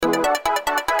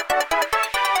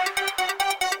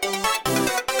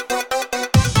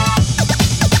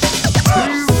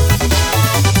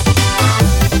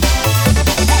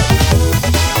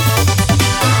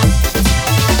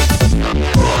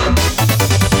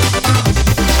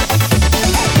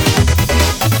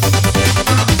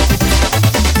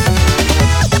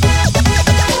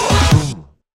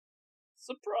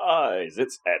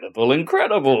it's edible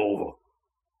incredible.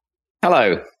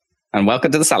 Hello, and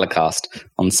welcome to the Saladcast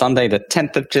on Sunday, the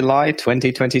 10th of July,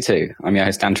 2022. I'm your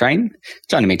host, Dan Train.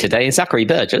 Joining me today is Zachary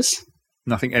Burgess.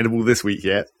 Nothing edible this week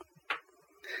yet.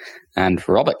 And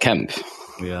Robert Kemp.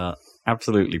 We are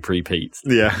absolutely pre-peats.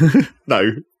 Yeah.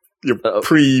 No, you're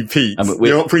pre-peats.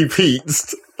 You're not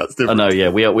pre-peats. That's different. Oh, no, yeah,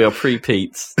 we are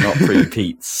pre-peats, not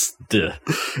pre-peats. Duh.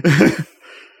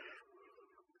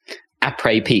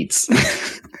 Après Pete's.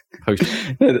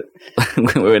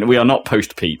 We are not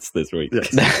post-peats this week.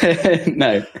 Yes.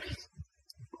 No.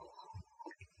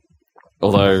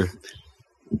 Although,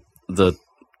 I was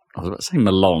about to say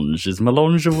melange. Is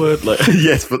melange a word? Like,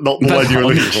 yes, but not the word you were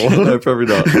looking for. No, probably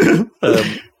not.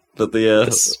 But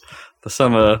the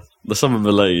summer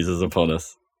malaise is upon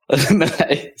us.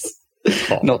 Malaise.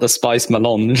 Not the spice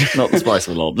melange. Not the spice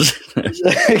melange.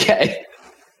 Okay.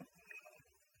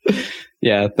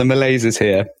 Yeah, the malaise is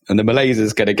here, and the malaise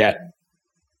is going to get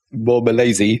more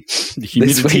malaisey.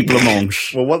 Humidity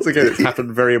blancmange. Well, once again, it's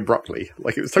happened very abruptly.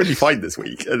 Like, it was totally fine this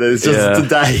week, and then it's just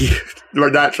today,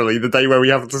 naturally, the day where we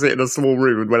have to sit in a small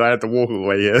room and when I had to walk all the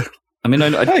way here. I mean,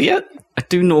 I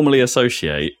do normally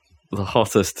associate the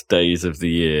hottest days of the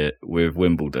year with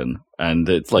Wimbledon, and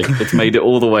it's like it's made it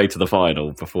all the way to the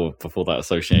final before that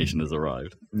association has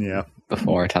arrived. Yeah.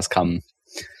 Before it has come.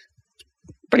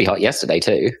 Pretty hot yesterday,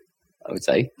 too. I would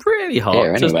say. Pretty hot.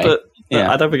 Here, anyway. But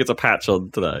I don't think it's a patch on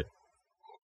today.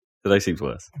 Today seems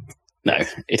worse. No,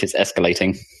 it is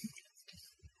escalating.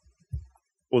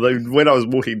 Although, when I was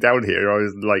walking down here, I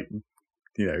was like,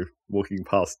 walking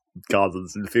past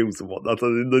gardens and fields and whatnot,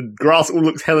 and the grass all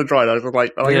looks hella dry. And I was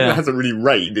like, it hasn't really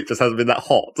rained, it just hasn't been that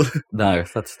hot. No,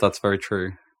 that's very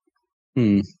true.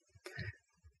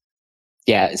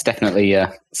 Yeah, it's definitely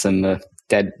some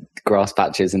dead grass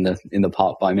patches in the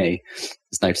park by me.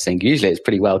 Just noticing. Usually it's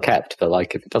pretty well kept, but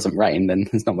like if it doesn't rain, then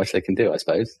there's not much they can do, I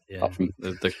suppose. Yeah, apart from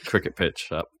the cricket pitch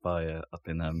up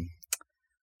in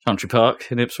Chantry Park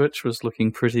in Ipswich was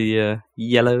looking pretty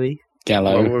yellowy.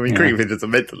 Yellow. Well, I mean, cricket pitches are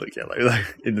meant to look yellow though,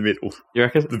 in the middle. You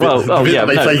reckon? They play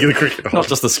in the cricket hall. Not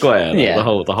just the square. Yeah. The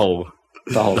whole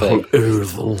thing.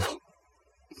 oval.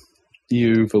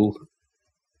 Oval.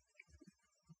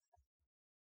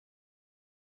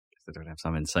 They don't have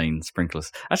some insane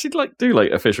sprinklers. Actually, do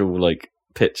official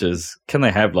pitches. Can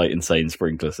they have insane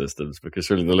sprinkler systems? Because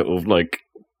surely the little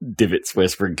divots where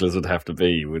sprinklers would have to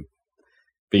be would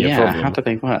be a problem. How do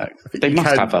they work? They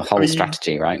must have a whole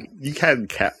strategy, right? You can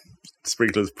cap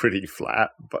sprinklers pretty flat,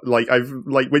 but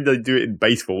when they do it in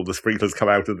baseball, the sprinklers come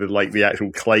out of the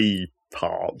actual clay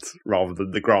part rather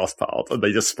than the grass part, and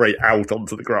they just spray out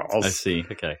onto the grass. I see.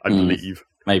 Okay, I believe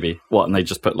maybe and they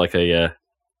just put a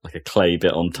clay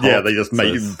bit on top. Yeah, they just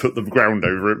put the ground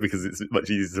over it because it's much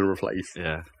easier to replace.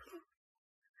 Yeah.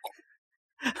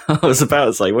 I was about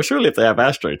to say, well, surely if they have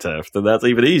AstroTurf, then that's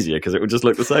even easier because it would just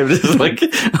look the same. It's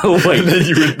oh wait, and then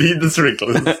you would need the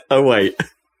sprinklers. Oh wait,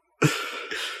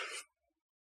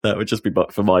 that would just be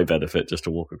for my benefit, just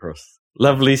to walk across.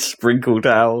 Lovely sprinkle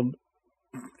down.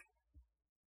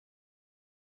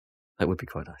 That would be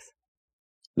quite nice.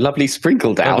 Lovely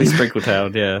sprinkle down. Lovely sprinkle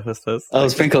down. Yeah, that's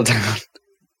sprinkle down.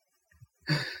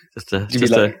 Just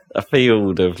a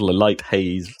field of light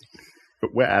haze.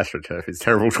 But wet AstroTurf is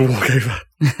terrible to walk over.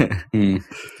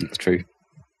 That's true.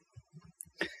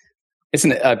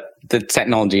 Isn't it the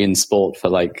technology in sport for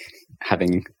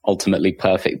having ultimately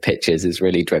perfect pitches is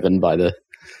really driven by the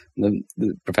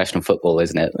professional football,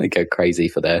 isn't it? They go crazy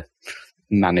for their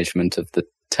management of the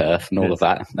turf and all of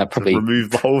that. That probably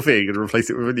remove the whole thing and replace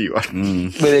it with a new one.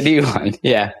 With a new one,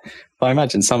 yeah. Well, I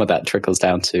imagine some of that trickles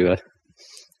down to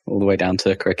all the way down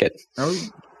to cricket. I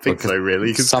don't think so,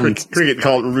 really, because cricket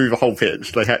can't remove a whole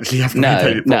pitch. They actually have to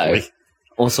maintain it properly. No.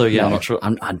 Also, I'm not sure.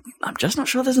 I'm just not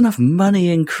sure there's enough money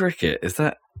in cricket.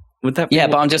 Would that be? Yeah,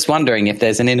 but I'm just wondering if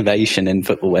there's an innovation in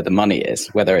football where the money is.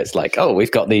 Whether it's we've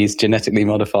got these genetically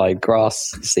modified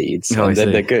grass seeds. Oh, and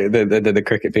the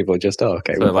cricket people are just, So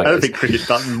I don't think cricket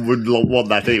would want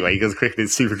that anyway, because cricket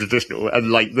is super traditional,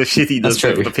 and the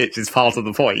shittiness of the pitch is part of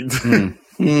the point.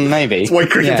 Maybe. That's why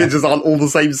cricket pitches aren't all the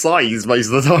same size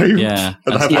most of the time. Yeah.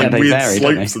 And have weird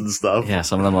slopes and stuff. Yeah,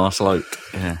 some of them are sloped.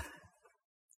 Yeah.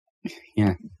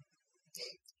 Yeah.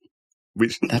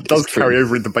 Which does carry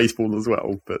over into baseball as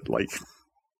well, but I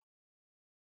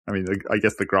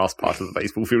guess the grass part of the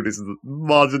baseball field is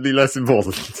marginally less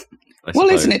important. Well,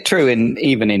 isn't it true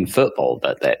even in football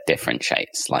that they're different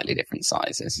shapes, slightly different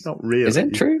sizes? Not really. Is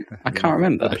it true? I can't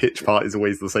remember. The pitch part is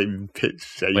always the same pitch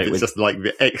shape. It's just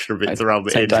the extra bits around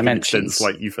the edge extend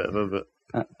slightly further. But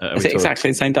is it exactly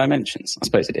the same dimensions? I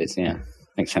suppose it is. Yeah,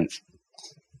 makes sense.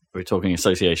 We're talking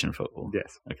association football.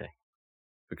 Yes. Okay.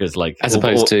 Because like as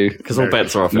opposed to because all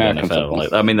bets are off in the American NFL. football.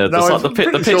 Like, I mean,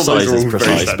 the pitch size is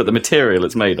precise, but the material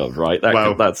it's made of, right?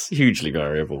 That's hugely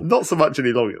variable. Not so much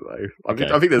any longer though. I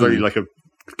think there's only like a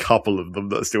couple of them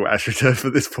that are still AstroTurf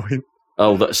at this point.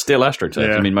 Oh, that's still AstroTurf.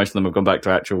 Yeah. I mean, most of them have gone back to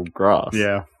actual grass.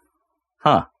 Yeah.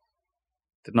 Huh.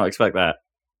 Did not expect that.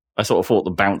 I sort of thought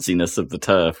the bounciness of the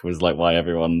turf was like why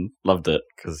everyone loved it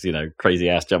because crazy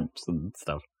ass jumps and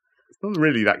stuff. It's not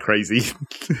really that crazy.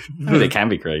 I mean, it can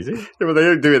be crazy. Yeah, but they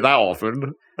don't do it that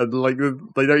often, and like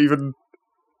they don't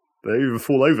even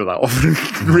fall over that often.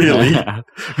 Really.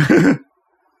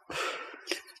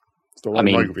 It's not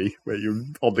like rugby where you're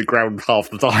on the ground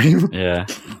half the time. Yeah.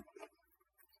 I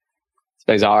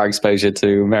suppose our exposure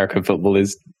to American football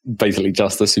is basically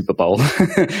just the Super Bowl,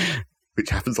 which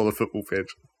happens on a football pitch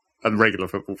and regular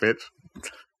football pitch,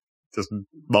 just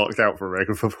marked out for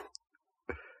American football.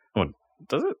 What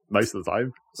does it most of the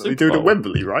time? Super they do it Bowl. at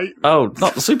Wembley, right? Oh,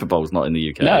 not the Super Bowl's not in the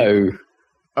UK. No.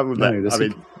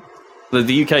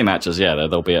 The UK matches,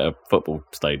 they'll be at a football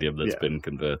stadium that's been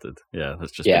converted. Yeah,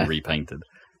 that's just been repainted.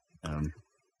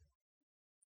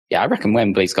 Yeah, I reckon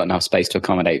Wembley's got enough space to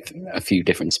accommodate a few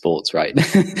different sports, right?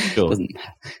 Sure.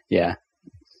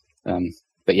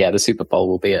 But yeah, the Super Bowl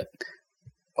will be at.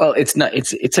 Well, it's not.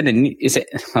 It's in a. Is it?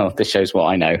 Oh, this shows what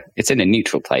I know. It's in a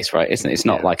neutral place, right? Isn't it? It's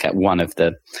not like at one of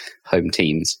the home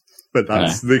teams. But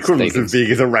that's the equivalent of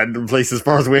being in a random place, as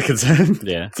far as we're concerned.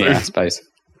 Yeah, I suppose.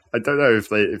 I don't know if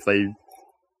they.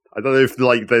 I don't know if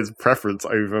like there's preference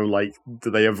over like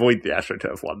do they avoid the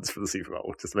AstroTurf ones for the Super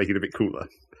Bowl just to make it a bit cooler.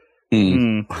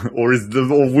 Or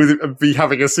would it be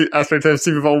having a AstroTurf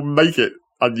Super Bowl make it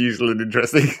unusual and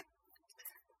interesting?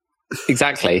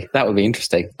 Exactly, that would be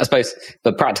interesting, I suppose.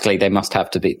 But practically, they must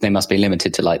be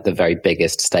limited to like the very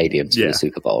biggest stadiums for the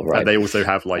Super Bowl, right? And they also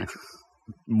have like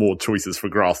more choices for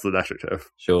grass than AstroTurf.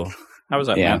 Sure. How was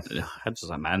that? How does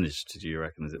that manage? Do you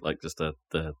reckon? Is it like just the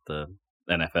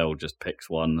NFL just picks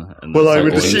one? And I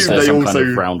would assume they some also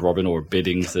kind of round robin or a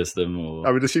bidding system. Or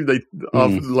I would assume they are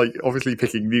like obviously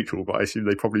picking neutral, but I assume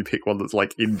they probably pick one that's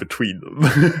like in between them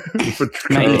for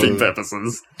commuting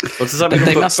purposes. Well, does that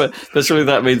mean? But surely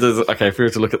that means okay. If we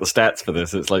were to look at the stats for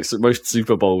this, it's like most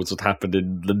Super Bowls would happen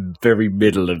in the very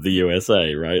middle of the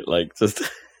USA, right? Like just.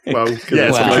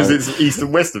 Suppose it's East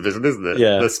and West division, isn't it?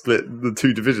 Yeah, they're split. The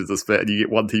two divisions are split, and you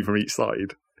get one team from each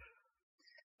side.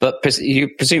 But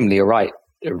presumably you're right,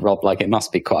 Rob. Like it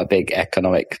must be quite a big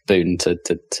economic boon to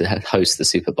host the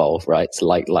Super Bowl, right? So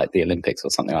like the Olympics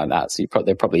or something like that. So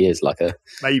there probably is like a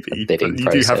bidding but you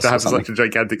do have to have such a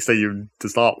gigantic stadium to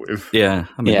start with. Yeah,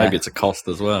 I mean maybe it's a cost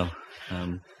as well.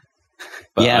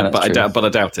 But I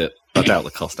doubt it. I doubt the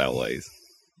cost outweighs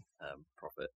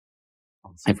profit.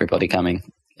 Everybody coming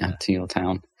to your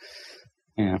town.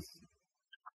 Yeah.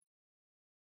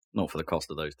 Not for the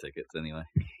cost of those tickets, anyway.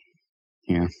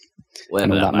 Yeah.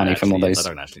 Whether that money from all those. I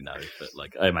don't actually know, but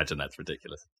like I imagine that's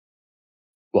ridiculous.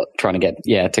 What, trying to get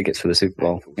tickets for the Super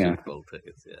Bowl? Super Bowl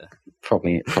tickets, yeah.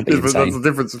 Probably but insane. that's the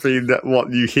difference between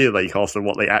what you hear they cost and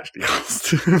what they actually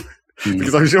cost.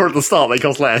 Because I'm sure at the start they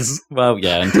cost less. Well,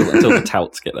 yeah, until the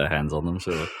touts get their hands on them,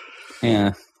 sure.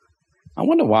 Yeah. I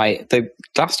wonder why the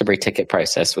Glastonbury ticket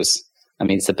process was, I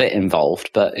mean, it's a bit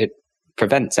involved, but it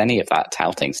prevents any of that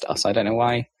touting stuff. So I don't know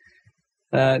why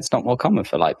it's not more common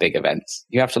for like big events.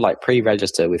 You have to like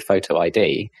pre-register with photo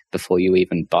ID before you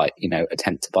even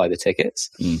attempt to buy the tickets.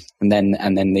 And then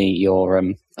your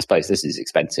I suppose this is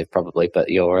expensive probably, but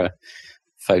your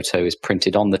photo is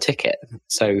printed on the ticket.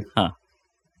 So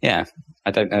yeah,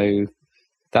 I don't know.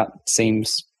 That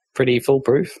seems pretty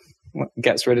foolproof.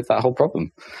 Gets rid of that whole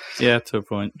problem. Yeah, to a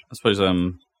point. I suppose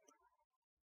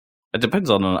it depends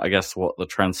on, I guess, what the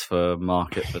transfer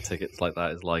market for tickets like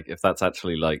that is like. If that's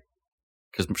actually like,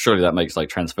 because surely that makes like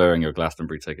transferring your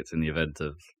Glastonbury tickets in the event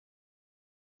of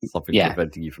something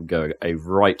preventing you from going a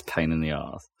right pain in the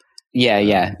arse.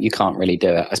 Yeah, you can't really do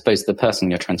it. I suppose the person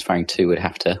you're transferring to would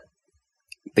have to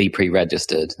be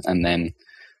pre-registered, and then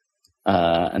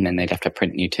they'd have to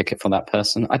print a new ticket for that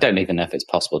person. I don't even know if it's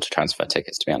possible to transfer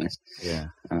tickets, to be honest. Yeah.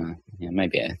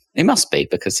 Maybe it must be,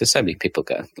 because there's so many people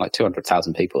go, like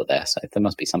 200,000 people are there, so there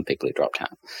must be some people who dropped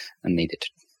out and needed to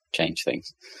change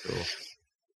things. Sure.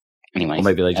 Anyway. Or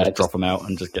maybe they just drop them out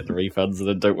and just get the refunds and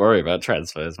then don't worry about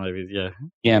transfers, maybe, yeah.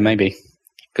 Yeah, maybe.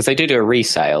 Because they do a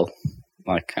resale,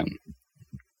 like,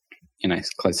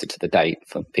 closer to the date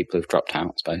for people who've dropped out,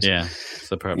 I suppose. Yeah,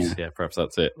 so perhaps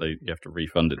that's it. You have to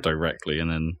refund it directly,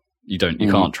 and then you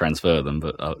can't transfer them,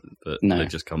 but they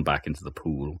just come back into the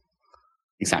pool.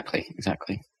 Exactly.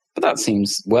 But that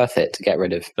seems worth it to get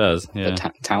rid of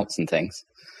the touts and things.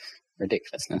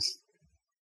 Ridiculousness.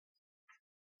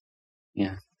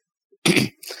 Yeah.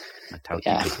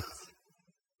 Tickets.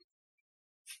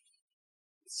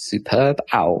 Superb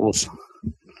owls.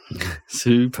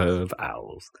 Superb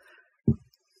owls.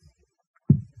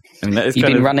 I mean, that is You've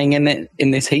been running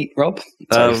in this heat, Rob?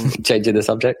 Changing the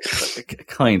subject.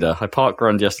 Kinda. I park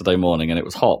run yesterday morning and it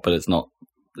was hot, but it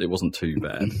wasn't too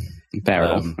bad.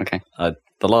 Bearable. Okay.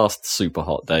 The last super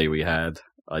hot day we had,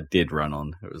 I did run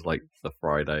on. It was like the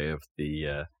Friday of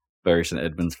the Bury St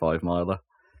Edmunds 5 miler.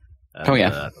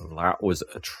 That was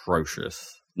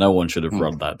atrocious. No one should have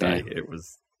run that day. Yeah. It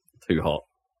was too hot.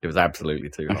 It was absolutely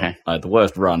too hot. I had the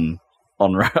worst run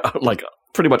on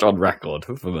pretty much on record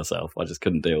for myself. I just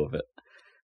couldn't deal with it.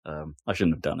 I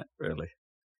shouldn't have done it, really.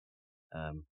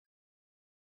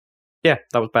 Yeah,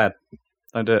 that was bad.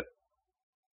 Don't do it.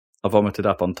 I vomited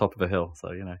up on top of a hill,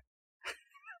 so you know.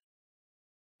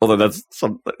 Although that's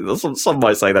some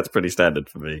might say that's pretty standard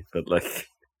for me, but like.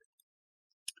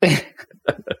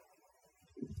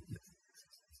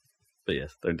 But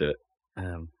yes, don't do it.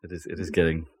 It is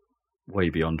getting way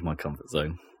beyond my comfort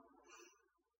zone.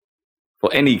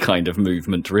 For any kind of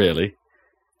movement, really.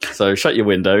 So shut your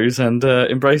windows and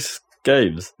embrace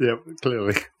games. Yeah,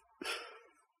 clearly.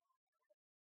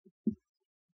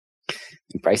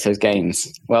 Embrace those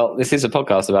games. Well, this is a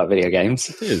podcast about video games.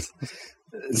 It is.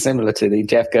 Similar to the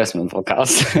Jeff Gersman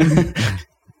podcast.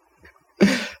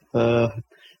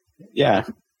 Yeah.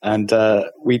 And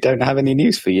we don't have any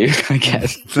news for you, I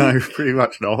guess. No, pretty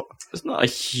much not. There's not a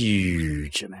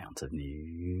huge amount of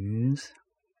news.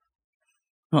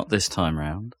 Not this time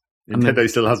round. Nintendo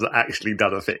still hasn't actually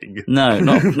done a thing. No,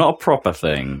 not a proper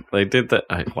thing. They did that.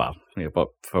 But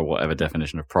for whatever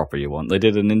definition of proper you want, they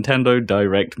did a Nintendo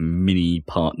Direct mini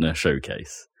partner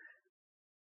showcase.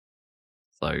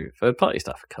 So third-party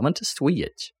stuff coming to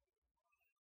Switch.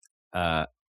 Of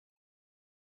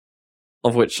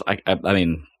which I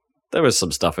mean, there was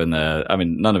some stuff in there. I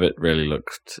mean, none of it really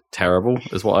looked terrible,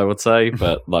 is what I would say.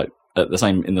 But like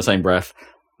in the same breath.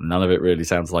 None of it really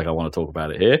sounds like I want to talk about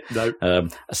it here. No.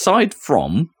 Aside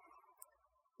from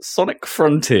Sonic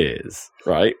Frontiers,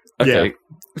 right? Okay. Yeah.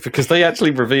 Because they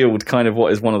actually revealed kind of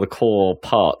what is one of the core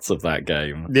parts of that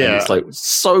game. Yeah. And it's like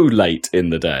so late in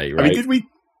the day, right? I mean, did we...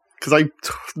 Because I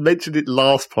mentioned it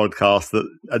last podcast that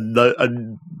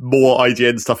and more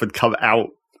IGN stuff had come out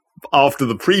after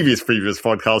the previous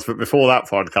podcast, but before that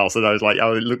podcast, and I was like,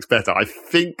 oh, it looks better. I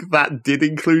think that did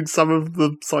include some of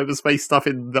the cyberspace stuff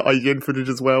in the IGN footage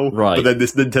as well. Right. But then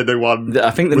this Nintendo one I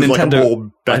think the was Nintendo, like a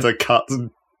more better cut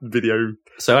video.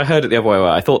 So I heard it the other way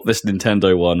around. I thought this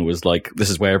Nintendo one was like, this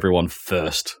is where everyone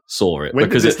first saw it. When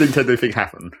did this Nintendo thing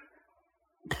happen?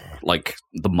 Like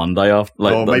the Monday after,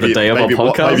 the day of our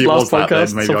podcast, last podcast,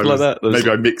 something like that. Maybe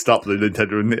I mixed up the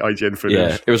Nintendo and the IGN footage.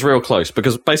 Yeah, it was real close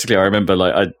because basically I remember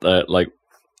I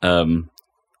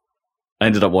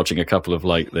ended up watching a couple of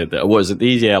the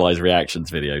Easy Allies reactions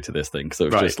video to this thing because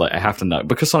it was just like I have to know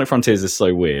because Sonic Frontiers is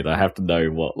so weird. I have to know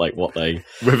what they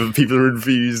whether people are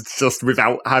infused just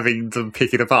without having to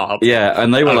pick it apart. Yeah,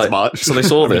 and they were so they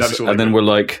saw this and then were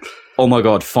like, oh my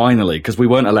god, finally, because we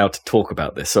weren't allowed to talk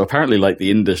about this. So apparently, the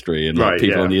industry and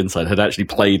people on the inside had actually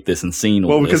played this and seen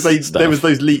all this because stuff. There was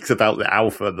those leaks about the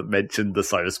alpha that mentioned the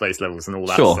cyberspace levels and all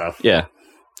that stuff. Yeah.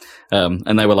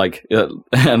 And they were like,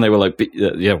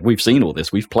 yeah, we've seen all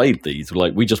this. We've played these.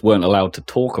 We just weren't allowed to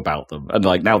talk about them. And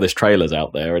now this trailer's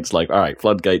out there. It's like, all right,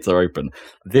 floodgates are open.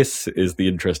 This is the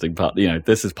interesting part.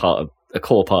 This is a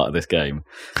core part of this game.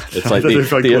 It's like I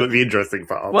call it the interesting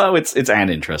part. Well, it's an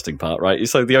interesting part, right?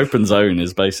 So the open zone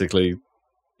is basically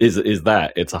is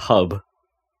that it's a hub.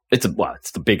 It's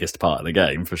the biggest part of the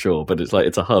game for sure, but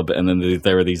it's a hub, and then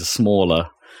there are these smaller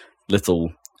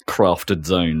little crafted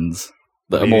zones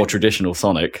that are more traditional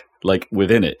Sonic,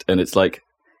 within it, and it's like,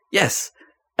 yes,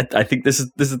 I think this is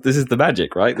the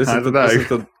magic, right? This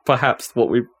is perhaps what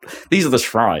we. These are the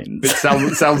shrines.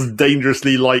 It sounds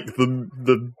dangerously like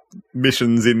the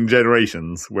missions in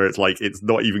Generations, where it's like it's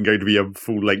not even going to be a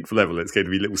full length level; it's going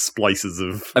to be little splices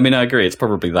of. I mean, I agree. It's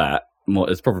probably that.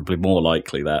 It's probably more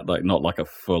likely that, not like a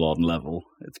full on level.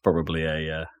 It's probably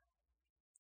a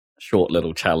short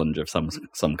little challenge of some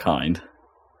kind.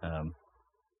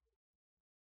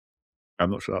 I'm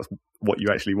not sure that's what you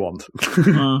actually want.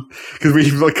 Because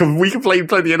we complain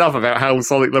plenty enough about how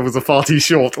Sonic levels are far too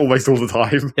short almost all the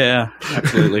time. Yeah,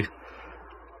 absolutely.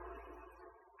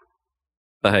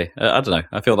 But hey, I don't know.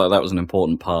 I feel like that was an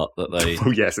important part that they... Oh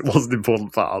yes, it was an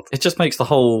important part. It just makes the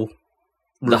whole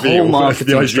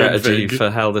marketing strategy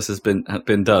for how this has been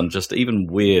done just even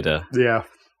weirder. Yeah.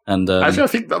 And actually, I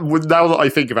think that now that I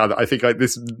think about it, I think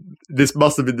this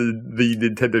must have been the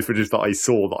Nintendo footage that I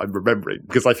saw that I'm remembering,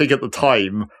 because I think at the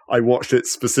time I watched it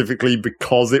specifically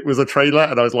because it was a trailer,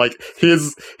 and I was like,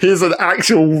 "Here's an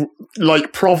actual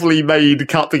like properly made,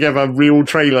 cut together real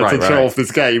trailer to show off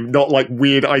this game, not like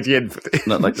weird IGN footage."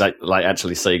 Not like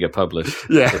actually Sega published.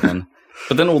 Yeah.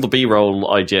 But then all the B-roll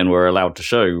IGN were allowed to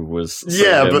show was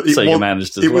but Sega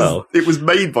managed as well. It was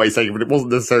made by Sega, but it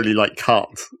wasn't necessarily like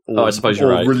cut or, I suppose you're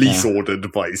right. release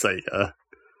ordered by Sega.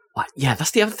 Yeah,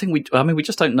 that's the other thing. We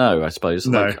just don't know, I suppose.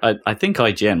 No. Like, I think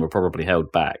IGN were probably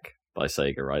held back by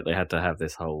Sega, right? They had to have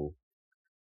this whole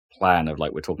plan of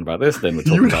like, we're talking about this, then we're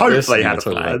talking about this. You would hope they had a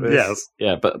plan, yes.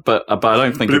 Yeah, but I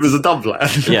don't think. But it was a dumb plan.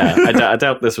 Yeah, I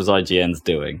doubt this was IGN's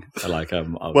doing. Like,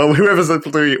 well, whoever's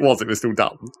doing it was still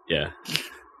dumb. Yeah,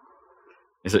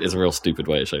 it's a real stupid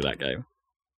way to show that game.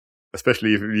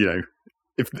 Especially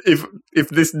if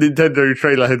this Nintendo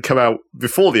trailer had come out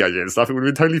before the IGN stuff, it would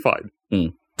have been totally fine.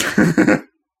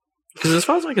 Because as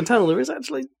far as I can tell, there is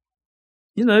actually,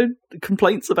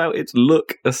 complaints about its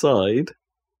look aside.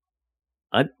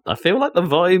 I feel like the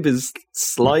vibe is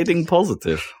sliding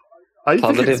positive.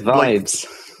 Positive vibes.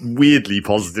 Like, weirdly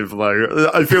positive, though.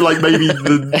 I feel like maybe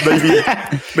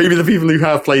the people who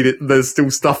have played it, there's still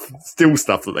stuff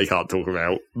that they can't talk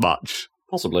about much.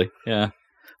 Possibly, yeah.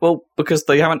 Well, because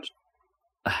they haven't.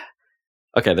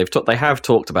 Okay, they have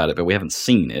talked about it, but we haven't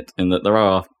seen it. In that there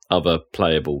are other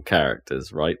playable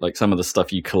characters, right? Like some of the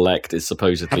stuff you collect is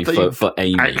supposedly for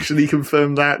Amy. Actually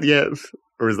confirmed that yet?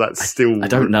 Or is that still? I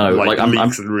don't know. Like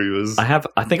leaks and rumors.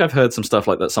 I think I've heard some stuff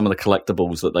like that. Some of the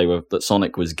collectibles that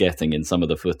Sonic was getting in some of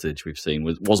the footage we've seen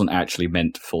wasn't actually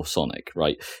meant for Sonic,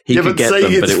 right? He could get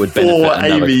them, but it would benefit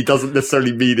Amy doesn't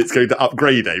necessarily mean it's going to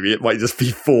upgrade Amy. It might just be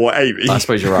for Amy. I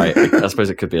suppose you're right. I suppose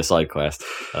it could be a side quest.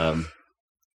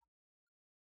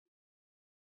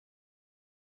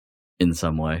 In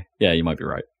some way, yeah, you might be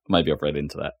right. Maybe I've read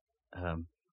into that.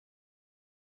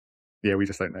 Yeah, we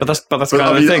just don't know. But that's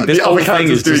kind of the thing. This the whole other thing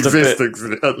is just exist,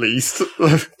 at least.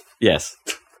 Yes.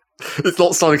 It's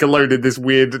not Sonic alone in this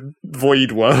weird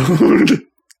void world.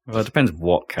 Well, it depends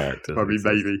what characters. I mean,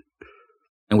 maybe.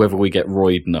 And whether we get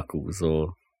Roid Knuckles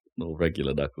or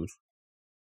regular Knuckles.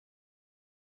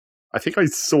 I think I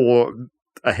saw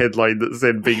a headline that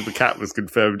said Being the Cat was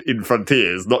confirmed in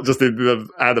Frontiers, not just in the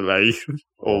anime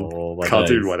or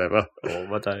cartoon, whatever. Oh,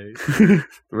 my days. The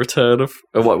return of...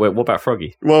 what about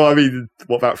Froggy? Well, I mean,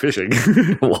 what about fishing?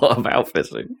 What about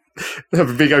fishing? They have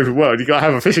a big open world. You got to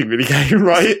have a fishing minigame,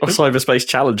 right? Or cyberspace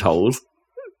challenge holes.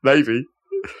 Maybe.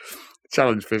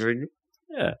 Challenge fishing.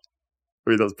 Yeah. I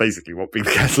mean, that's basically what Being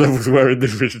the Cat's levels were in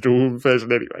the original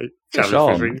version anyway.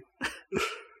 Challenge fishing.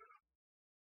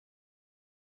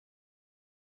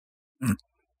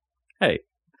 Hey,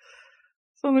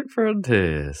 Sonic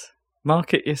Frontiers.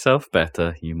 Market yourself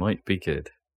better. You might be good.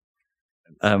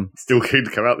 Still going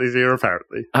to come out this year,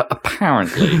 apparently.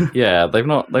 Apparently, yeah. They've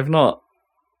not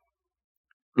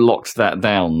locked that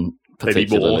down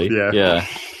particularly. Anymore, yeah.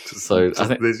 So just I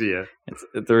think this year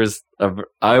there is.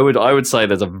 I would say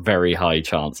there's a very high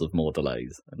chance of more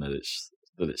delays, and that it's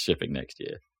shipping next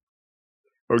year.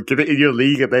 Or get it in your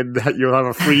league, and then you'll have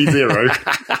a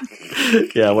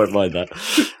 3-0. Yeah, I won't mind that.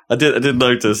 I did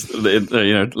notice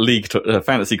that league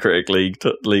Fantasy Critic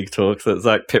League talks that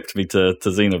Zach pipped me to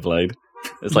Xenoblade.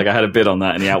 It's like I had a bid on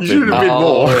that, and he outbid me. You should have bid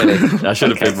more. Really? I should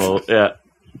have bid more. Yeah,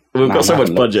 we've got so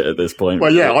much budget at this point.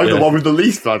 Well, yeah, I'm the one with the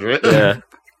least budget. Yeah.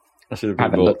 I should have I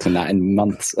haven't looked in that in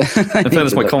months. In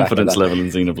fairness, my confidence level in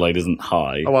Xenoblade isn't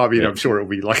high. Oh, well, I mean, I'm sure it'll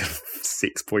be like a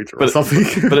 6-pointer or something.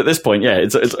 But at this point, yeah,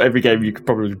 it's every game you could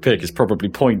probably pick is probably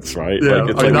points, right? Yeah,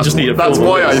 that's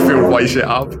why I feel my shit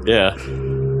up. Yeah.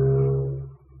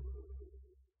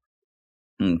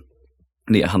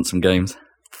 Need to hunt some games.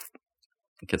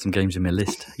 Get some games in my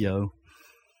list, yo.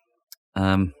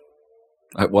 Well,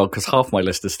 because half my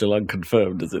list is still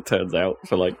unconfirmed, as it turns out,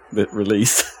 for like the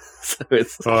release. So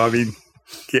it's. I mean,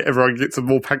 everyone get some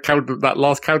more that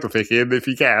last counterpick in if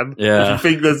you can. Yeah. If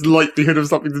you think there's likelihood of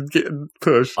something getting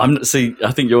pushed. I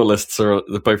think your lists are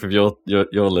both of your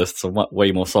lists are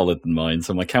way more solid than mine.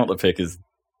 So my counterpick,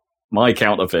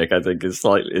 I think,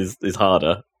 is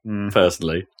harder.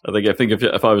 Personally, I think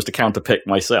if I was to counterpick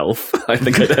myself, I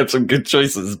think I'd have some good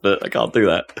choices, but I can't do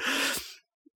that.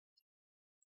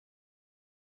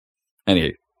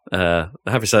 Anyway,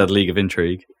 happy sad League of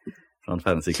Intrigue on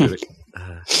Fantasy Critic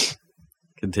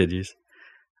continues.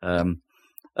 But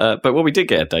what we did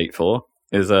get a date for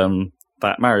is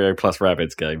that Mario plus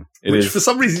Rabbids game. Which for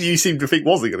some reason you seem to think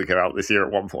wasn't going to come out this year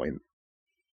at one point.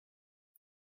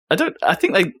 I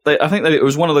think that it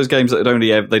was one of those games that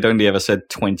they'd only ever said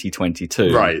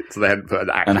 2022, right? So they hadn't put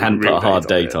a hard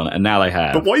date on it, and now they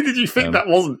have. But why did you think that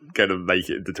wasn't going to make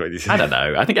it into 2022? I don't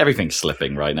know. I think everything's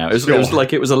slipping right now. It was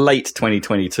a late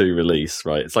 2022 release,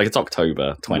 right? It's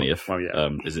October 20th. Well, yeah.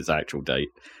 Is its actual date,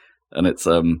 and it's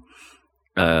I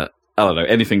don't know,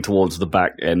 anything towards the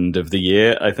back end of the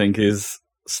year, I think is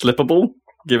slippable,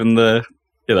 given the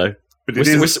But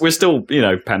we're still,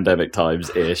 pandemic times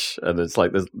ish, and it's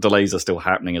like the delays are still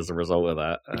happening as a result of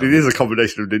that. It is a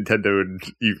combination of Nintendo and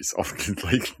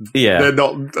Ubisoft. They're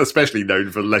not especially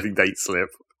known for letting dates slip.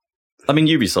 I mean,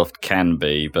 Ubisoft can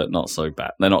be, but not so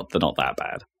bad. They're not that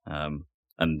bad.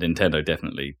 And Nintendo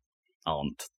definitely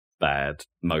aren't bad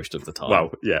most of the time.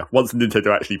 Well, yeah. Once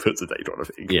Nintendo actually puts a date on a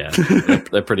thing, yeah,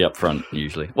 they're pretty upfront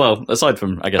usually. Well, aside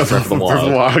from I guess Breath of the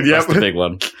Wild, that's the big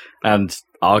one, and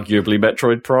arguably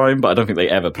Metroid Prime, but I don't think they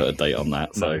ever put a date on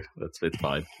that, so it's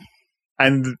fine.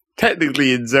 And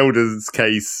technically, in Zelda's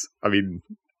case, I mean,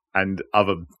 and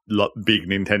other big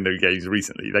Nintendo games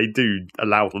recently, they do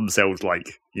allow themselves a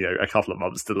couple of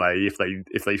months delay if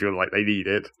they feel like they need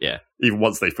it. Yeah, even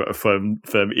once they put a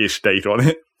firm-ish date on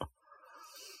it.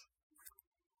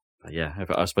 Yeah,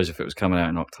 I suppose if it was coming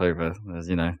out in October, there's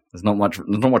not much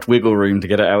wiggle room to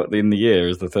get it out in the year,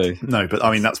 is the thing. No, but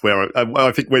I mean that's where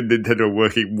I think when Nintendo are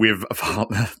working with a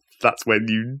partner, that's when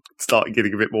you start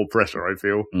getting a bit more pressure. I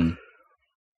feel.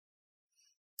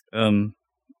 I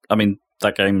mean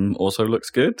that game also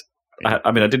looks good.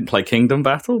 I mean I didn't play Kingdom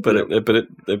Battle, but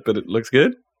it looks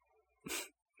good.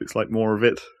 Looks like more of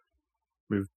it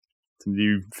with some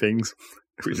new things,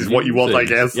 which is what you want, I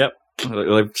guess. Yep,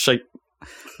 they've shaped.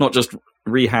 Not just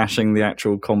rehashing the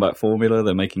actual combat formula,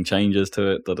 they're making changes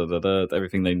to it,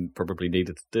 everything they probably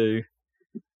needed to do.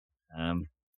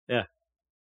 Yeah.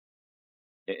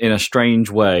 In a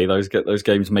strange way, those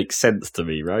games make sense to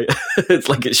me, right? It's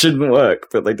like it shouldn't work,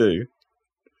 but they do.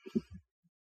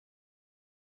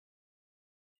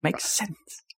 Makes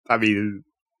sense. I mean,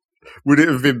 would it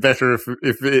have been better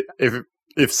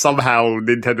if somehow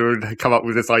Nintendo had come up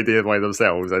with this idea by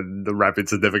themselves and the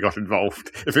rabbits had never got involved?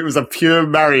 If it was a pure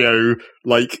Mario,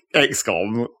 like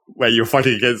XCOM, where you're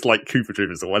fighting against, Koopa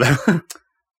Troopers or whatever.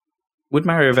 Would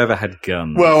Mario have ever had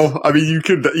guns? Well, I mean, you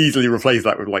could easily replace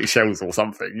that with, shells or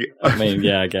something. I mean,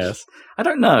 yeah, I guess. I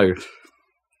don't know.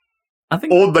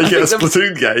 Or they get a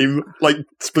Splatoon game,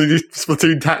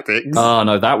 Splatoon Tactics. Oh,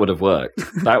 no, that would have worked.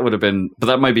 That would have been... But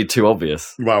that may be too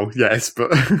obvious. Well, yes, but...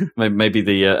 maybe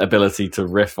the ability to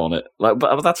riff on it.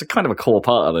 But that's kind of a core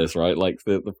part of this, right?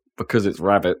 Because it's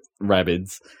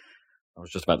rabbids. I was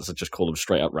just about to just call them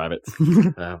straight up rabbits.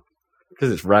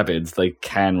 Because it's rabbids, they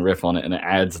can riff on it, and it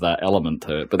adds that element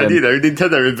to it. But then,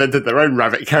 Nintendo invented their own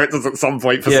rabbit characters at some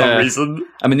point for some reason.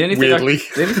 I mean, the only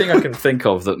thing I can think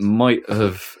of that might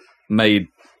have made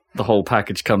the whole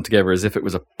package come together as if it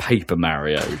was a Paper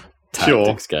Mario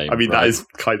tactics game. I mean, right? that is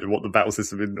kind of what the battle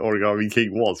system in Origami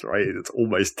King was, right? It's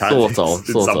almost tactics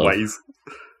in some ways.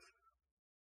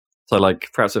 So,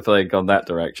 perhaps if they had gone that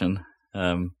direction.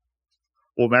 Or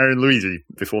Mario and Luigi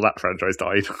before that franchise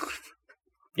died.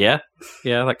 Yeah,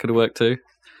 that could have worked too.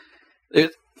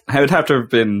 It would have to have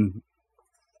been...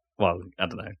 Well, I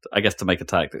don't know. I guess to make a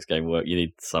tactics game work, you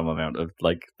need some amount of,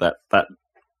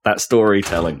 that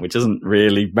storytelling, which isn't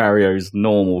really Mario's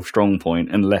normal strong point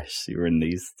unless you're in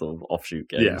these sort of offshoot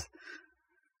games.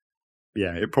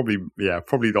 Yeah, probably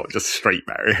not just straight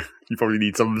Mario. You probably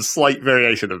need some slight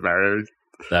variation of Mario.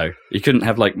 No, you couldn't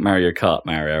have Mario Kart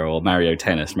Mario or Mario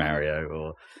Tennis Mario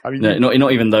or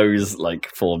not even those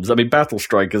forms. I mean, Battle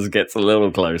Strikers gets a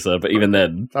little closer, but even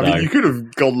then, I mean, you could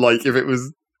have gone if it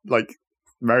was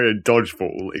Mario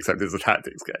Dodgeball, except it's a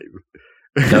tactics game.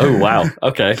 Oh wow,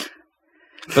 okay.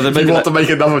 But then maybe you want to make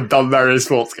another dumb Mario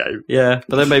sports game. Yeah,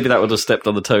 but then maybe that would have stepped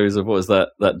on the toes of, what was that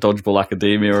Dodgeball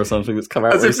Academia or something that's come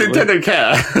out As recently. If Nintendo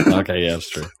care. Okay, yeah, that's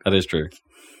true. That is true.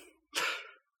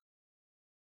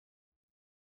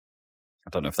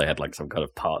 I don't know if they had some kind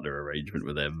of partner arrangement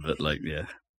with them, but yeah.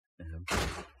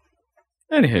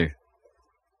 Anywho.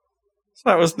 So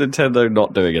that was Nintendo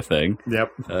not doing a thing.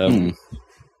 Yep.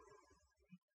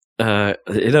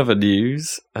 In other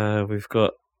news, we've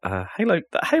got Halo 2.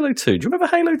 Do you remember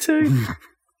Halo 2?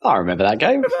 I remember that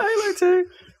game. Remember Halo 2?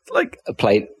 I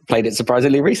played it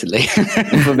surprisingly recently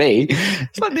for me.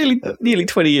 It's nearly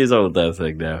 20 years old, that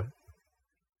thing now.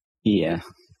 Yeah.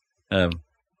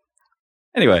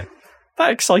 Anyway,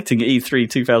 that exciting E3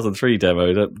 2003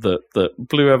 demo that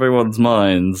blew everyone's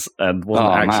minds and wasn't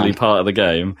actually part of the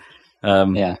game.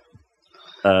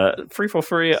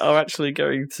 343 are actually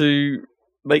going to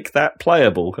make that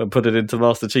playable and put it into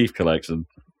Master Chief Collection,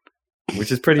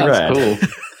 which is pretty rad. Cool.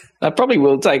 That probably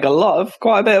will take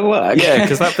quite a bit of work. Yeah,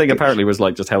 because that thing apparently was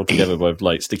like just held together with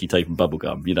like sticky tape and bubble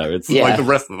gum. You know, it's like the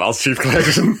rest of the Master Chief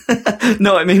Collection.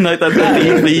 No, I mean like the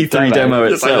E3 demo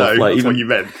Yes, itself. I know, like that's even what you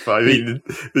meant. But I mean,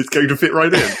 it's going to fit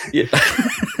right in. Yeah.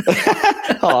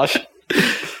 Harsh.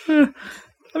 I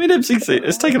mean, MCC.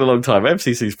 It's taken a long time.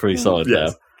 MCC's pretty solid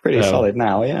now. Pretty solid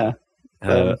now. Yeah.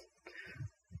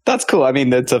 That's cool. I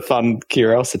mean, it's a fun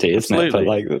curiosity, isn't it? But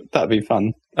like, that'd be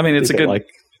fun. I mean, it's a good. Like,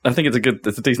 I think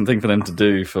it's a decent thing for them to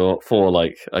do for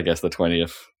like I guess the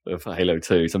 20th of Halo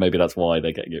 2. So maybe that's why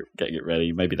they get it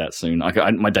ready. Maybe that's soon.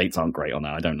 My dates aren't great on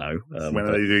that. I don't know. When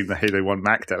are they doing the Halo 1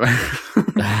 Mac demo?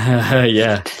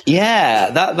 Yeah,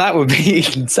 that would be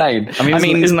insane. I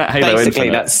mean, isn't that Halo basically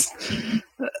Infinite? That's.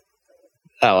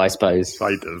 Oh, I suppose.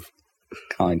 Kind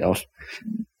of.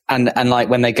 And like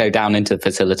when they go down into the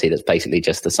facility, that's basically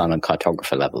just the silent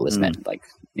cartographer level, isn't it? Like,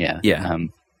 yeah.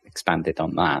 Expanded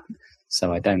on that.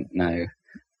 So I don't know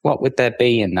what would there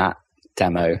be in that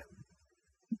demo,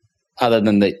 other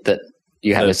than that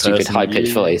you have a stupid high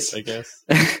pitched voice. I guess.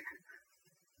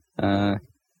 I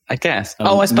guess.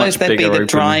 I suppose there'd be the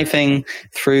driving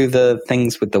through the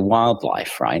things with the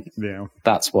wildlife, right? Yeah,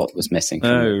 that's what was missing.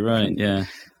 Right. Yeah.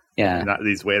 And that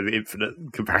is where the infinite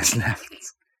comparison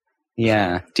happens.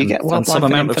 Yeah. Do you get wildlife? Some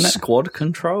amount Infinite? of squad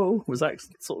control was that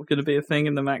sort of going to be a thing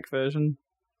in the Mac version?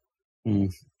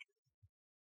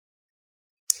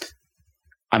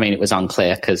 I mean, it was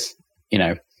unclear because,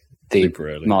 the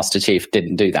Master Chief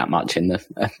didn't do that much in the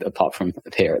apart from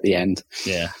appear at the end.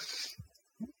 Yeah.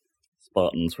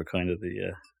 Spartans were kind of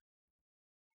the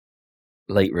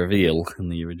late reveal in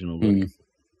the original look.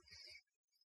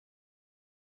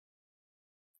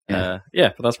 But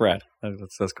that's rad.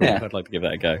 That's cool. Yeah. I'd like to give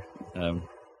that a go. For a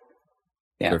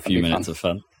that'd few be minutes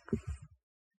fun.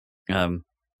 of fun.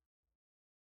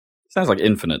 Sounds like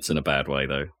Infinite's in a bad way,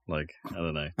 though. Like, I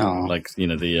don't know. Oh. Like, the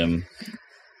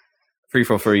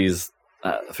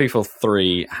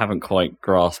 343 haven't quite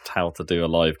grasped how to do a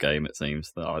live game, it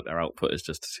seems. Their output is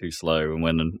just too slow. And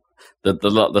when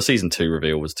the Season 2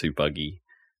 reveal was too buggy,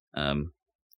 when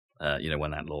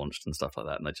that launched and stuff like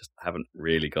that, and they just haven't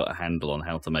really got a handle on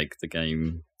how to make the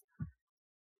game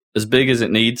as big as it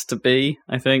needs to be,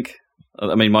 I think.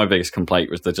 I mean, my biggest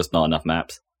complaint was there's just not enough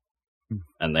maps.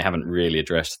 And they haven't really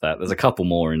addressed that. There's a couple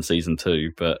more in Season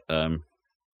 2, but not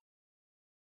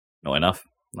enough.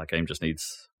 That game just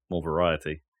needs more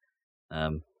variety.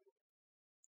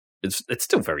 It's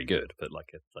still very good, but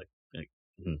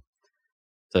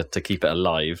to keep it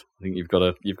alive, I think you've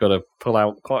got to pull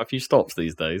out quite a few stops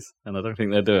these days, and I don't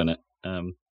think they're doing it.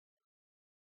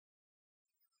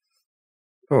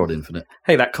 Poor old Infinite.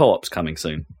 Hey, that co-op's coming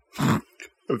soon.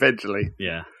 Eventually,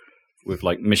 yeah. With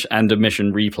mission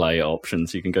replay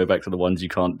options, you can go back to the ones you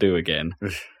can't do again.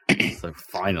 So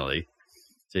finally,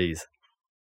 jeez.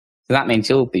 So that means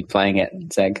you'll be playing it,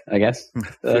 Zeg, I guess.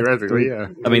 Theoretically, yeah.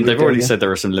 I mean, they've already said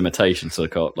there are some limitations to the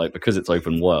co-op, because it's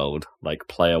open world.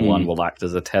 Player one will act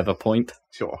as a tether point.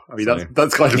 Sure. I mean,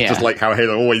 that's kind of just like how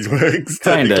Halo always works.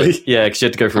 Kind of, yeah. Because you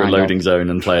had to go through a loading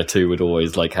zone, and player two would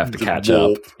always have to catch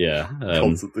up. Yeah,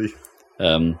 constantly.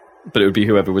 But it would be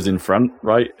whoever was in front,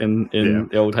 right, in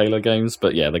the old Halo games.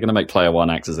 But yeah, they're going to make player one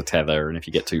act as a tether, and if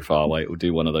you get too far away, it will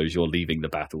do one of those "you're leaving the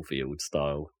battlefield"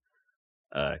 style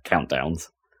countdowns.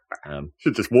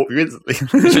 Should just warp you instantly.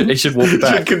 It should warp you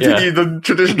back. Should continue the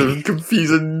tradition of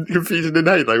confusion in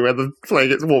Halo, where the player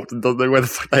gets warped and doesn't know where the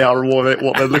fuck they are or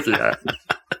what they're looking at.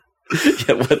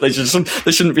 Yeah, well, there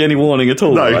shouldn't be any warning at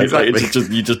all. No, right? exactly.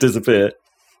 You just disappear.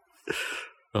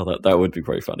 Oh, that would be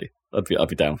pretty funny. I'd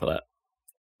be down for that.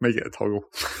 Make it a toggle.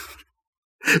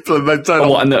 But then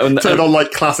turn on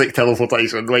classic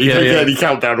teleportation where you don't get any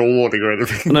countdown or warning or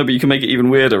anything. No, but you can make it even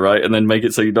weirder, right? And then make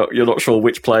it so you're not sure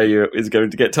which player is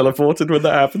going to get teleported when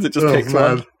that happens. It just picks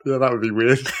one. Yeah, that would be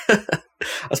weird.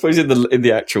 I suppose in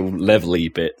the actual level-y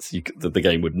bits, the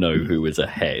game would know who is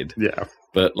ahead. Yeah,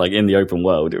 but in the open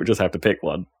world, it would just have to pick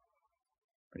one.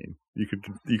 I mean,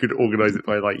 you could organise it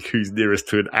by who's nearest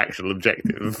to an actual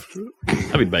objective.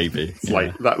 I mean, maybe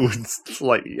that would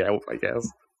slightly help, I guess.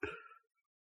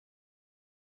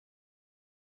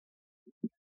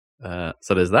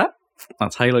 So there's that.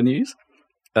 That's Halo news.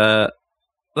 That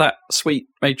sweet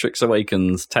Matrix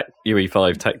Awakens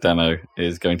UE5 tech demo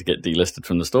is going to get delisted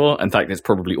from the store. In fact, it's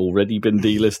probably already been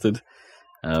delisted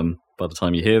by the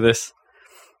time you hear this.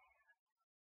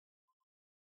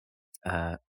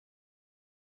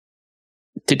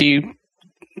 Did you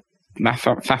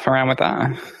faff around with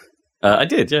that? I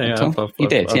did, yeah.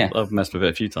 I've messed with it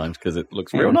a few times because it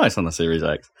looks real nice on the Series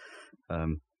X.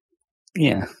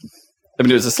 Yeah. I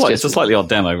mean, it's a slightly odd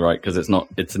demo, right? Because it's not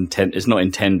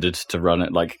intended to run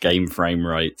at like game frame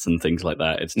rates and things like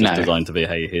that. It's just designed to be,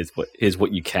 hey, here's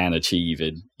what you can achieve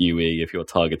in UE if you're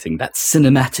targeting that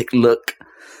cinematic look.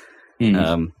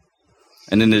 And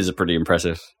then there's a pretty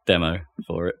impressive demo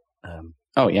for it.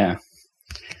 Oh yeah,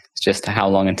 it's just how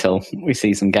long until we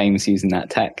see some games using that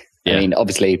tech? Yeah. I mean,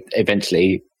 obviously,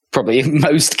 eventually. Probably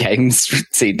most games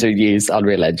seem to use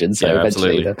Unreal Engine, so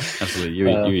eventually...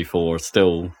 Absolutely. UE4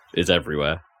 still is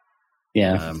everywhere.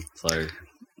 Yeah.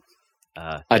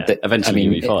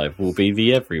 Eventually UE5 will be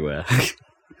the everywhere.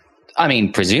 I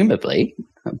mean, presumably,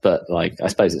 but like I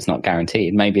suppose it's not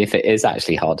guaranteed. Maybe if it is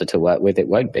actually harder to work with, it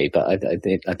won't be, but I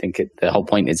think the whole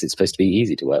point is it's supposed to be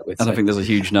easy to work with. And I think there's a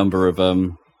huge number of...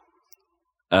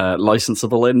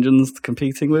 licensable engines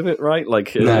competing with it, right?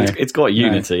 Like it's got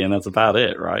Unity, and that's about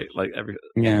it, right? Like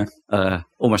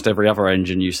almost every other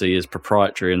engine you see is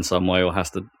proprietary in some way, or has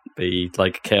to be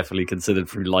like carefully considered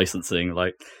through licensing.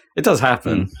 Like it does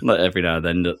happen, like every now and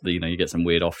then that you get some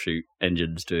weird offshoot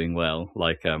engines doing well.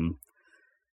 Like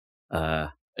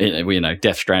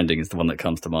Death Stranding is the one that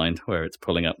comes to mind, where it's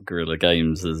pulling up Guerrilla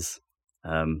Games'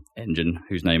 engine,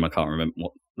 whose name I can't remember.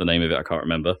 What the name of it I can't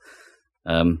remember.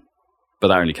 But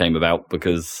that only came about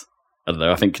because, I don't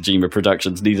know, I think Kojima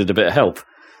Productions needed a bit of help.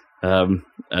 And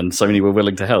Sony were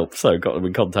willing to help, so got them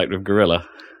in contact with Guerrilla.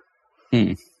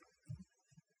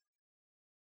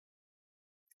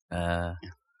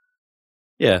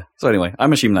 Yeah, so anyway,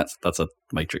 I'm assuming that's a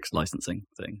Matrix licensing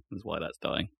thing, is why that's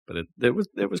dying. But it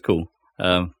was cool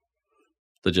to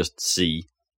just see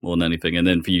more than anything, and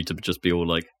then for you to just be all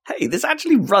like, hey, this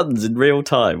actually runs in real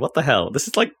time. What the hell? This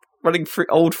is like running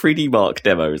old 3D Mark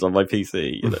demos on my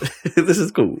PC. This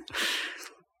is cool.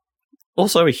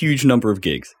 Also, a huge number of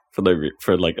gigs for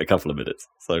like a couple of minutes.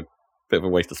 So, a bit of a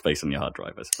waste of space on your hard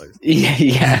drive, I suppose.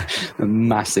 Yeah, a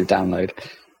massive download.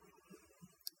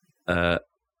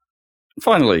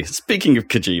 Finally, speaking of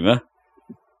Kojima,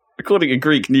 according to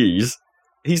Greek news,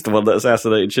 he's the one that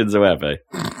assassinated Shinzo Abe.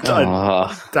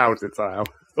 I doubt it's how.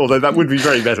 Although that would be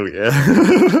very Metal Gear.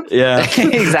 Yeah.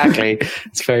 Exactly.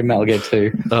 It's very Metal Gear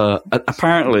 2.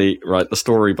 Apparently, right, the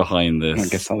story behind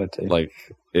this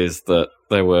is that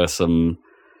there were some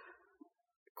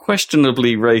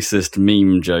questionably racist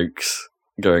meme jokes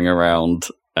going around,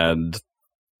 and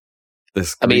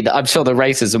this... I mean, I'm sure the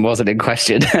racism wasn't in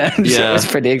question. It was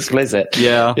pretty explicit.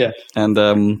 Yeah. And,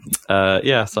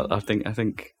 so I think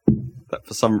that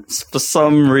for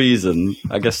some reason,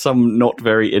 I guess some not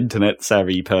very internet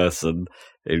savvy person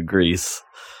in Greece,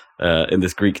 in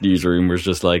this Greek newsroom, was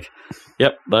just like,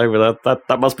 "Yep, no,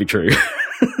 that must be true.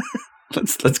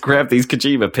 let's grab these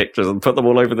Kojima pictures and put them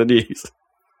all over the news."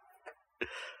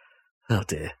 Oh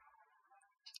dear,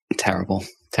 terrible.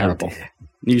 Oh dear.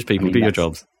 News people, do your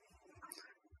jobs.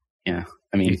 Yeah,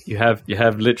 I mean, you have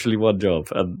literally one job,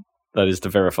 and that is to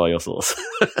verify your source.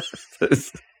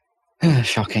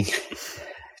 Shocking.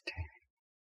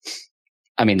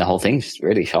 I mean, the whole thing's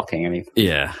really shocking. I mean,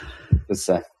 yeah. I was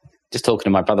just talking to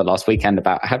my brother last weekend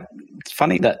about how it's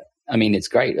funny that, I mean, it's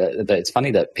great that it's funny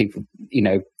that people,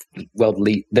 there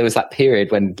was that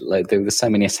period when like there were so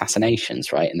many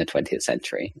assassinations, right, in the 20th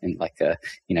century, in like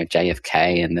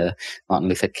JFK and the Martin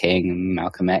Luther King and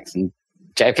Malcolm X and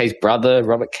JFK's brother,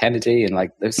 Robert Kennedy, and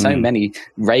like there's so many.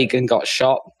 Reagan got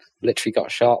shot. Literally got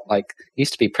shot. Like it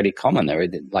used to be pretty common. There were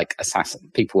like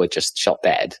people were just shot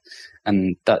dead,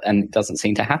 and it doesn't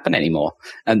seem to happen anymore.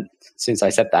 And as soon as I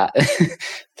said that,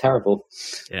 terrible.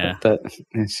 Yeah. But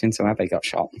Shinzo Abe got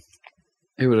shot.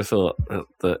 Who would have thought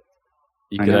that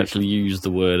you could actually use the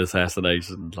word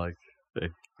assassination like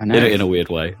in a weird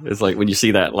way? It's like when you see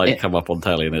that come up on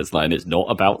telly, and it's not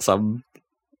about some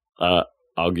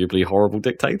arguably horrible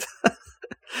dictator.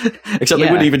 Except they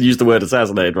wouldn't even use the word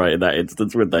assassinate right in that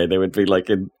instance, would they? They would be like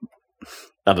in,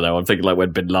 I don't know, I'm thinking like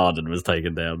when Bin Laden was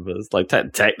taken down, but it's like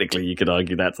technically you could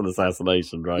argue that's an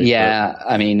assassination, right? Yeah,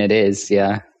 I mean it is,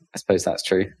 yeah. I suppose that's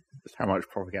true. How much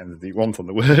propaganda do you want on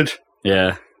the word?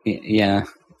 Yeah. Yeah.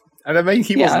 And I mean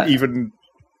he wasn't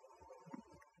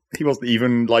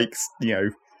even like,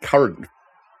 current.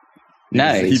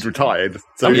 No, he's retired.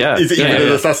 So is it even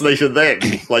an assassination then?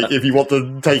 Like, if you want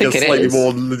to take a slightly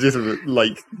more legitimate,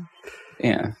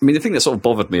 Yeah. I mean, the thing that sort of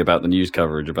bothered me about the news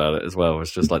coverage about it as well was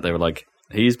just like, they were like,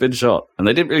 he's been shot. And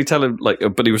they didn't really tell him,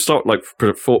 but he was shot,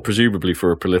 presumably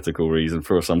for a political reason,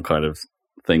 for some kind of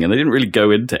thing. And they didn't really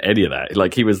go into any of that.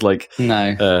 Like, he was like...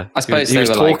 No. I suppose he was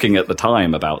talking at the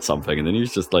time about something, and the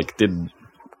news just, didn't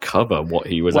cover what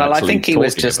he was. Well, actually I think he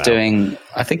was just about. doing.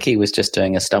 I think he was just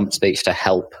doing a stump speech to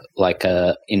help, like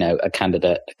a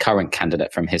current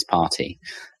candidate from his party,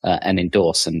 and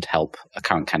endorse and help a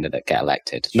current candidate get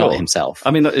elected, not himself.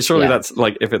 I mean, surely that's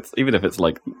like if it's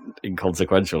like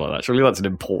inconsequential like that. Surely that's an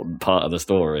important part of the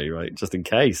story, right? Just in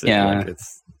case.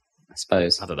 It's I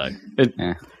suppose. I don't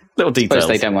know. Little details.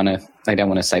 They don't want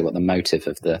to say what the motive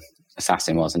of the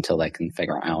assassin was until they can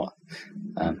figure it out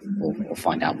or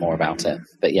find out more about it.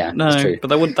 But yeah, no, it's true. But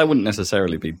they wouldn't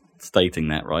necessarily be stating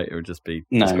that, right? It would just be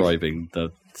describing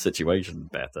the situation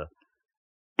better.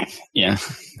 Yeah,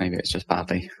 maybe it's just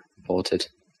badly reported.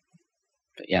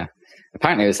 But yeah,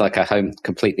 apparently it was like a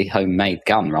completely homemade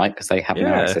gun, right? Because they have no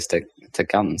access to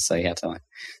guns, so you had to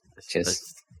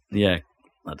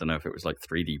I don't know if it was like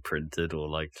 3D printed or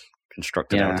like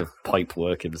constructed out of pipe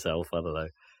work himself. I don't know.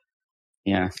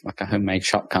 Yeah, like a homemade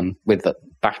shotgun with the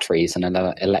batteries and an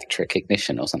electric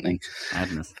ignition or something.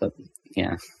 Madness. But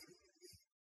yeah,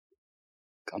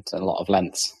 gone to a lot of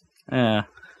lengths. Yeah.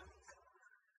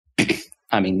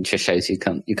 I mean, just shows you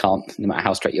can't, no matter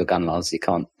how strict your gun laws, you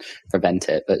can't prevent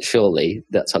it. But surely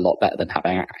that's a lot better than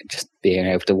just being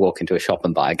able to walk into a shop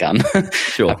and buy a gun.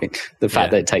 Sure. I mean, the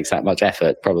fact that it takes that much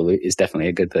effort probably is definitely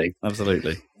a good thing.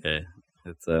 Absolutely. Yeah.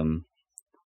 It's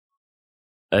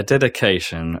a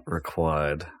dedication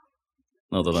required.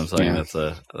 Not that I'm saying that's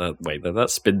that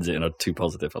spins it in a too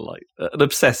positive a light. An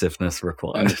obsessiveness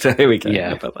required. Here we go.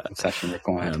 Yeah, about that. obsession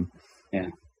required.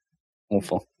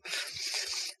 Awful.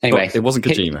 Anyway, it wasn't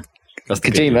Kojima.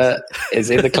 Kojima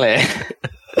is in the clear.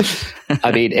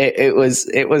 I mean, it was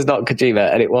not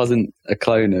Kojima, and it wasn't a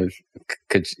clone of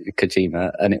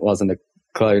Kojima, and it wasn't a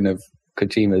clone of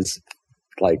Kojima's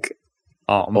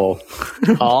arm. Yeah,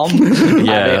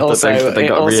 they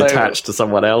got reattached to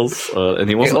someone else, and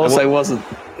he wasn't.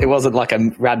 It wasn't like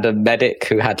a random medic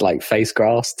who had face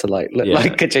grafts to look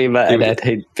like Kojima, and then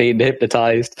he'd been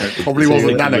hypnotized. Probably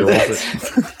wasn't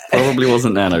nanobots. Probably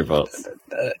wasn't nanobots.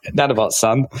 Nanobots,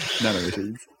 son.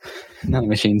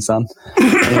 Nanomachine, son.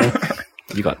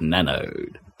 You got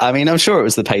nanoed. I mean, I'm sure it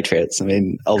was the Patriots. I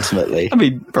mean, ultimately.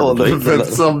 Probably.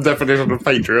 There's some definition of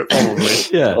Patriot, probably.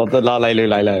 Yeah. Or the Lale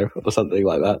Lulalo, or something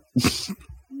like that.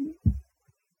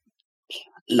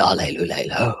 Lale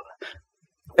Lulalo.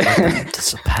 To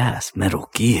surpass Metal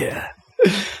Gear.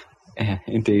 Yeah,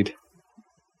 indeed.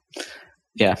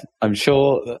 Yeah, I'm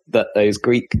sure that those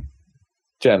Greek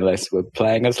journalists were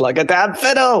playing us like a damn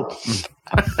fiddle.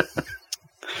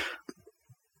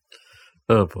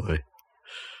 Oh, boy.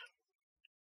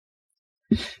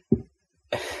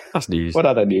 That's news. What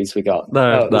other news we got?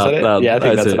 No. Yeah, I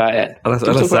think that's about it.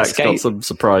 Unless Zach's got some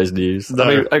surprise news. No.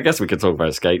 I mean, I guess we could talk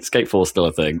about Skate. Skate 4's still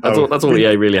a thing. That's all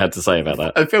EA really had to say about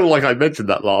that. I feel like I mentioned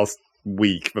that last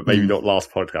week, but maybe not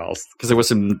last podcast. Because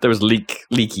there was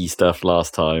leaky stuff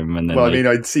last time. And then I mean,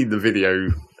 I'd seen the video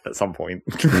at some point.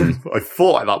 I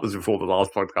thought that was before the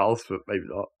last podcast, but maybe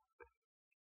not.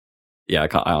 Yeah,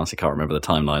 I honestly can't remember the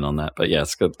timeline on that. But yeah,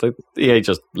 it's good. EA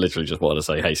literally just wanted to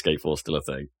say, hey, Skate 4's still a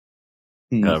thing.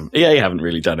 EA haven't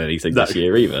really done anything this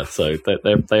year either, so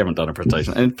they haven't done a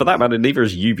presentation. And for that matter, neither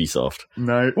has Ubisoft.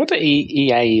 No. What do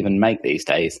EA even make these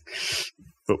days?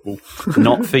 Football.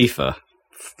 Not FIFA.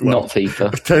 Not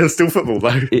FIFA. They're still football,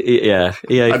 though. Yeah.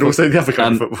 EA and also the other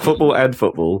kind of football.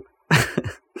 Football.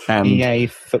 And EA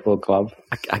Football Club.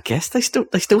 I guess they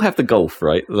still have the golf,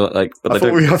 right? I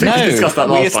think we discussed that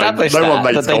last time. No one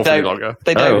makes golf any longer.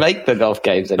 They don't make the golf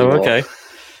games anymore. Oh, okay.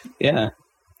 Yeah.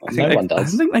 No one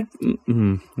does. I think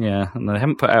and they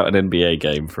haven't put out an NBA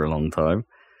game for a long time.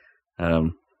 I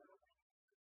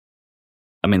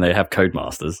mean, they have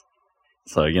Codemasters,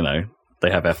 so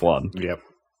they have F1. Yep.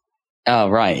 Oh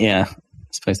right, yeah. I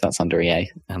suppose that's under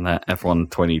EA. And that F1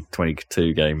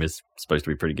 2022 game is supposed to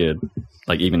be pretty good.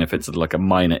 Even if it's like a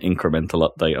minor incremental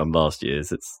update on last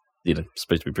year's, it's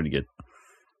supposed to be pretty good.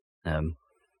 I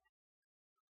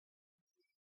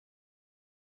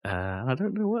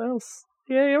don't know what else.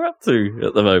 Yeah, you're up to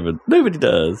at the moment. Nobody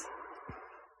does.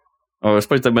 Oh, I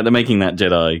suppose they're making that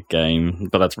Jedi game,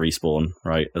 but that's Respawn,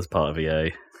 right, as part of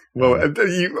EA. Well,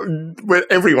 when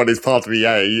everyone is part of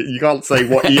EA, you can't say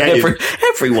what EA is.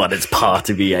 Everyone is part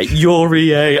of EA. You're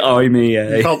EA, I'm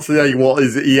EA. You can't say what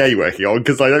is EA working on,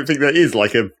 because I don't think there is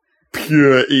a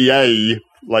pure EA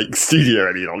studio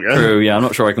any longer. True, yeah, I'm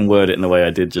not sure I can word it in the way I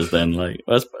did just then. I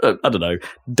don't know.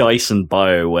 DICE and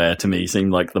BioWare to me seem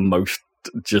like the most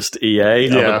just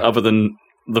EA, other than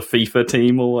the FIFA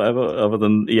team or whatever, other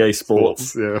than EA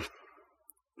Sports. Yeah.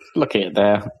 Looking at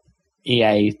their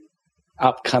EA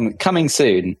coming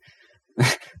soon.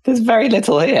 There's very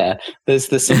little here. There's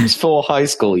the Sims 4 high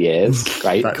school years.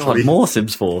 Great. God, more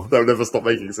Sims 4. They'll never stop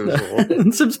making Sims 4.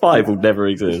 And Sims 5 will never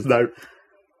exist. No.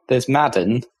 There's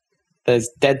Madden. There's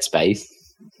Dead Space.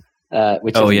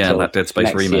 Which that Dead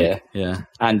Space remake. Year. Yeah.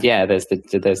 And there's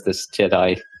this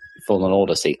Jedi Fallen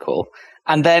Order sequel.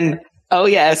 And then, oh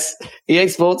yes, EA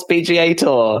Sports PGA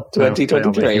Tour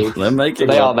 2023.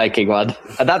 They are making one.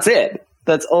 And that's it.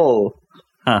 That's all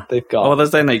they've got. Oh,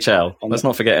 there's the NHL. Let's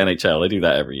not forget NHL. They do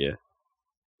that every year.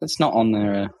 It's not on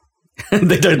their...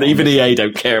 They don't. Even EA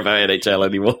don't care about NHL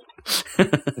anymore.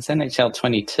 It's NHL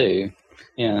 22.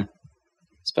 Yeah.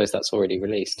 I suppose that's already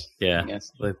released. Yeah,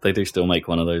 they do still make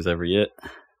one of those every year.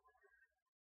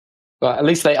 Well, at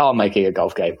least they are making a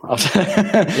golf game.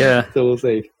 Yeah. So we'll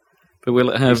see. But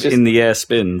will it have in-the-air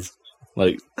spins?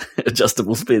 Like,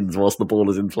 adjustable spins whilst the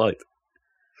ball is in flight?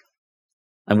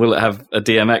 And will it have a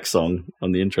DMX song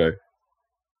on the intro?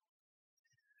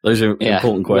 Those are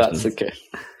important questions.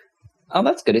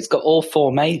 That's good. It's got all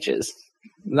 4 majors.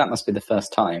 That must be the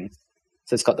first time.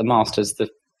 So it's got the Masters, the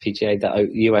PGA, the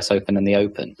US Open, and the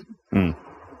Open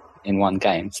in one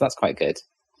game. So that's quite good.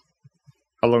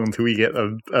 How long until we get a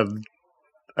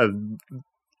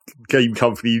game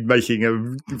company making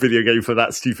a video game for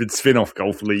that stupid spin-off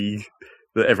golf league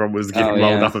that everyone was getting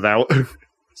rolled up about?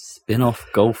 Spin-off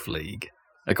golf league?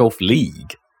 A golf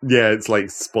league? Yeah, it's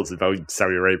like sponsored by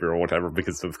Saudi Arabia or whatever,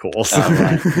 because of course.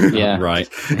 Right. Yeah. Right,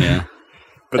 yeah.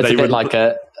 But it's a bit like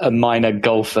a minor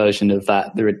golf version of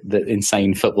the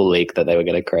insane football league that they were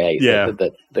going to create. Yeah.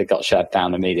 That got shut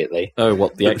down immediately. Oh,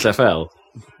 what, the XFL?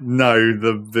 No,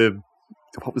 the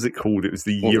what was it called? It was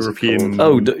the European...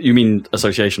 Oh, you mean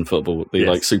association football?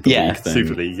 The Super League thing?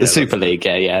 Super League. The Super League,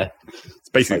 yeah. It's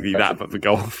basically that, but for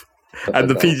golf. And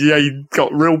the PGA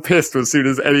got real pissed as soon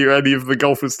as any of the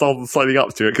golfers started signing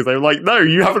up to it, because they were like, no,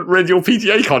 you haven't read your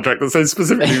PGA contract that says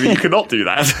specifically that you cannot do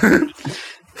that.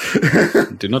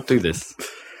 Do not do this.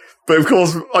 But of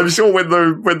course, I'm sure when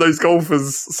those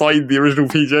golfers signed the original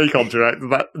PGA contract,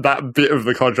 that bit of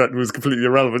the contract was completely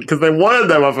irrelevant, because there were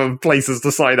no other places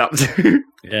to sign up to.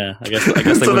 Yeah, I guess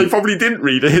so they probably didn't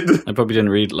read it. They probably didn't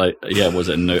read, was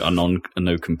it a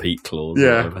no compete clause?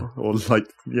 Yeah,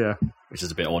 which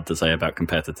is a bit odd to say about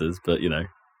competitors, but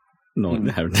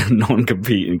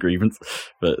non-compete agreements.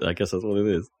 But I guess that's what it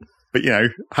is. But,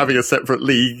 having a separate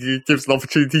league gives an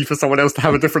opportunity for someone else to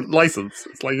have a different license.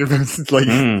 It's like, if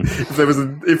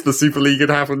the Super League had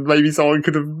happened, maybe someone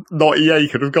not EA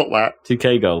could have got that.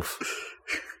 2K Golf.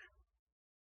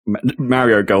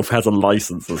 Mario Golf has a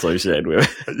license associated with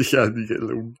it. Yeah, you get a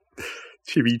little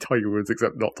chibi Tiger Woods,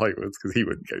 except not Tiger Woods, because he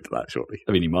wouldn't go to that, surely.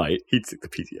 I mean, he might. He'd stick to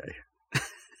PGA.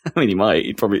 I mean, he might.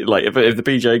 He'd probably, if the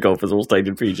PGA golfers all stayed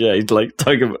in PGA,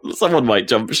 Tiger, someone might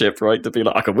jump ship, right, to be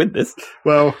like, I can win this.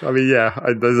 Well, I mean, yeah,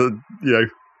 there's a,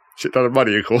 shit ton of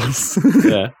money, of course.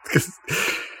 Yeah.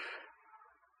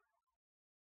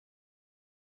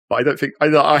 But I don't think,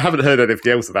 I haven't heard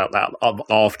anything else about that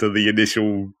after the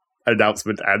initial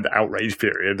announcement and outrage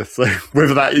period. So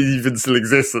whether that even still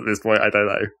exists at this point, I don't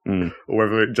know. Or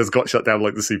whether it just got shut down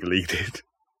like the Super League did.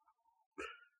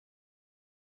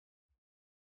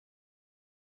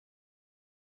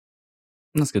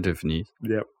 That's going to do it for news.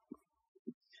 Yep.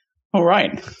 All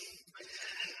right.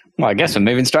 Well, I guess we're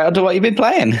moving straight on to what you've been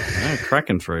playing.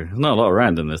 Cracking through. There's not a lot of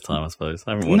random this time, I suppose.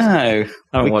 I haven't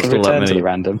watched all that many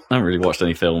random. I haven't really watched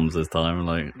any films this time.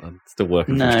 I'm still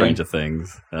working through Stranger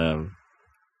Things on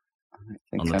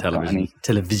the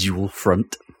televisual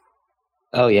front.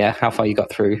 Oh yeah, how far you got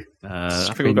through? I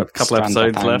think we've got a couple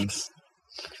episodes left.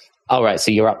 Oh right, so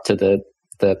you're up to the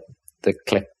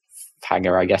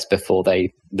cliffhanger, I guess, before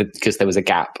because there was a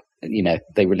gap.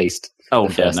 They released. Oh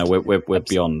yeah, no, we're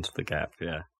beyond the gap.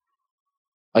 Yeah.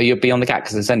 Oh, you're beyond the gap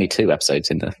because there's only 2 episodes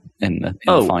in the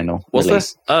final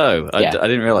release. Oh, I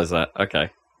didn't realize that. Okay,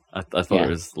 I thought it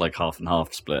was like half and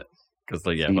half split because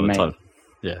by the time,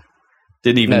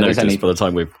 didn't even notice by the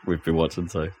time we've been watching.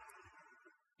 So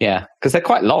yeah, because they're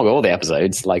quite long, all the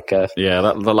episodes.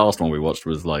 The last one we watched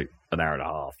was like an hour and a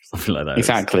half, something like that.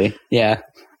 Exactly. Yeah,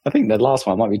 I think the last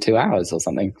one might be 2 hours or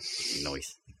something.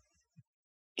 Nice.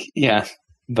 Yeah.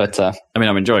 But I mean,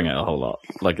 I'm enjoying it a whole lot.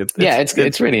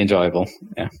 It's really enjoyable.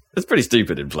 Yeah, it's pretty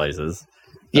stupid in places.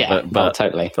 Yeah, but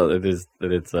totally. But it is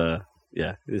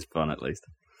fun at least.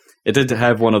 It did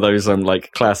have one of those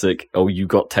classic you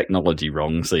got technology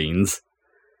wrong scenes.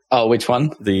 Oh, which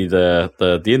one? The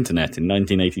internet in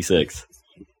 1986.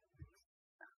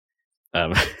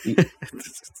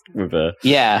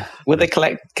 Were they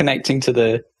connecting to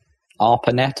the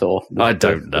ARPANET or? I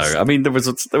don't know. I mean, there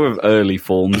were early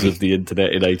forms of the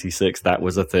internet in '86. That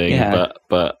was a thing,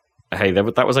 but hey,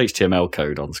 that was HTML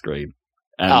code on screen,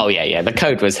 yeah. The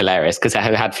code was hilarious because it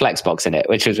had Flexbox in it,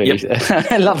 which was really.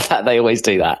 I love that they always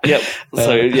do that. Yep.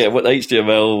 So what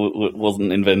HTML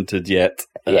wasn't invented yet.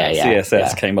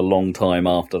 CSS came a long time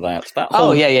after that. That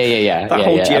whole, That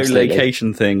whole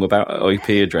geolocation thing about IP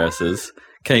addresses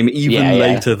came even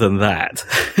later than that.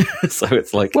 So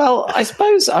it's like... Well, I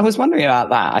suppose I was wondering about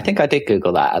that. I think I did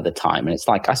Google that at the time. And it's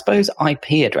like, I suppose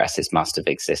IP addresses must have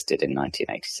existed in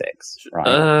 1986,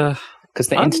 right? Because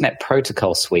the Internet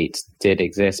Protocol Suite did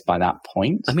exist by that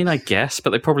point. I mean, I guess,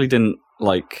 but they probably didn't,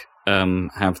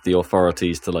 have the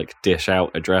authorities to, dish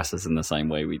out addresses in the same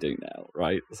way we do now,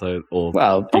 right? So,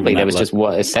 probably there was just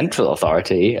a central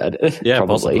authority. Yeah, probably.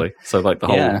 Possibly. So, the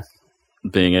whole...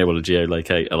 being able to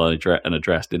geolocate an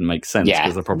address didn't make sense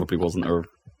because there probably wasn't a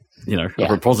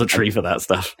repository for that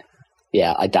stuff.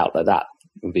 Yeah, I doubt that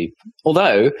would be.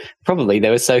 Although probably there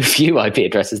were so few IP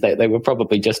addresses that they were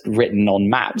probably just written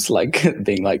on maps,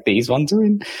 being like these ones are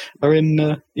in.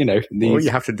 These, all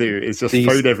you have to do is just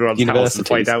phone everyone's house and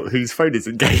find out whose phone is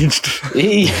engaged.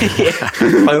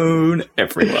 Phone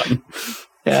everyone.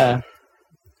 Yeah,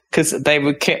 because they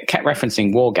were kept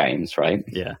referencing war games, right?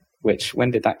 Yeah. When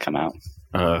did that come out?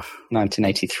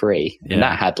 1983. Yeah. And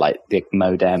that had the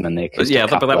modem and the acoustic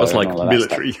but that was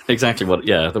military. Exactly what.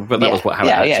 Yeah, but that was how it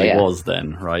actually was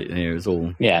then, right? It was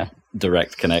all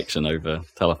direct connection over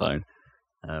telephone.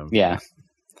 I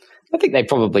think they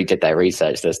probably did their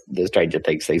research. The Stranger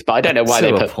Things things, but I don't know why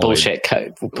they put bullshit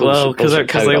code. Because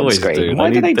they always do.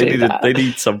 Why do they do that? They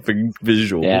need something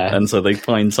visual, and so they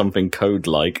find something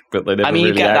code-like, but they never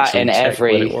really actually check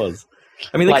what it was.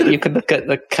 I mean, you could look at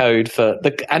the code for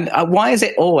why is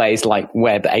it always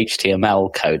web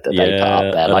HTML code that they put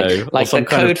up there? The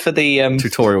code for the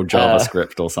tutorial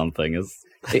JavaScript or something is.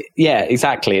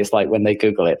 Exactly. It's like when they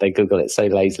Google it so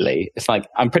lazily. It's like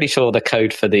I'm pretty sure the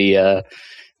code for the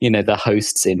the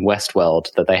hosts in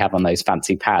Westworld that they have on those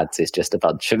fancy pads is just a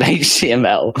bunch of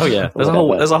HTML. Oh yeah, there's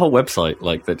a whole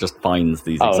website that just finds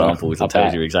these examples and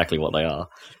tells you exactly what they are.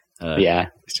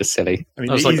 It's just silly.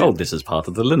 I was this is part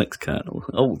of the Linux kernel.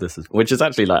 Which is that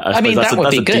actually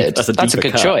would be good. That's a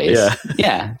good cut. Choice.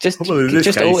 Just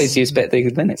case, always use the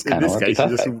Linux kernel. In this case,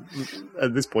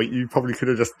 at this point, you probably could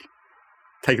have just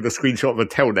taken a screenshot of a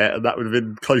telnet, and that would have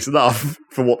been close enough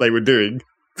for what they were doing.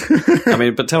 I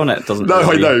mean, but telnet doesn't. No,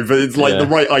 I know, but it's the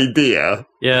right idea.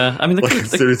 Yeah, I mean, a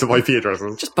series of IP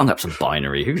addresses. Just bung up some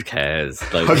binary. Who cares?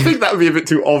 I think that would be a bit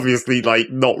too obviously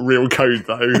not real code,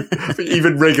 though. I think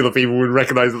even regular people would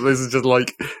recognise that this is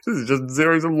just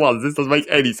zeros and ones. This doesn't make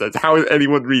any sense. How is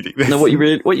anyone reading this? No,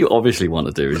 what you obviously want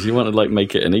to do is you want to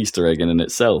make it an Easter egg in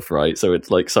itself, right? So it's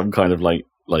some kind of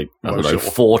I don't know,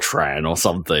 Fortran or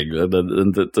something, and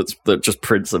that just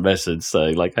prints a message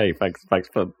saying hey, thanks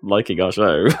for liking our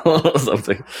show or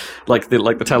something, like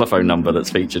the telephone number that's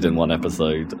featured in one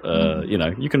episode.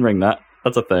 You can ring that.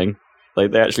 That's a thing. They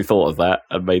actually thought of that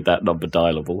and made that number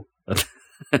dialable.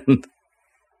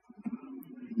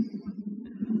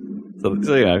 So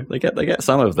they get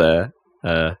some of their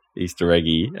Easter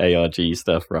eggy ARG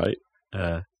stuff right.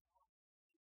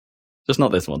 Just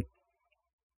not this one.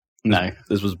 No,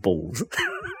 this was balls.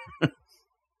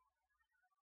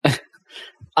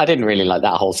 I didn't really like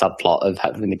that whole subplot of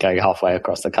having to go halfway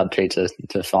across the country to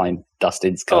find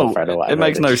Dustin's girlfriend or whatever. It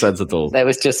makes no sense at all. There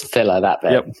was just filler that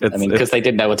bit. Yep, because they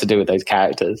didn't know what to do with those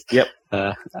characters. Yep,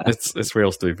 it's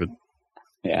real stupid.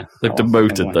 Yeah, they've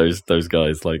demoted those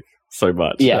guys so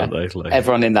much. Yeah, haven't they?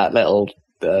 Everyone in that little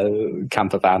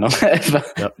camper van or whatever.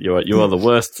 Yep, you are the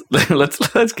worst.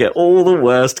 let's get all the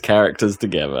worst characters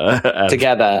together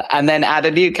and then add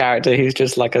a new character who's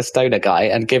just like a stoner guy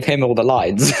and give him all the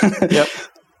lines. Yep,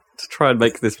 to try and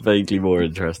make this vaguely more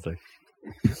interesting.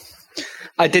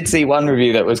 I did see one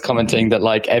review that was commenting that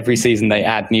every season they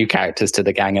add new characters to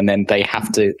the gang and then they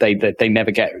have to they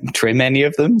never get trim any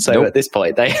of them. So At this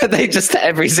point they just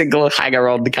every single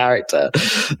hanger-on character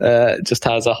just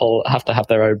has have to have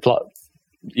their own plot.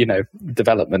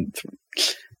 Development.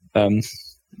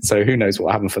 So who knows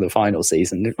what happened for the final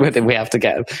season? We have to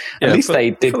get. At least they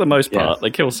did for the most part.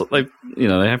 They kill. They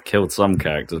have killed some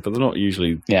characters, but they're not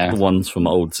usually the ones from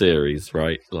old series,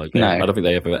 right? No. I don't think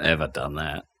they've ever done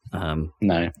that.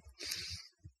 No.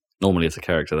 Normally, it's a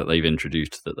character that they've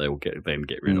introduced that they will get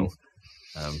rid of.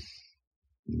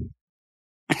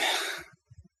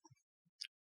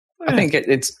 I think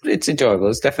it's enjoyable.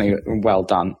 It's definitely well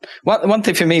done. One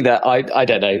thing for me that I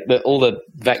don't know, that all the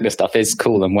Vecna stuff is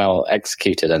cool and well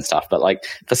executed and stuff, but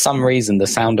for some reason the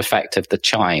sound effect of the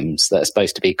chimes that are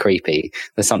supposed to be creepy,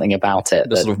 there's something about it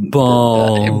that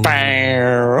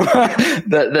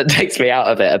takes me out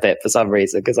of it a bit for some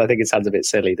reason, because I think it sounds a bit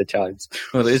silly, the chimes.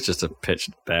 Well, it is just a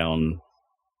pitched down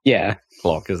Yeah.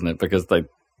 clock, isn't it? Because they,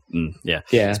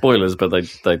 Yeah. spoilers, but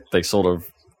they sort of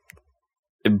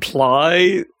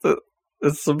imply that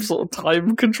there's some sort of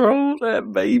time control there,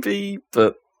 maybe,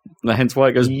 but hence why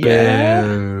it goes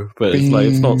boo. But it's like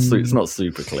it's not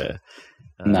super clear.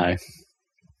 No.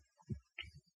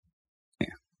 Yeah.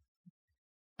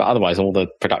 But otherwise, all the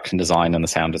production design and the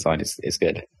sound design is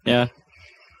good. Yeah.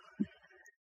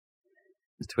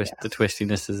 The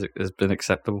twistiness has been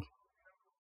acceptable.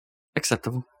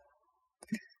 Acceptable.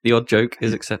 The odd joke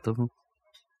is acceptable.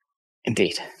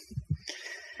 Indeed.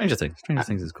 Stranger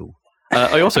Things is cool.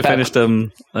 I also finished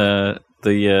the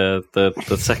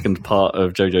second part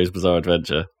of JoJo's Bizarre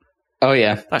Adventure. Oh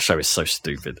yeah, that show is so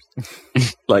stupid.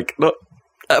 Like, look,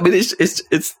 I mean, it's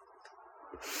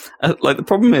like the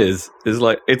problem is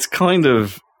like it's kind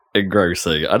of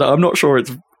engrossing. I'm not sure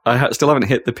it's. Still haven't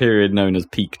hit the period known as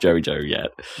peak JoJo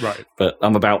yet. Right, but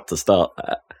I'm about to start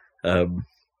that.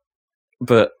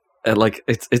 But like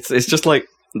it's just like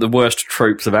the worst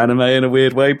tropes of anime in a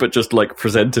weird way, but just like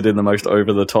presented in the most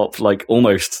over the top, like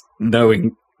almost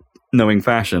knowing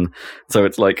fashion. So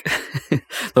it's like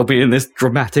they'll be in this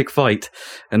dramatic fight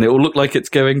and it will look like it's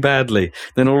going badly.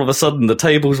 Then all of a sudden the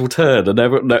tables will turn and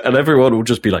everyone will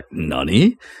just be like,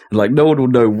 "Nani?" And like no one will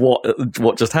know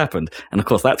what just happened. And of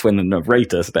course that's when the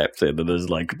narrator steps in and is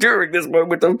like, "During this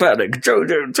moment of panic,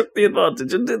 Jojo took the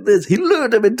advantage and did this. He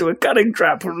lured him into a cunning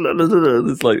trap."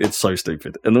 It's like, it's so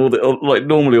stupid. And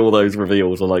normally all those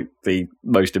reveals are like the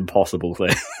most impossible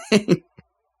thing.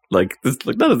 like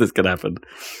none of this can happen.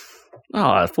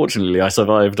 Fortunately, I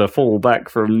survived a fall back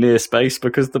from near space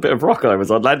because the bit of rock I was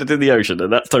on landed in the ocean,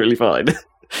 and that's totally fine.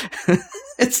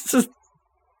 It's just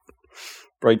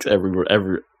breaks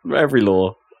every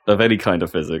law of any kind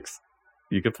of physics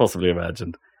you could possibly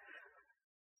imagine,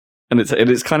 and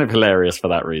it's kind of hilarious for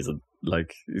that reason.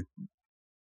 Like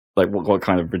what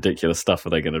kind of ridiculous stuff are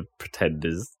they going to pretend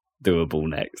is doable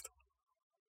next?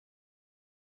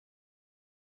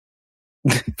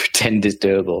 Pretend is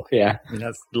doable, yeah. I mean,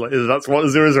 that's what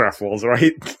Zerozraf was,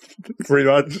 right? Pretty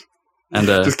much. And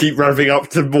just keep ramping up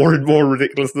to more and more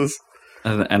ridiculousness.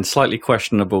 And slightly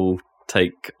questionable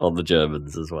take on the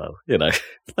Germans as well. You know,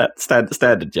 that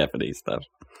standard Japanese stuff.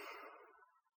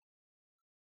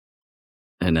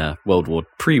 And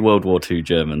pre-World War II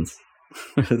Germans.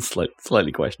 It's like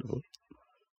slightly questionable.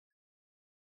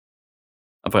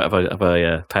 Have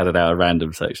I padded out a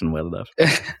random section well enough?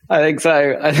 I think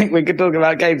so. I think we could talk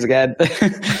about games again.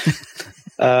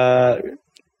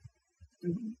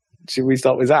 Should we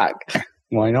start with Zach?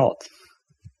 Why not?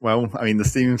 Well, I mean, the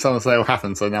Steam Summer Sale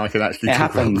happened, so now I can actually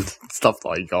talk about the stuff that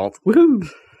I got. Woohoo!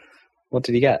 What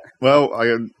did you get? Well,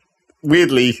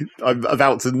 weirdly, I'm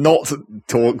about to not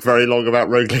talk very long about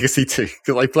Rogue Legacy 2,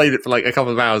 because I played it for like a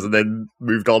couple of hours and then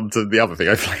moved on to the other thing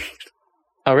I played.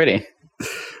 Oh, really?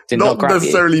 Not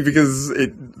necessarily because I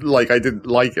didn't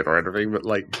like it or anything, but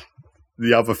like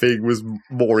the other thing was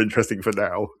more interesting for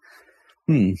now.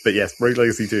 But yes, Rogue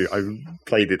Legacy 2, I've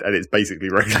played it and it's basically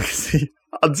Rogue Legacy,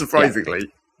 unsurprisingly.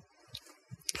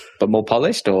 Yeah. But more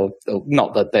polished, or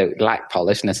not that they lack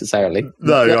polish necessarily.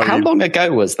 No, how long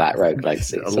ago was that Rogue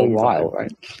Legacy? It's a while,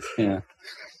 right? Yeah.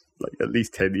 Like at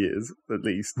least 10 years, at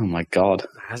least. Oh my god.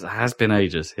 It has been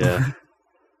ages, yeah.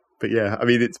 But yeah, I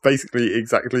mean, it's basically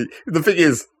exactly... The thing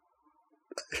is,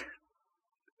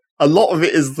 a lot of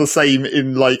it is the same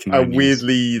in like a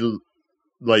weirdly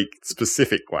like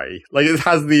specific way. Like it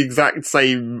has the exact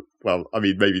same, well, I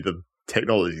mean, maybe the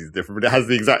technology is different, but it has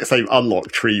the exact same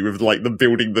unlock tree with like the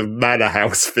building the manor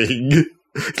house thing.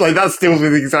 It's like that's still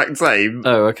the exact same.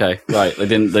 Oh, okay. Right. They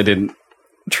didn't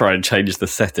try and change the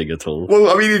setting at all. Well,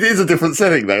 I mean, it is a different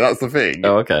setting though, that's the thing.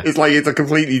 Oh, okay. It's like it's a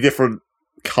completely different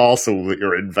castle that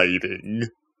you're invading,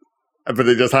 but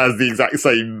it just has the exact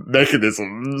same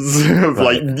mechanisms of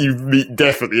like you meet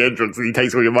death at the entrance and he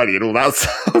takes all your money and all that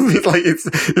stuff. It's like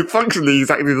it's functionally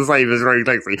exactly the same as Rogue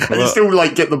Legacy, and you still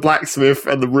like get the blacksmith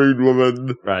and the rune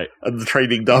woman, right, and the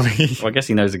trading dummy. Well, I guess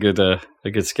he knows a good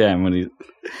scam when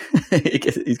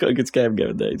he's got a good scam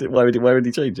going there. Why would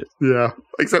he change it? Yeah,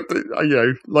 except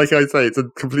that, like I say, it's a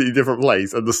completely different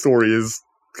place and the story is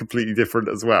completely different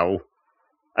as well,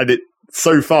 and it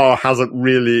so far hasn't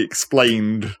really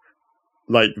explained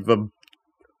like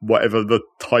whatever the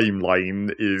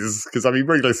timeline is, because I mean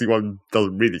Rogue Legacy 1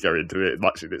 doesn't really go into it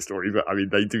much in its story, but I mean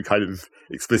they do kind of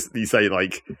explicitly say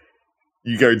like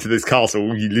you go into this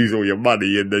castle, you lose all your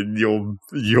money, and then your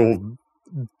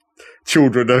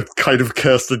children are kind of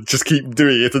cursed to just keep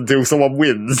doing it until someone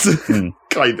wins.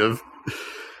 Kind of.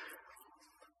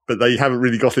 But they haven't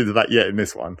really got into that yet in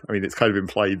this one. I mean, it's kind of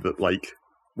implied that like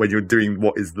when you're doing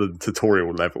what is the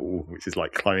tutorial level, which is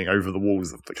like climbing over the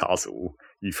walls of the castle,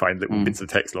 you find little bits of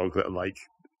text log that are like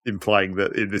implying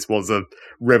that this was a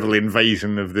rebel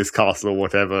invasion of this castle or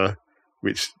whatever,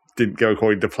 which didn't go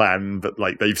according to plan, but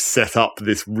like they've set up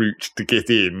this route to get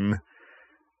in,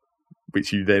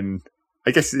 which you then,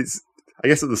 I guess at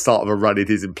the start of a run,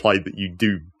 it is implied that you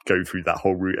do go through that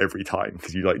whole route every time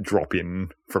because you like drop in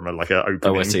from a opening.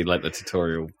 Oh, I see, like the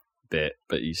tutorial bit,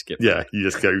 but you skip. Yeah, you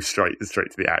just go straight to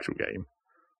the actual game.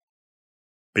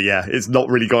 But yeah, it's not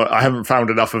really got. I haven't found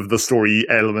enough of the story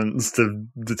elements to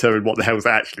determine what the hell's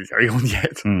actually going on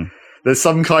yet. There's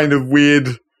some kind of weird.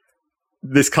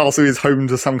 This castle is home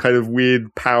to some kind of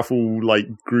weird, powerful like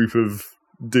group of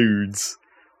dudes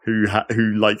who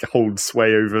like hold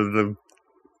sway over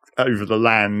the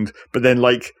land. But then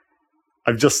like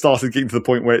I've just started getting to the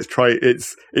point where it's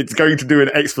going to do an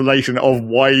explanation of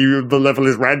why the level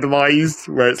is randomized,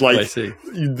 where it's like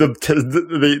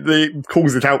the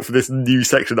calls it out for this new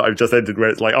section that I've just entered, where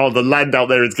it's like, oh, the land out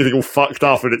there is getting all fucked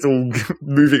up and it's all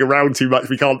moving around too much.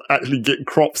 We can't actually get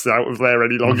crops out of there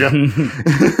any longer.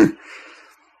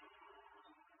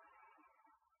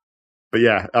 But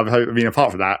yeah, I mean,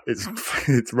 apart from that,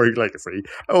 it's Rogue Legacy.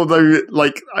 Although,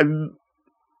 like,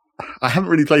 I haven't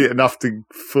really played it enough to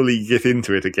fully get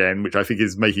into it again, which I think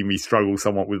is making me struggle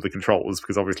somewhat with the controls,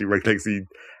 because obviously Rogue Legacy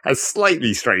has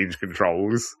slightly strange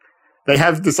controls. They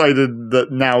have decided that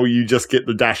now you just get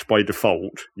the dash by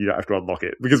default. You don't have to unlock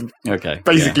it, because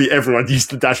basically everyone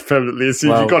used the dash permanently as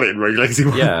soon as you got it in Rogue Legacy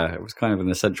 1. Yeah, it was kind of an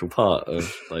essential part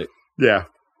of, like... Yeah.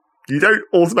 You don't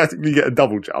automatically get a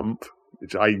double jump,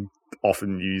 which I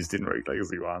often used in Rogue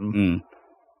Legacy 1.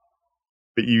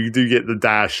 But you do get the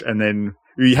dash, and then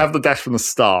you have the dash from the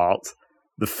start.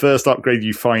 The first upgrade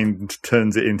you find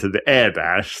turns it into the air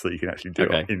dash, so you can actually do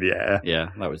it in the air. Yeah,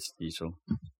 that was useful.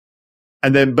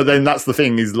 But then that's the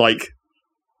thing, is like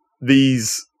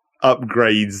these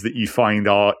upgrades that you find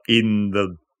are in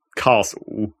the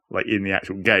castle, like in the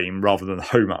actual game, rather than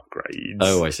home upgrades.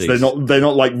 Oh, I see. So they're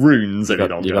not like runes any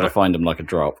longer. You got to find them like a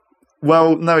drop.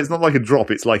 Well, no, it's not like a drop.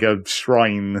 It's like a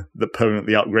shrine that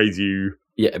permanently upgrades you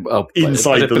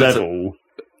inside the level.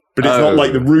 But it's not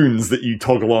like the runes that you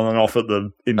toggle on and off at the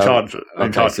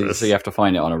Enchantress. So you have to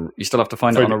find it you still have to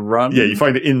find it on a run? Yeah, you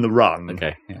find it in the run.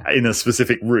 Okay. Yeah. In a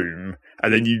specific room.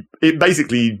 And then it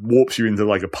basically warps you into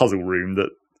like a puzzle room that,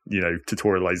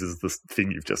 tutorializes the thing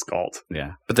you've just got.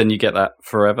 Yeah. But then you get that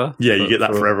forever? Yeah, you get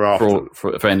that forever after.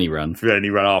 For any run? For any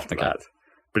run after that.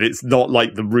 But it's not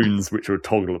like the runes which were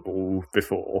toggleable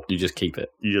before. You just keep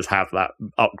it. You just have that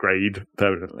upgrade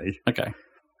permanently. Okay.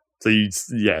 So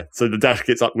so the dash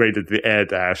gets upgraded to the air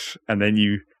dash, and then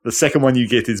the second one you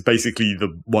get is basically the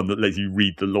one that lets you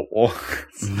read the lore.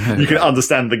 You can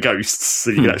understand the ghosts,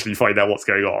 so you can actually find out what's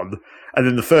going on. And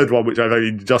then the third one, which I've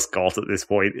only just got at this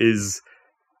point, is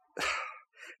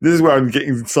this is where I'm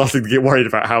starting to get worried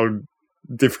about how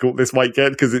difficult this might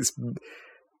get, because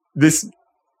this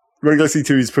Rogue Legacy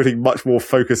 2 is putting much more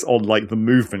focus on like the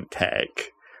movement tech,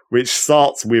 which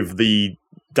starts with the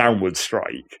downward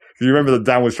strike. You remember the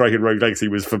downward strike in Rogue Legacy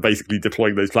was for basically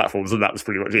deploying those platforms, and that was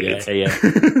pretty much it.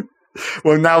 Yeah.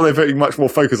 Well, now they're putting much more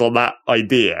focus on that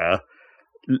idea.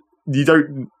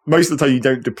 Most of the time you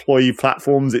don't deploy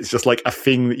platforms, it's just like a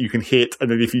thing that you can hit,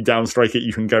 and then if you downstrike it,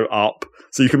 you can go up.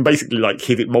 So you can basically like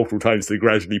hit it multiple times to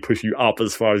gradually push you up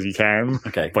as far as you can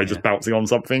by just bouncing on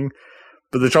something.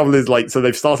 But the trouble is, like, so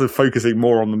they've started focusing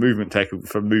more on the movement tech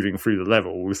for moving through the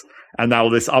levels, and now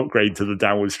this upgrade to the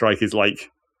downward strike is like,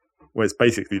 well, it's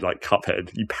basically like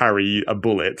Cuphead. You parry a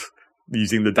bullet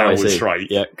using the downward strike.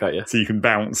 Yeah, got you. So you can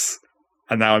bounce.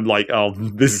 And now I'm like, oh,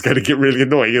 this is going to get really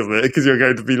annoying, isn't it? Because you're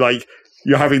going to be like,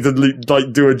 you're having to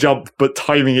like do a jump, but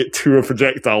timing it to a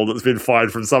projectile that's been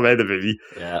fired from some enemy.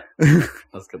 Yeah,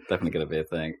 that's definitely going to be a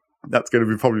thing. That's going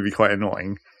to probably be quite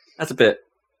annoying. That's a bit...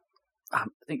 I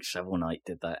think Shovel Knight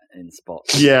did that in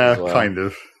spots. Yeah, as well. Kind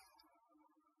of.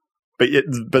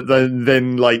 But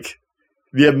then like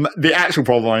the actual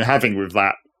problem I'm having with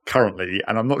that currently,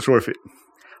 and I'm not sure what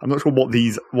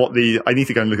I need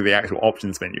to go and look at the actual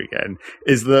options menu again,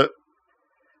 is that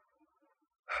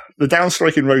the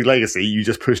downstrike in Rogue Legacy, you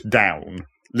just push down,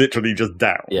 literally just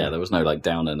down. Yeah, there was no like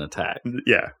down and attack.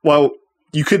 Yeah, well,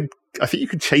 I think you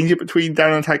could change it between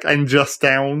down and attack and just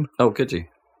down. Oh, could you?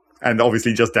 And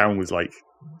obviously just down was like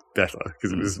better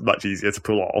because it was much easier to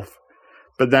pull off.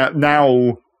 But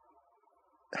now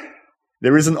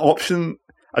there is an option.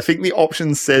 I think the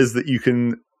option says that you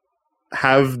can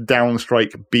have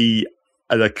downstrike be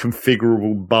a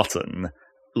configurable button,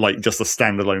 like just a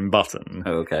standalone button.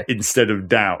 Oh, okay. Instead of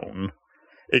down.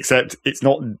 Except it's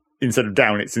not instead of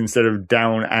down, it's instead of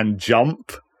down and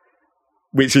jump,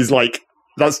 which is like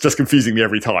That's just confusing me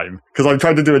every time, because I'm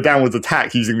trying to do a downwards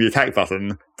attack using the attack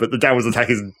button, but the downwards attack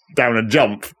is down and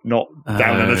jump, not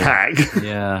down and attack.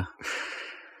 Yeah.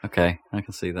 Okay, I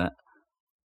can see that.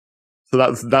 So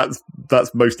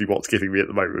that's mostly what's getting me at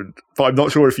the moment. But I'm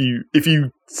not sure if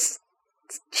you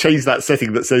change that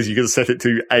setting that says you can set it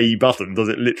to a button, does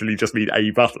it literally just mean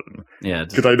a button? Yeah.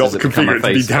 Could I not configure it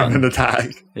to be down and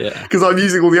attack? Yeah. Because I'm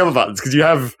using all the other buttons, because you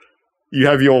have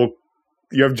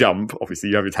jump, obviously,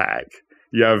 you have attack,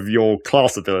 you have your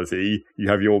class ability, you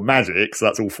have your magic, so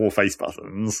that's all 4 face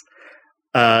buttons.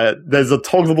 There's a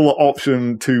toggleable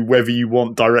option to whether you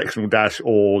want directional dash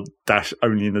or dash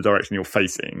only in the direction you're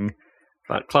facing.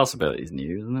 That class ability is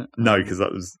new, isn't it? No,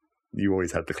 because you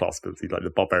always had the class ability, like the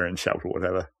barbarian shout or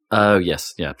whatever. Oh,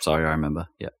 yes. Yeah, sorry, I remember.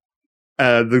 Yeah.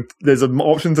 There's an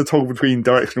option to toggle between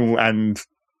directional and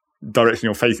direction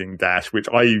you're facing dash, which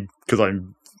because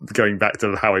I'm going back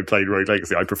to how I played Rogue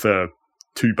Legacy, I prefer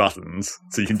 2 buttons,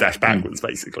 so you can dash backwards,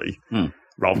 basically,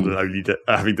 rather than only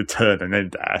having to turn and then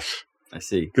dash. I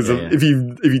see. Because if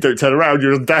you don't turn around,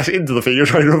 you just dash into the thing you're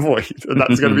trying to avoid, and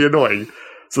that's going to be annoying.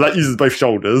 So that uses both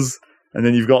shoulders, and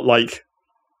then you've got, like,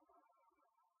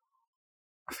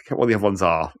 I forget what the other ones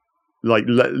are. Like,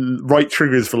 right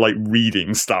triggers for, like,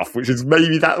 reading stuff, which is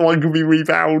maybe that one can be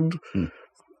rebound.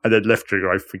 And then left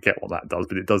trigger, I forget what that does,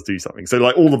 but it does do something. So,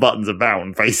 like, all the buttons are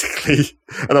bound, basically.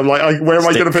 And I'm like, where am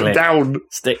I going to put down?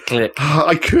 Stick click.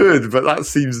 I could, but that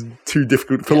seems too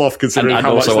difficult to pull off, considering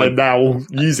how much they're now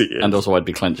using it. And also, I'd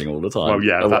be clenching all the time. Well,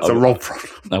 yeah, that's a Rob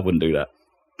problem. I wouldn't do that.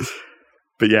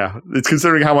 But yeah, it's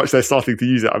considering how much they're starting to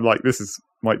use it. I'm like,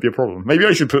 might be a problem. Maybe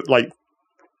I should put, like,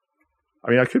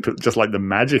 I could put just, like, the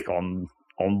magic on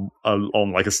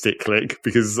like a stick click,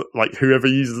 because, like, whoever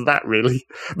uses that, really.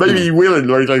 Maybe you will in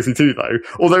Rogue Legacy 2, though.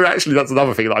 Although, actually, that's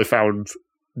another thing that I found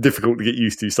difficult to get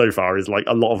used to so far, is, like,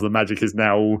 a lot of the magic is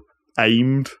now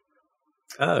aimed.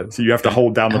 Oh. So you have to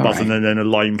hold down the button, and then a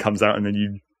line comes out, and then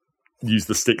you use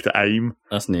the stick to aim.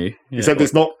 That's new. Yeah. Except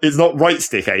it's not right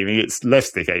stick aiming, it's left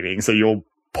stick aiming, so you're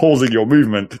pausing your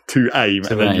movement to aim,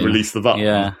 and then you release the button.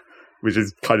 Yeah. Which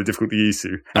is kind of difficult to get used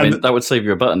to. I mean, that would save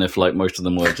you a button if, like, most of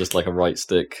them were just like a right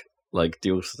stick, like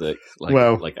dual stick,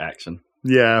 like action.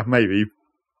 Yeah, maybe.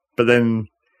 But then,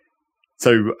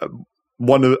 so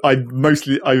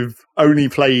I've only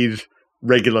played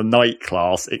regular knight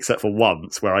class except for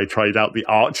once where I tried out the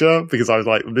archer, because I was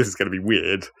like, this is going to be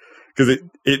weird, because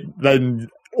it then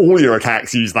all your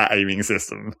attacks use that aiming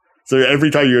system. So every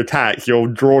time you attack, you're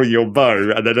drawing your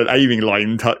bow, and then an aiming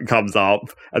line comes up,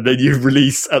 and then you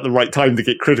release at the right time to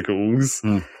get criticals.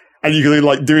 And you can,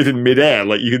 like, do it in midair.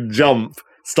 Like, you can jump,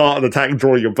 start an attack,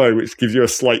 draw your bow, which gives you a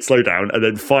slight slowdown, and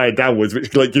then fire downwards,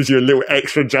 which, like, gives you a little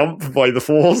extra jump by the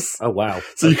force. Oh, wow.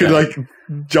 So you can, like,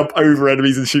 jump over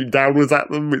enemies and shoot downwards at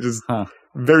them, which is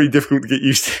very difficult to get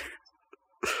used to.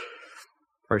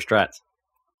 Pro strats.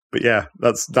 But yeah,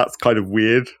 that's kind of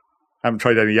weird. I haven't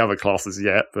tried any other classes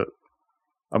yet, but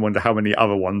I wonder how many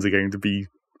other ones are going to be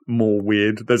more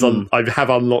weird. I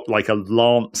have unlocked, like, a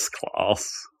lance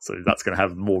class, so that's going to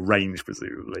have more range,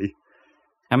 presumably.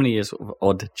 How many sort of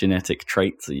odd genetic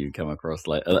traits have you come across?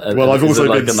 Like, well, I've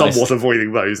also been somewhat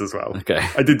avoiding those as well. Okay,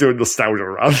 I did do a nostalgia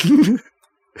run,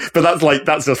 but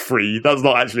that's just free. That's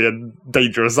not actually a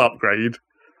dangerous upgrade.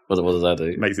 What does that do?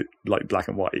 It makes it, like, black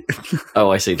and white.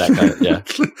 Oh, I see that kind of, yeah.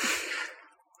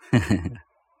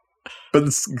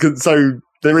 But so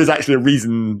there is actually a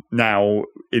reason now,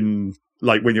 in,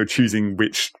 like, when you're choosing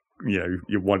which,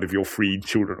 you're one of your free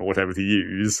children or whatever to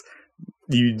use,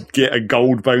 you get a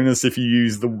gold bonus if you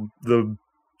use the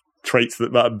traits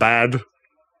that are bad.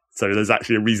 So there's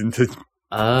actually a reason to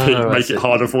make it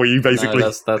harder for you, basically.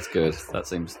 No, that's good. That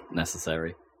seems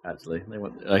necessary, actually.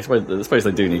 I suppose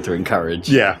they do need to encourage.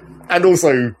 Yeah. And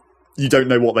also, you don't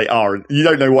know what they are. You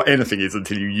don't know what anything is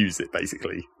until you use it,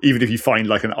 basically. Even if you find,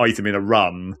 like, an item in a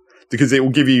run, because it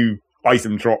will give you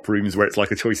item drop rooms where it's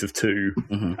like a choice of 2,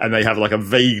 and they have, like, a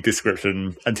vague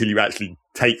description until you actually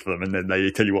take them, and then they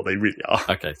tell you what they really are.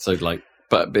 Okay, so, like,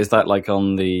 but is that, like,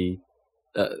 on the...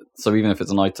 so even if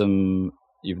it's an item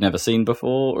you've never seen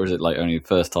before, or is it, like, only the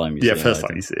first time you see it? Yeah, first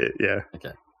time you see it, yeah.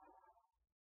 Okay.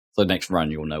 So next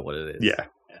run you'll know what it is. Yeah.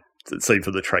 Same for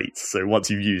the traits. So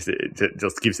once you've used it, it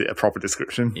just gives it a proper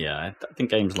description. Yeah, I think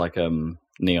games like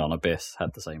Neon Abyss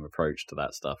had the same approach to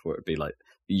that stuff, where it'd be like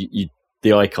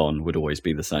the icon would always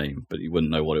be the same, but you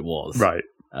wouldn't know what it was. Right.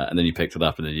 And then you picked it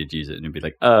up, and then you'd use it, and you'd be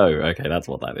like, "Oh, okay, that's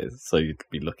what that is." So you'd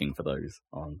be looking for those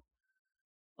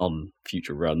on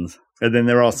future runs. And then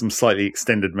there are some slightly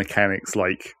extended mechanics,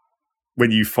 like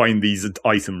when you find these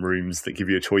item rooms that give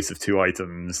you a choice of 2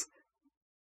 items.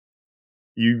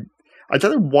 I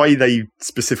don't know why they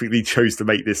specifically chose to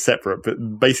make this separate, but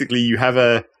basically you have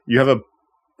a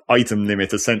item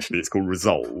limit. Essentially, it's called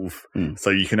resolve. So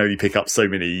you can only pick up so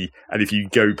many, and if you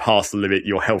go past the limit,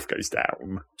 your health goes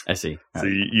down. I see. So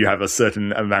you have a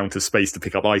certain amount of space to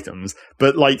pick up items,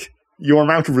 but like your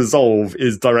amount of resolve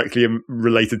is directly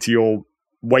related to your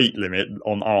weight limit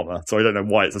on armor. So I don't know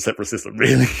why it's a separate system,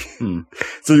 really.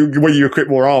 So when you equip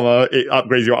more armor, it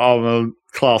upgrades your armor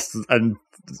class and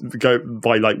go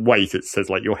by like weight. It says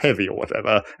like you're heavy or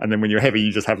whatever, and then when you're heavy,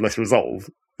 you just have less resolve.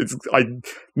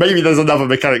 Maybe there's another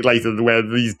mechanic later where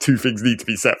these two things need to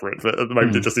be separate, but at the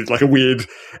moment it just seems like a weird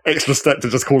extra step to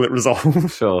just call it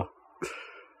resolve. Sure.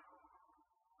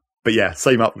 But yeah,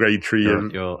 same upgrade tree.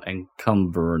 Your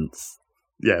encumbrance.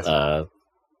 Yes.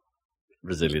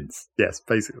 Resilience. Yes,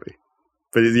 basically.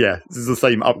 But yeah, this is the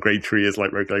same upgrade tree as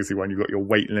like Rogue Legacy 1. You've got your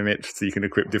weight limit, so you can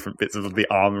equip different bits of the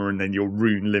armor, and then your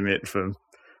rune limit and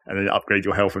then upgrade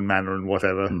your health and mana and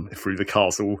whatever through the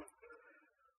castle.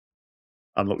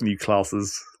 Unlock new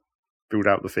classes, build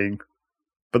out the thing.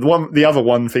 But the other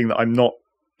one thing that I'm not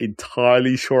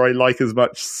entirely sure I like as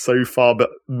much so far, but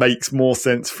makes more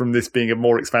sense from this being a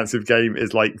more expansive game,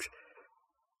 is like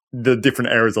the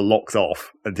different areas are locked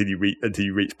off until you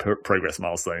reach progress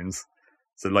milestones.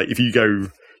 So like if you go,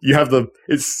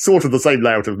 it's sort of the same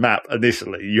layout of map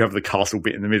initially. You have the castle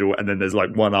bit in the middle, and then there's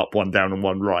like one up, one down, and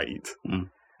one right.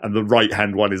 And the right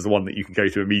hand one is the one that you can go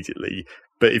to immediately.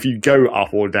 But if you go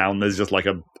up or down, there's just like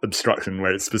a obstruction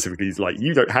where it specifically is like,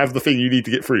 you don't have the thing you need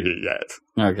to get through here yet.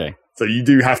 Okay. So you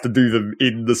do have to do them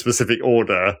in the specific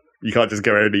order. You can't just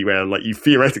go anywhere. Like you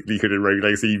theoretically could in Rogue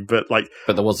Legacy, but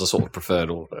there was a sort of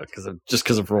preferred order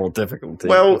because of raw difficulty.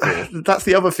 Well, that's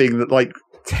the other thing, that like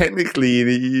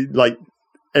technically, like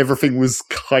everything was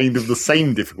kind of the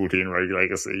same difficulty in Rogue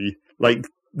Legacy. Like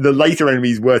the later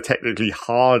enemies were technically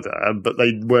harder, but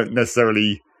they weren't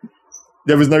necessarily.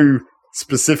 There was no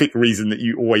specific reason that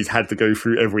you always had to go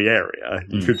through every area.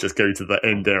 You could just go to the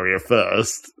end area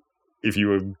first if you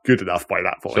were good enough by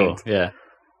that point. Sure, yeah.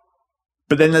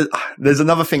 But then there's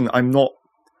another thing I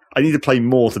need to play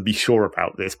more to be sure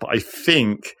about this, but I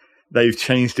think they've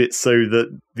changed it so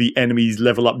that the enemies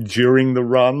level up during the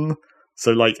run.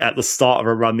 So like at the start of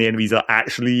a run, the enemies are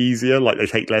actually easier, like they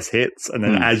take less hits, and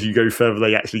then as you go further,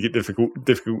 they actually get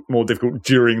more difficult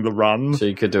during the run. So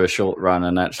you could do a short run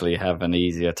and actually have an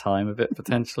easier time of it,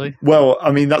 potentially? Well,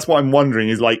 I mean, that's what I'm wondering,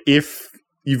 is like if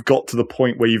you've got to the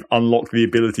point where you've unlocked the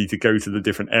ability to go to the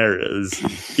different areas,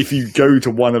 if you go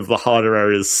to one of the harder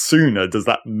areas sooner, does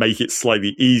that make it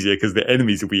slightly easier because the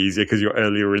enemies will be easier because you're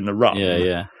earlier in the run?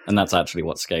 Yeah. And that's actually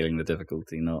what's scaling the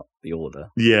difficulty, not the order.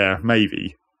 Yeah,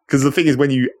 maybe. Because the thing is,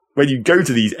 when you go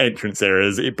to these entrance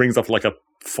areas, it brings up like a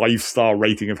 5-star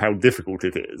rating of how difficult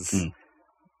it is,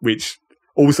 which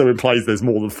also implies there's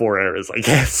more than 4 areas, I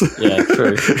guess. Yeah,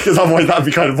 true. Because otherwise that'd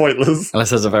be kind of pointless.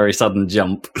 Unless there's a very sudden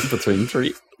jump between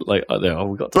 3. Like, we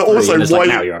got to but 3, also, and it's why, like,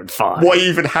 now you're at 5. Why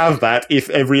even have that if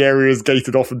every area is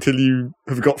gated off until you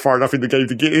have got far enough in the game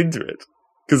to get into it?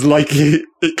 Because, like,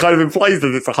 it kind of implies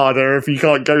that it's a hard area if you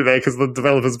can't go there because the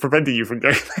developer's preventing you from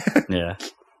going there. Yeah.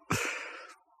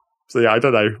 So yeah, I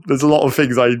don't know. There's a lot of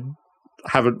things I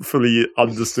haven't fully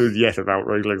understood yet about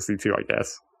Rogue Legacy 2, I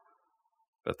guess.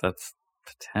 But that's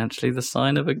potentially the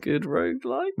sign of a good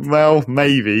roguelike? Well,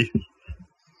 maybe.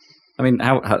 I mean,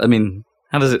 how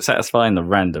does it satisfy in the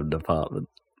random department?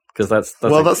 Because that's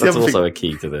also a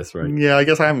key to this, right? Yeah, I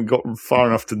guess I haven't gotten far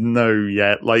enough to know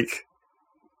yet. Like,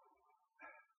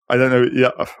 I don't know.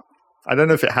 Yeah, I don't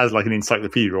know if it has like an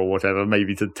encyclopedia or whatever,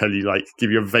 maybe to tell you, like, give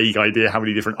you a vague idea how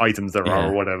many different items there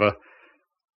are or whatever.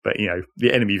 But, you know,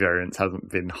 the enemy variance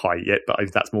hasn't been high yet, but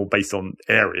that's more based on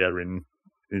area in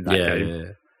that game.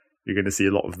 Yeah. You're going to see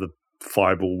a lot of the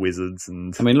fireball wizards.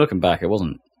 And I mean, looking back, it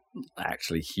wasn't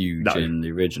actually huge in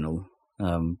the original,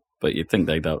 but you'd think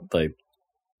they'd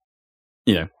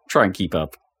try and keep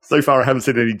up. So far, I haven't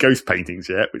seen any ghost paintings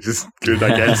yet, which is good,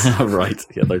 I guess. Right,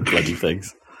 yeah, those bloody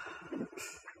things.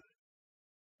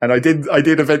 And I did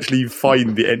eventually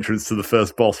find the entrance to the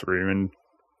first boss room,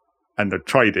 and I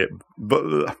tried it,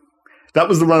 but that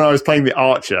was the run I was playing the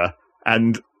archer,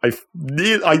 and I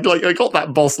got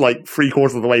that boss like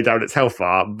 3/4 of the way down its health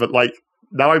bar, but like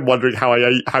now I'm wondering how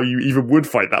you even would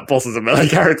fight that boss as a melee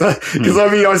character, because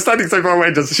I mean I was standing so far away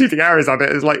and just shooting arrows at it.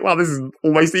 It's like, wow, this is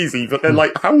almost easy, but then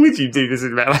like, how would you do this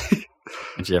in melee?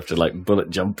 Would you have to like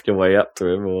bullet jump your way up to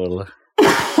him, or?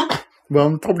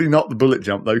 Well, probably not the bullet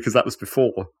jump though, because that was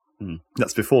before.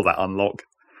 That's before that unlock.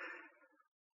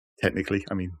 Technically,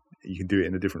 I mean, you can do it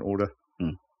in a different order.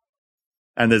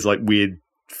 And there's like weird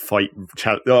I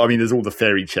mean, there's all the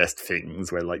fairy chest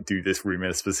things where like do this room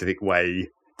in a specific way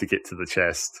to get to the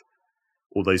chest.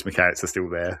 all those mechanics are still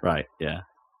there. Right, yeah.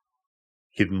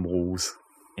 Hidden walls.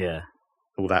 Yeah.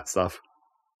 All that stuff.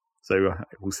 So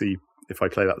we'll see if I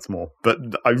play that some more. But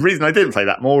the reason I didn't play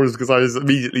that more is because I was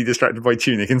immediately distracted by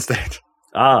Tunic instead.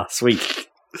 Ah, sweet.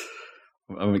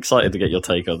 I'm excited to get your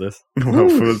take on this. Well,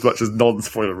 for as much as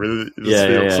non-spoiler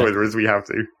spoiler as we have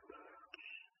to.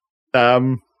 I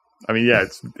mean, yeah,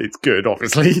 it's good,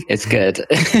 obviously. It's good.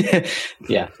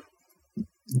 Yeah.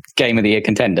 Game of the year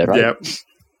contender, right? Yeah.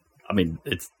 I mean,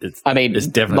 it's might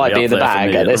definitely be up in the there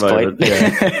bag for me at this moment. point.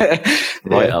 Yeah.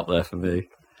 Right Yeah. up there for me.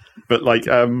 But like,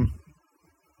 I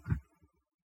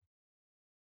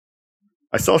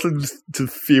started to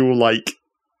feel like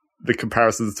the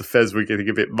comparisons to Fez were getting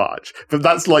a bit much. But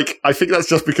that's like, I think that's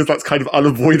just because that's kind of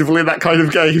unavoidable in that kind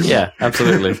of game. Yeah,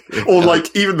 absolutely. Or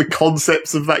like, even the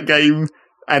concepts of that game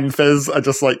and Fez are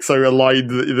just like so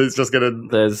aligned that it's just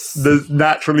there's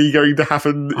naturally going to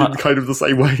happen in kind of the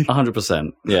same way. 100%.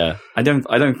 Yeah. I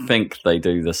don't think they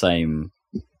do the same.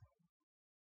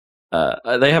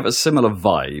 They have a similar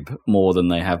vibe more than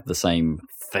they have the same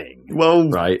thing. Well,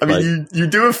 right? I mean, you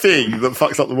do a thing that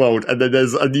fucks up the world, and then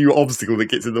there's a new obstacle that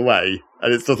gets in the way,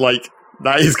 and it's just like,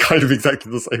 that is kind of exactly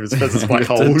the same as Fez's black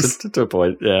holes. to a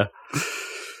point, yeah.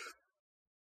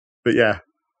 But yeah.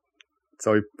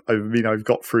 So, I mean, I've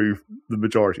got through the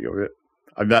majority of it.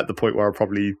 I'm at the point where I'll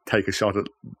probably take a shot at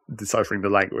deciphering the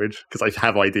language, because I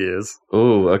have ideas.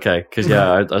 Oh, okay. Because,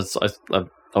 yeah,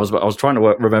 I was trying to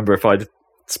remember if I'd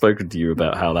spoken to you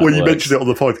about how that works. You mentioned it on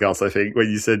the podcast, I think, when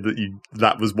you said that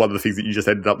that was one of the things that you just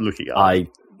ended up looking at. I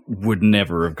would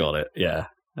never have got it, yeah.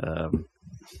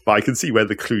 But I can see where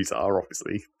the clues are,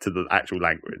 obviously, to the actual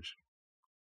language.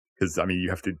 Because, I mean,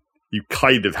 you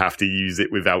kind of have to use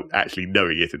it without actually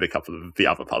knowing it in a couple of the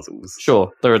other puzzles.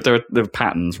 Sure, there are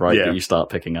patterns, right, Yeah. that you start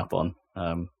picking up on,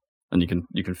 and you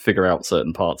can figure out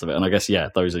certain parts of it. And I guess, yeah,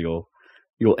 those are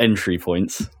your entry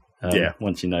points.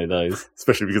 Once you know those,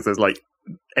 especially because there's like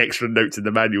extra notes in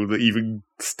the manual that even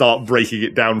start breaking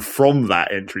it down from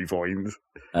that entry point.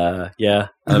 Yeah.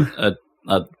 Have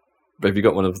you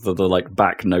got one of the like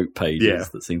back note pages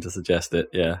that seem to suggest it?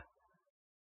 Yeah.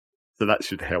 So that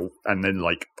should help. And then,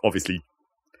 like, obviously,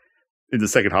 in the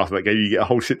second half of that game, you get a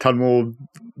whole shit ton more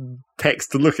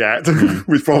text to look at,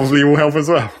 which probably will help as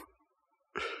well.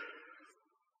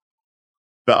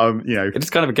 But, it's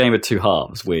kind of a game of two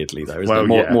halves, weirdly, though.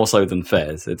 Isn't it? More so than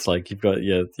Fez. It's like you've got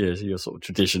your sort of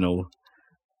traditional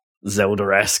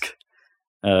Zelda-esque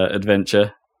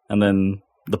adventure, and then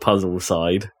the puzzle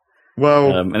side.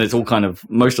 Well, and it's all kind of,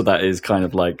 most of that is kind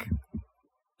of like,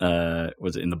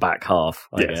 was it in the back half,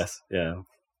 I guess. Yeah.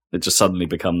 It just suddenly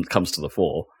comes to the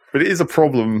fore. But it is a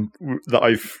problem that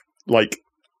I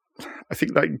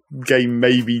think that game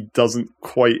maybe doesn't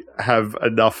quite have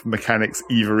enough mechanics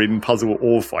either in puzzle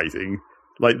or fighting.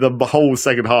 Like, the whole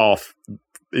second half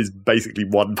is basically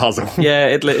one puzzle. Yeah,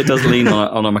 it does lean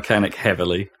on a mechanic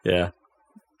heavily, yeah.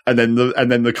 And then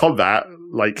the combat,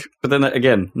 like... But then,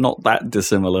 again, not that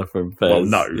dissimilar from Fez. Well,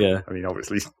 no. Yeah. I mean,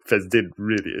 obviously, Fez did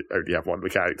really only have one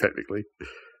mechanic, technically.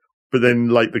 But then,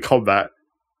 like, the combat...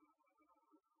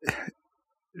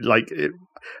 Like,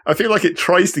 I feel like it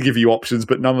tries to give you options,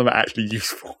 but none of them are actually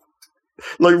useful.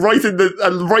 Like, right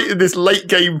in this late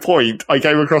game point, I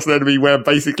came across an enemy where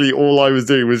basically all I was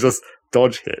doing was just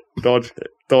dodge hit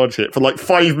for like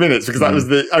 5 minutes, because that was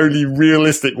the only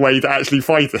realistic way to actually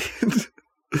fight it.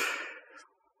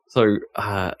 So,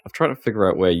 I'm trying to figure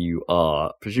out where you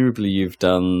are. Presumably you've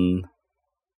done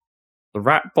the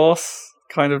rat boss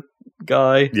kind of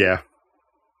guy. Yeah.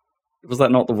 Was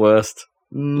that not the worst?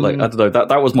 Like, I don't know.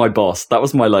 That was my boss. That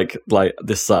was my like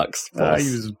this sucks boss.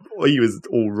 He was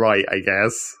all right, I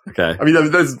guess. Okay. I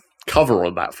mean, there's cover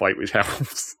on that fight, which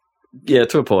helps. Yeah,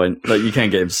 to a point. Like, you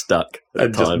can get him stuck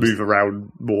and just times. Move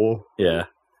around more. Yeah,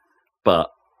 but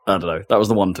I don't know. That was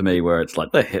the one to me where it's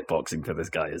like the hitboxing for this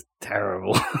guy is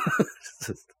terrible.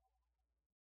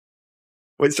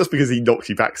 Well, it's just because he knocks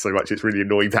you back so much, it's really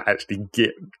annoying to actually get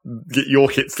your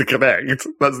hits to connect.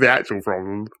 That's the actual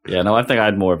problem. Yeah, no, I think I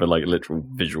had more of a like literal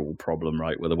visual problem,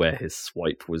 right? Where his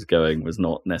swipe was going was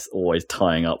not always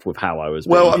tying up with how I was.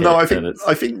 Well, no, I hit,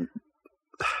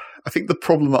 think the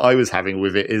problem that I was having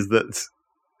with it is that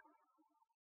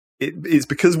it's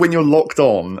because when you're locked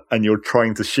on and you're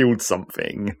trying to shield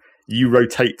something, you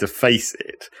rotate to face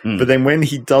it. But then when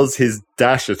he does his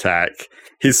dash attack,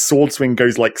 his sword swing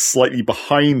goes like slightly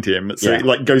behind him, so it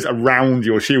like goes around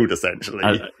your shield essentially.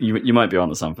 You might be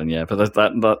onto something, yeah, but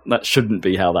that shouldn't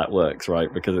be how that works,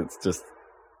 right? Because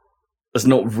it's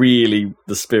not really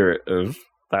the spirit of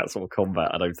that sort of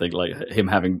combat. I don't think like him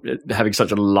having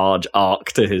such a large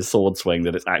arc to his sword swing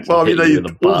that it's actually. Well, I mean, hitting you in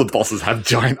the butt. all the bosses have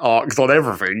giant arcs on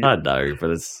everything. I know,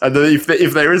 but it's And then if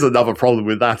there is another problem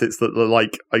with that, it's that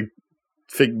like I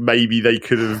think maybe they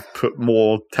could have put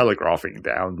more telegraphing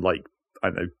down. Like I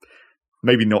don't know.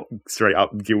 Maybe not straight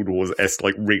up Guild Wars-esque,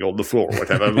 like ring on the floor or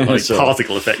whatever, but like Sure.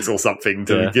 particle effects or something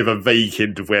to Yeah. give a vague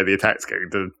hint of where the attack's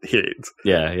going to hit.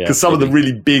 yeah. Because some of the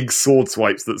really big sword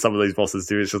swipes that some of those bosses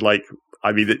do, it's just like,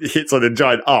 I mean, it hits on a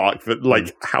giant arc, but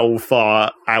like how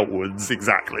far outwards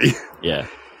exactly? Yeah,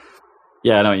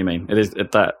 I know what you mean. It is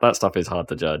that stuff is hard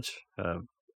to judge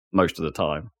most of the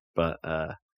time, but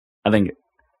I think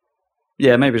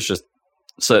maybe it's just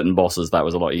certain bosses that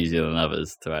was a lot easier than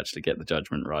others to actually get the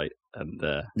judgment right, and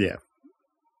Yeah.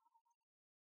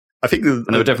 I think and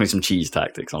there were definitely some cheese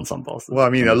tactics on some bosses. well, I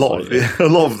mean, a lot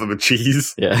of them are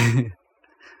cheese. Yeah.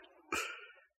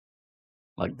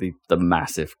 Like the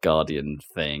massive guardian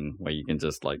thing where you can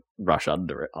just like rush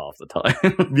under it half the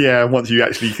time. Yeah, once you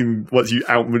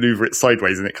outmaneuver it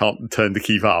sideways and it can't turn to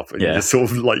keep up, and you Yeah. just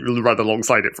sort of like run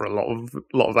alongside it for a lot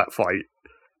of that fight.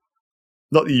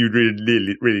 Not that you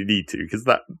really need to, because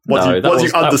once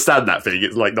you understand that thing,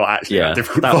 it's like not actually that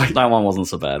difficult fight. That one wasn't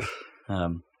so bad.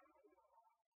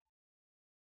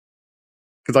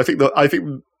 Because I think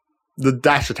the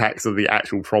dash attacks are the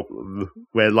actual problem,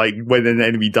 where like when an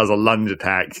enemy does a lunge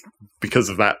attack because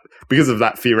of that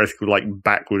theoretical like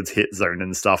backwards hit zone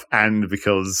and stuff, and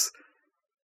because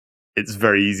it's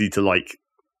very easy to like.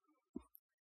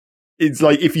 It's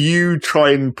like if you try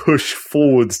and push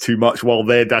forwards too much while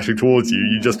they're dashing towards you,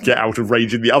 you just get out of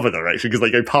range in the other direction because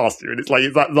they go past you, and it's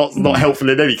like that's not helpful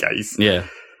in any case. Yeah.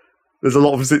 There's a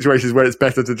lot of situations where it's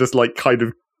better to just like kind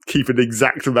of keep an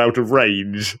exact amount of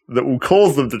range that will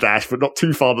cause them to dash, but not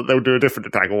too far that they'll do a different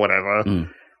attack or whatever,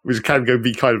 which can go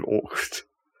be kind of awkward.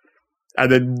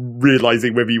 And then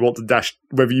realizing whether you want to dash,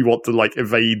 whether you want to like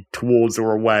evade towards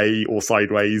or away or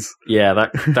sideways. Yeah,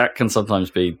 that can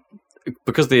sometimes be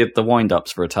because the wind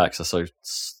ups for attacks are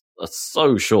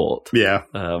so short. Yeah.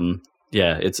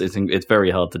 It's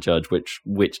very hard to judge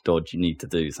which dodge you need to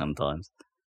do sometimes.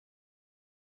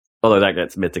 Although that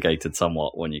gets mitigated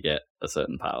somewhat when you get a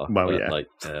certain power. Well, but,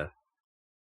 yeah.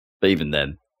 But even then,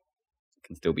 it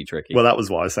can still be tricky. Well, that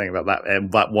was what I was saying about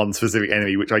that one specific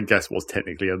enemy, which I guess was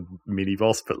technically a mini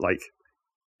boss, but like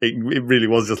it really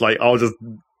was just like I'll just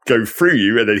go through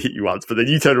you and then hit you once, but then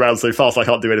you turn around so fast I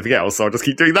can't do anything else, so I'll just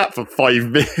keep doing that for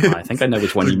 5 minutes. I think I know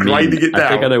which one you mean. Grinding it down. I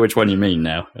think I know which one you mean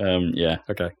now. Yeah,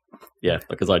 okay. Yeah,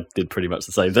 because I did pretty much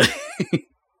the same thing.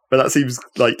 But that seems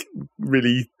like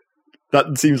really...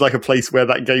 That seems like a place where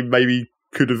that game maybe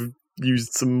could have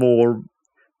used some more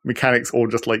mechanics, or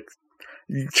just like...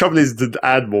 The trouble is, to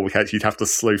add more mechanics, you'd have to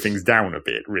slow things down a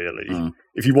bit, really.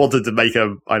 If you wanted to make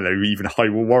a, I don't know, even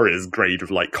Hyrule Warriors grade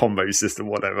of like combo system,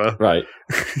 whatever, right?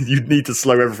 You'd need to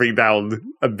slow everything down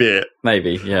a bit,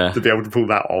 maybe, yeah, to be able to pull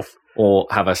that off, or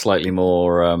have a slightly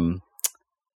more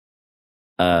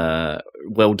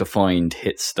well-defined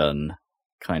hit stun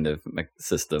kind of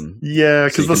system. Yeah,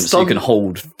 because so you can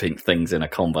hold things in a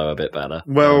combo a bit better.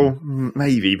 Well,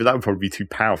 maybe, but that would probably be too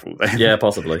powerful then. Yeah,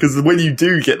 possibly. Because when you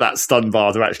do get that stun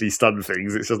bar to actually stun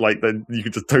things, it's just like then you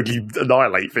can just totally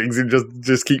annihilate things and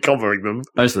just keep covering them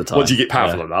most of the time once you get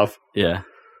powerful enough. Yeah.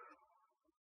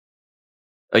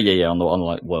 Oh yeah, on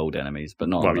like world enemies, but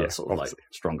not on the sort of like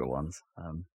stronger ones.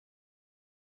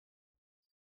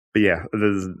 But yeah,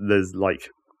 there's like.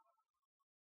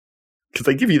 Because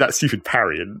they give you that stupid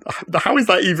parry, and how is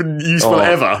that even useful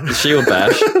ever? The shield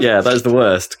bash, yeah, that is the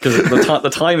worst. Because the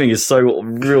timing is so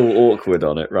real awkward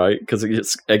on it, right? Because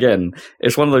it's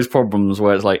one of those problems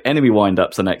where it's like enemy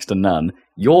wind-ups are next to none.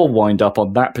 Your wind-up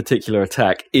on that particular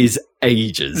attack is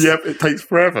ages. Yep, it takes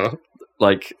forever.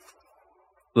 Like,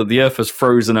 the earth has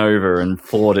frozen over and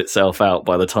thawed itself out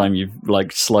by the time you've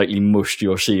like slightly mushed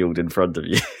your shield in front of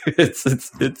you. It's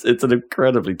an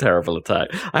incredibly terrible attack.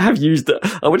 I have used it.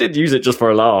 I did use it just for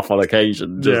a laugh on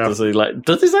occasion, just to see like,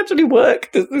 does this actually work?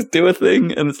 Does this do a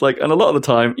thing? And it's like, and a lot of the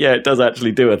time, yeah, it does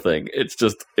actually do a thing. It's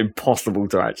just impossible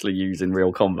to actually use in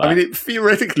real combat. I mean, it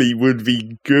theoretically would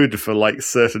be good for like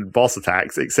certain boss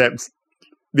attacks, except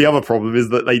the other problem is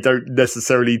that they don't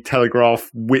necessarily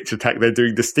telegraph which attack they're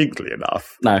doing distinctly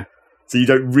enough. No. So you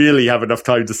don't really have enough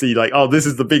time to see, like, oh, this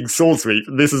is the big sword sweep,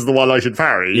 this is the one I should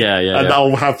parry. Yeah. And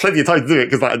I'll have plenty of time to do it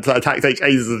because that attack takes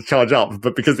ages to charge up,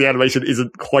 but because the animation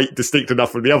isn't quite distinct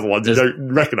enough from the other ones, you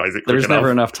don't recognise it quick There's enough. never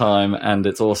enough time, and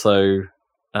it's also...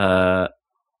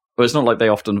 But it's not like they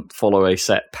often follow a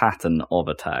set pattern of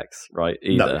attacks, right?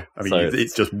 Either. No, I mean,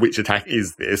 it's just which attack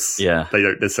is this? Yeah. They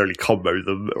don't necessarily combo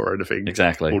them or anything.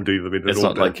 Exactly. Or do them in an It's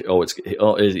not order. like,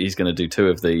 he's going to do 2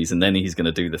 of these, and then he's going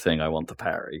to do the thing I want to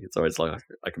parry. So it's like,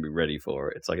 I can be ready for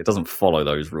it. It's like, it doesn't follow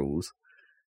those rules.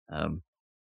 But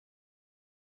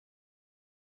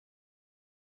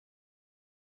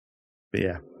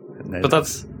yeah. But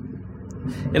that's,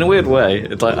 in a weird way,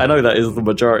 it's like, I know that is the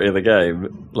majority of the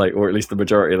game, like, or at least the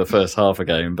majority of the first half of the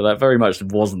game, but that very much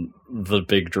wasn't the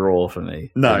big draw for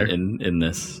me. No. in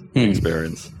this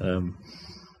experience.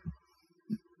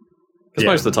 Because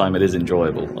most of the time it is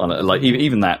enjoyable. Like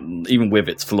even with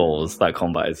its flaws, that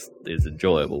combat is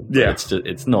enjoyable. Yeah,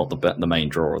 it's not the main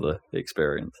draw of the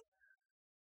experience.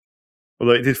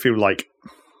 Although it did feel like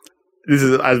this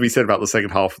is, as we said about the second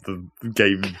half of the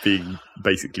game being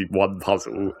basically one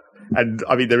puzzle. And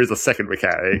I mean, there is a second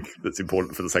mechanic that's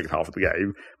important for the second half of the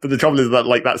game. But the trouble is that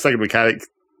like that second mechanic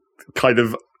kind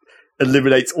of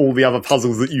eliminates all the other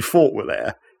puzzles that you thought were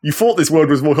there. You thought this world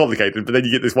was more complicated, but then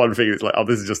you get this one thing, and it's like, oh,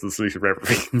 this is just the solution for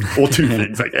everything. Or 2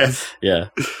 things, I guess. Yeah.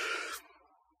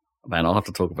 Man, I'll have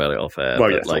to talk about it off air. Well,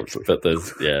 but, yes, obviously. But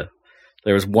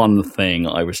there was one thing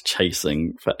I was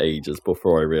chasing for ages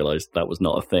before I realised that was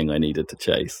not a thing I needed to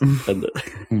chase. And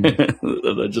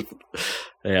I just,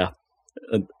 yeah.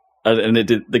 And it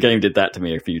did. The game did that to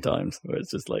me a few times, where it's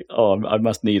just like, oh, I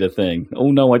must need a thing.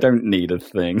 Oh no, I don't need a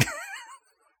thing.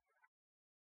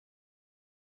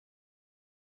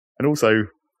 And also,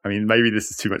 I mean, maybe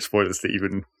this is too much spoilers to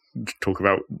even talk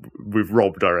about with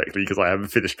Rob directly, because I haven't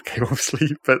finished the game,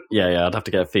 obviously. But yeah, I'd have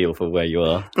to get a feel for where you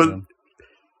are. But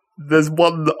there's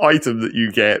one item that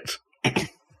you get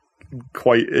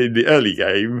quite in the early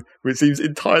game, which seems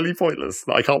entirely pointless.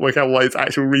 That I can't work out what its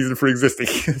actual reason for existing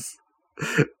is.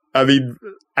 I mean,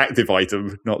 active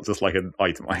item, not just like an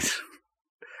item.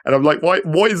 And I'm like, why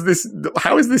is this?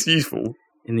 How is this useful?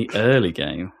 In the early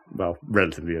game? Well,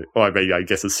 relatively. Well, maybe I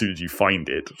guess as soon as you find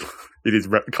it, it is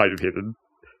kind of hidden.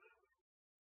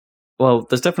 Well,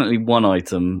 there's definitely one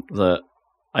item that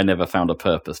I never found a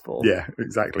purpose for. Yeah,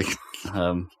 exactly.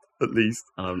 At least.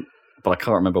 But I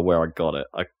can't remember where I got it.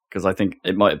 Because I think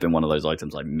it might have been one of those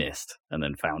items I missed and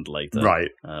then found later.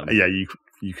 Right. Yeah,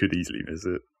 you could easily miss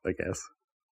it, I guess.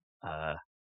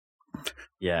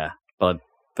 Yeah, but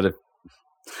if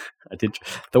I did,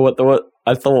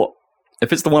 I thought,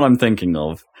 if it's the one I'm thinking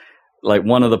of, like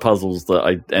one of the puzzles that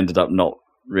I ended up not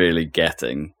really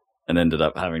getting and ended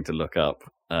up having to look up,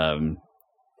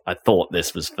 I thought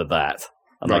this was for that.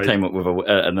 And right. I came up with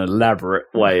an elaborate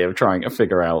way of trying to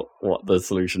figure out what the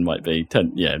solution might be.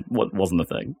 What wasn't a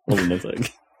thing. Wasn't a thing.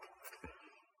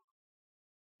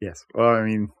 Yes. Well, I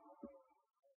mean,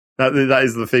 that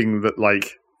is the thing that,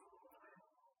 like,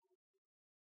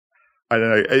 I don't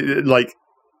know, like,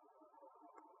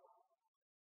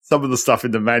 some of the stuff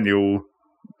in the manual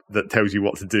that tells you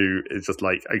what to do is just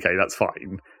like, okay, that's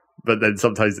fine. But then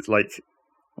sometimes it's like,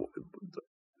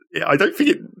 I don't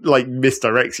think it like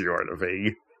misdirects you or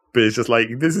anything, but it's just like,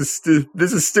 this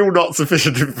is still not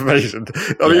sufficient information.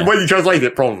 I mean, when you translate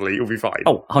it, probably it'll be fine.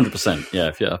 Oh, 100%.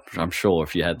 Yeah, I'm sure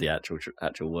if you had the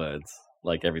actual words,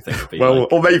 like everything would be. Well,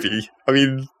 or maybe. I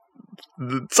mean,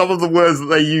 some of the words that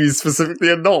they use specifically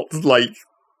are not like.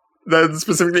 They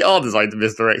specifically are designed to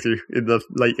misdirect you in the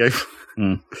late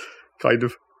game. Kind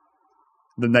of.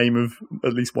 The name of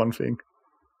at least one thing.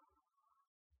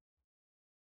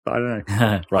 But I don't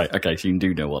know. Right, okay, so you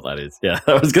do know what that is. Yeah,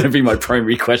 that was going to be my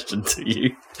primary question to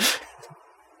you.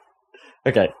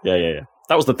 Okay, yeah.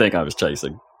 That was the thing I was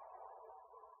chasing.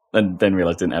 And then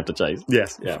realised I didn't have to chase.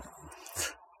 Yes. Yeah.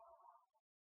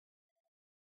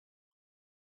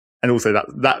 And also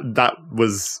that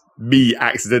was me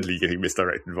accidentally getting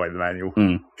misdirected by the manual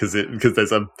because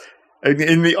there's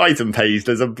in the item page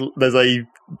there's a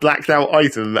blacked out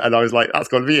item and I was like, that's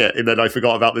got to be it, and then I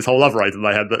forgot about this whole other item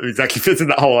I had that exactly fits in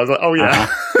that hole. I was like, oh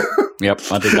yeah. Yep,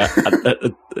 I did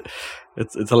that.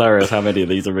 It's hilarious how many of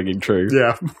these are ringing true.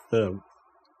 Yeah.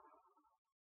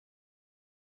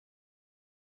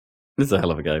 This is a hell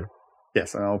of a game.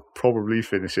 Yes, and I'll probably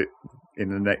finish it in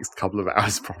the next couple of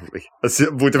hours, probably.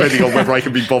 Depending on whether I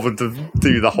can be bothered to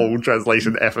do the whole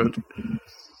translation effort.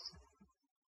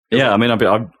 Yeah, I mean,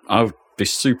 I'll be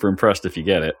super impressed if you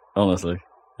get it, honestly.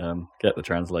 Get the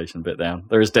translation bit down.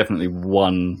 There is definitely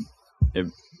one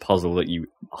puzzle that you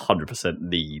 100%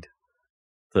 need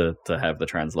to have the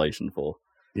translation for.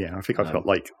 Yeah, I think I've got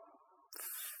like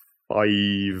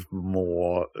 5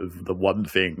 more of the one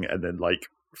thing and then like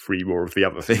 3 more of the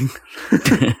other thing.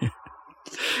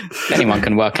 Anyone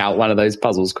can work out one of those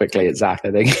puzzles quickly at Zach,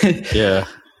 I think. Yeah.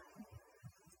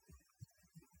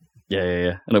 Yeah.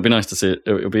 And it'll be nice to see.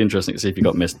 It'll be interesting to see if you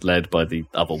got misled by the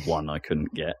other one I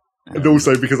couldn't get. And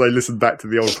also because I listened back to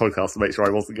the old podcast to make sure I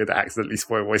wasn't going to accidentally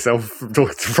spoil myself from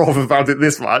talking to Rob about it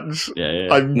this much.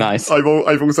 Yeah. Nice. I've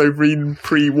also been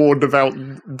pre-warned about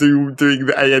doing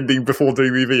the A ending before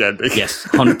doing the B ending. Yes,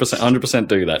 100%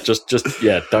 do that. Just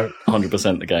don't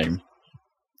 100% the game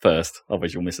first.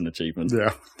 Otherwise, you'll miss an achievement.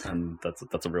 Yeah, and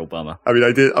that's a real bummer. I mean,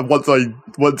 I did once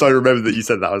I remembered that you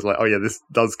said that, I was like, oh yeah, this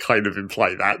does kind of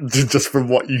imply that just from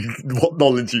what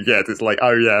knowledge you get. It's like,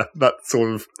 oh yeah, that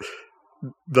sort of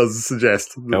does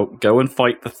suggest. Go and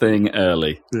fight the thing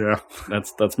early. Yeah,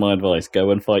 that's my advice. Go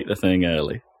and fight the thing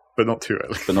early, but not too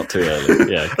early.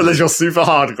 Yeah, unless you're super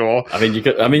hardcore. I mean,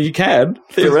 you can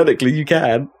theoretically you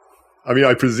can. I mean,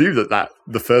 I presume that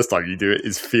the first time you do it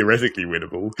is theoretically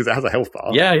winnable because it has a health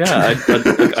bar. Yeah.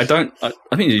 I don't.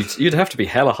 I mean, you'd have to be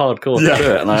hella hardcore to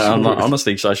do it, and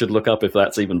honestly, I should look up if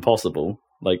that's even possible.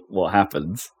 Like what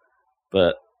happens,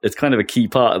 but it's kind of a key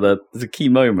part of it's a key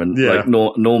moment. Yeah. Like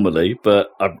normally, but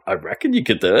I reckon you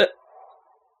could do it.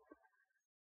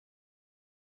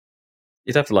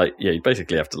 You'd have to you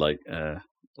basically have to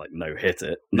no hit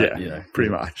it. Yeah,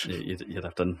 pretty much. You'd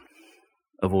have to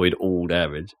avoid all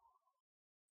damage.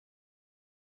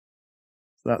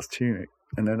 That's Tunic.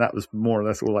 And then that was more or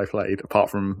less all I played, apart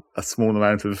from a small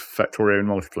amount of Factorio and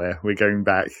multiplayer. We're going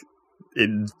back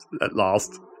in at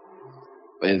last.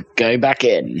 We'll go back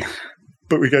in.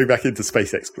 But we're going back into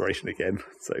space exploration again.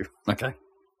 So okay.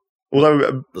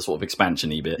 Although the sort of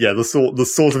expansion-y bit. Yeah, the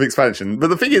sort of expansion.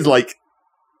 But the thing is,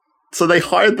 so they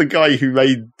hired the guy who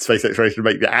made space exploration to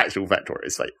make the actual Factorio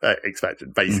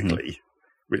expansion, basically.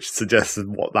 Which suggests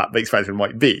what that expansion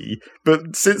might be.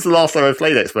 But since the last time I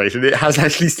played exploration, it has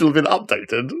actually still been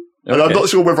updated. Okay. And I'm not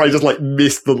sure whether I just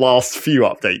missed the last few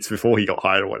updates before he got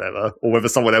hired or whatever, or whether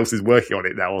someone else is working on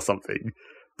it now or something.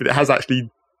 But it has actually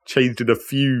changed in a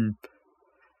few,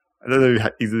 I don't know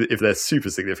if they're super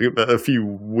significant, but a few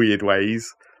weird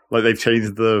ways. Like they've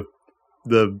changed the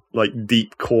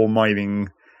deep core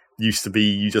mining. Used to be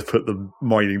you just put the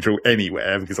mining drill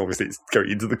anywhere because obviously it's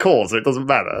going into the core, so it doesn't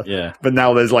matter. Yeah. But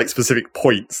now there's specific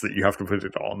points that you have to put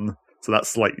it on, so that's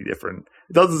slightly different.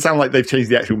 It doesn't sound like they've changed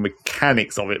the actual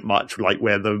mechanics of it much,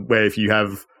 where if you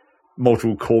have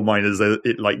multiple core miners,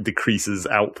 it decreases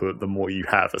output the more you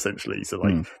have essentially. So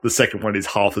the second one is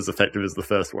half as effective as the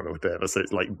first one or whatever, so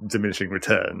it's diminishing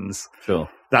returns. Sure.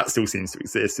 That still seems to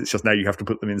exist. It's just now you have to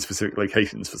put them in specific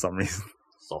locations for some reason.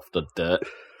 Softer dirt.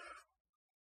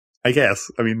 I guess.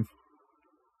 I mean,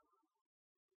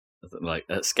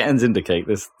 scans indicate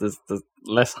there's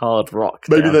less hard rock.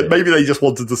 Maybe they just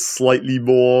wanted to slightly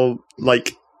more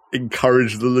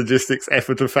encourage the logistics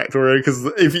effort of Factorio, because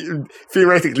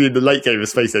theoretically in the late game of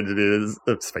space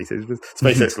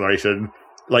exploration,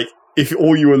 if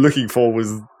all you were looking for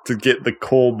was to get the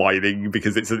core mining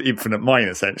because it's an infinite mine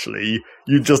essentially,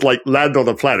 you'd just land on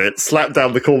a planet, slap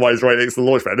down the core mines right next to the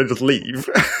launch pad and just leave.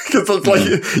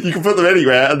 Because you can put them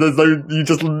anywhere and there's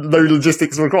no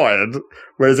logistics required.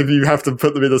 Whereas if you have to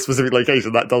put them in a specific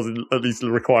location, that does at least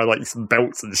require some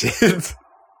belts and shit.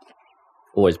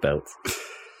 Always belts.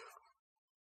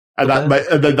 And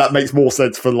then that makes more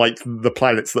sense for the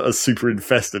planets that are super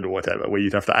infested or whatever, where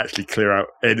you'd have to actually clear out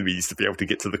enemies to be able to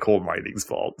get to the core mining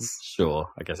spots. Sure,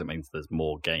 I guess it means there's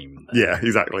more game there. Yeah,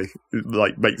 exactly.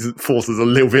 It forces a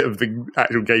little bit of the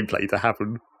actual gameplay to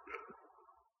happen.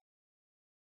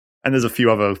 And there's a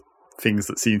few other things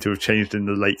that seem to have changed in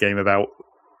the late game about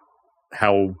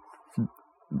how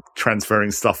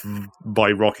transferring stuff by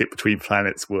rocket between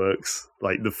planets works.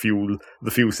 The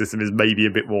fuel system is maybe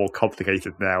a bit more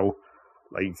complicated now.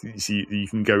 You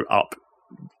can go up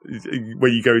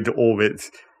when you go into orbit.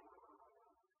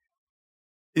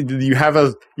 You have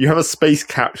a space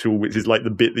capsule, which is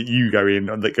the bit that you go in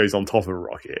and that goes on top of a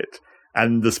rocket.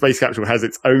 And the space capsule has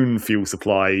its own fuel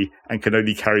supply and can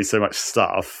only carry so much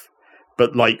stuff.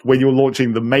 But when you're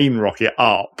launching the main rocket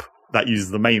up, that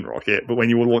uses the main rocket, but when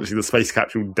you're launching the space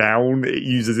capsule down, it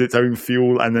uses its own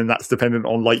fuel, and then that's dependent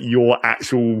on your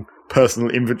actual personal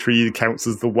inventory counts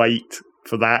as the weight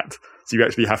for that. So you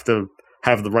actually have to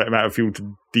have the right amount of fuel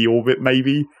to deorbit,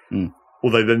 maybe.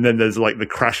 Although then there's the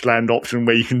crash land option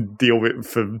where you can deorbit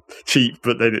for cheap,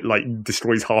 but then it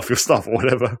destroys half your stuff or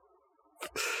whatever.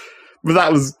 But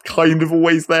that was kind of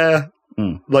always there.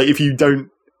 If you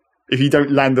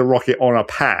don't land a rocket on a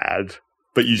pad,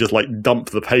 but you just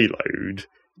dump the payload,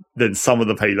 then some of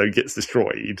the payload gets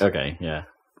destroyed. Okay, yeah.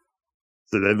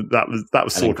 So then that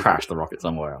was sort of crash the rocket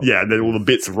somewhere else. Yeah, and then all the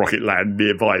bits of rocket land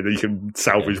nearby that you can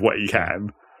salvage what you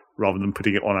can, rather than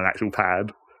putting it on an actual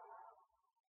pad.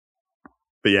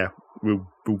 But yeah, we're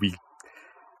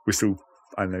still,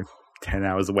 I don't know, 10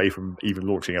 hours away from even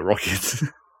launching a rocket.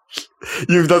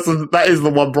 That is the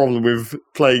one problem with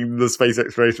playing the space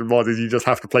exploration mod, is you just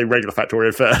have to play regular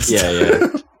Factorio first. Yeah.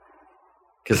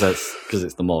 Because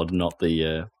it's the mod, not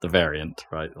the variant,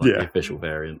 right? Like the official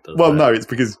variant. Well, no, it's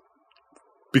because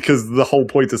the whole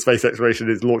point of space exploration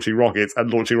is launching rockets,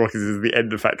 and launching rockets is the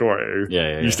end of Factorio.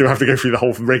 Yeah. You still have to go through the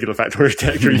whole regular Factorio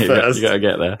trajectory first. You gotta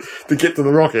get there to get to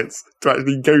the rockets, to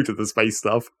actually go to the space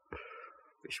stuff.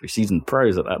 We should be seasoned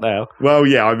pros at that now. Well,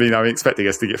 yeah, I mean, I'm expecting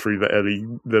us to get through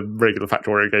the regular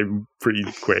Factorio game pretty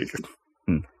quick.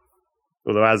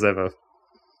 Although, as ever,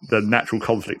 the natural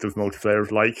conflict of multiplayer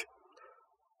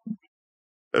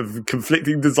of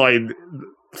conflicting design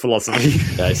philosophy.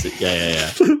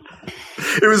 Yeah.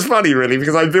 It was funny, really,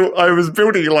 because I was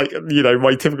building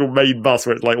my typical main bus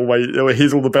where it's like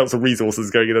here's all the belts and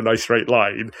resources going in a nice straight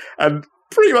line, and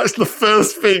pretty much the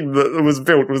first thing that was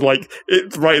built was like,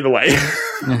 it's right in the way.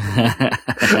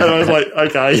 And I was like,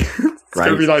 okay, it's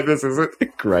going to be like this, is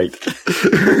it? Great.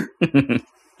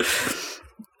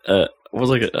 What was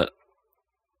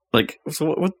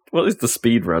what is the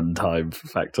speedrun time for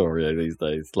Factorio these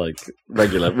days? Like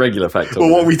regular Factorio.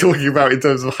 Well, what are we talking about in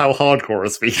terms of how hardcore a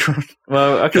speedrun?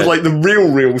 Well, okay. Because like the real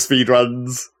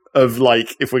speedruns of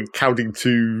like, if we're counting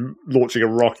to launching a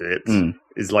rocket,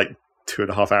 is like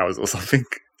 2.5 hours or something.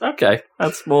 Okay,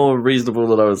 that's more reasonable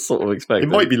than I was sort of expecting.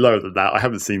 It might be lower than that. I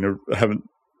haven't seen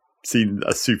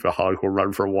a super hardcore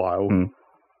run for a while.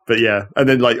 But yeah, and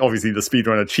then like obviously the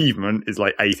speedrun achievement is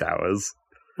like 8 hours,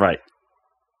 right,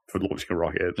 for launching a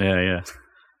rocket. Yeah.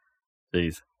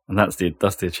 Jeez, and that's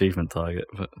the achievement target.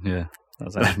 But yeah,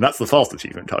 that's the fast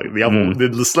achievement target. The other,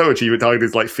 the slow achievement target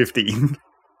is like 15.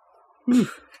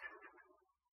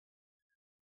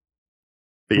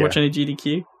 Watch any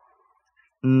GDQ?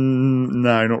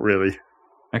 No, not really.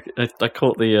 I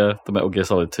caught the Metal Gear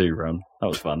Solid 2 run. That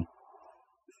was fun.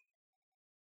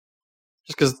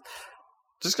 Just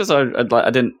because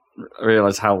I didn't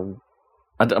realize how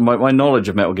my knowledge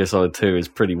of Metal Gear Solid 2 is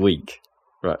pretty weak,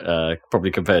 right?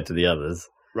 Probably compared to the others.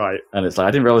 Right. And it's like,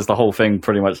 I didn't realize the whole thing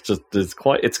pretty much just is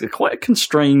quite a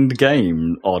constrained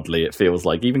game, oddly, it feels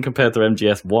like, even compared to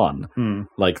MGS1.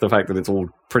 Like, the fact that it's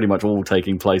pretty much all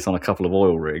taking place on a couple of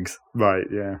oil rigs. Right,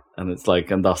 yeah. And it's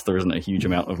like, and thus there isn't a huge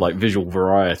amount of, like, visual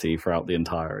variety throughout the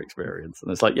entire experience.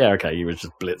 And it's like, yeah, okay, you were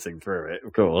just blitzing through it,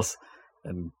 of course,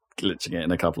 and glitching it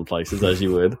in a couple of places, as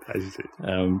you would. As you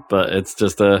do. But it's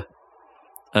just the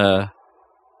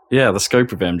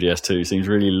scope of MGS2 seems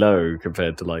really low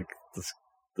compared to, like,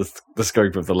 the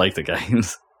scope of the later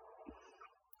games,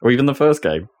 or even the first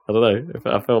game. I don't know.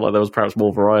 I felt like there was perhaps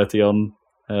more variety on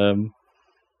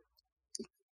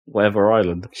whatever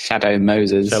island. Shadow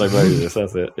Moses.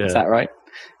 That's it. Yeah. Is that right?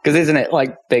 Because isn't it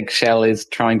like Big Shell is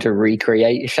trying to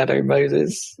recreate Shadow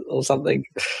Moses or something?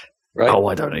 Right? Oh,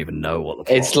 I don't even know what the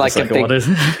plot it's like a big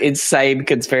insane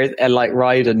conspiracy, and like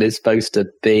Raiden is supposed to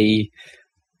be,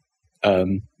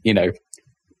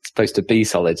 supposed to be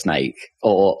Solid Snake,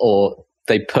 or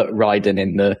they put Raiden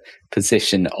in the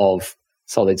position of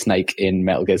Solid Snake in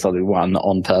Metal Gear Solid 1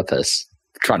 on purpose,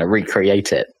 trying to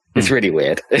recreate it. It's really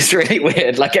weird. It's really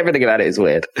weird. Like, everything about it is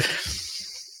weird.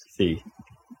 See.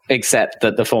 Except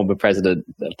that the former president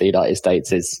of the United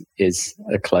States is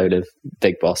a clone of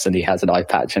Big Boss, and he has an eye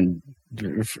patch and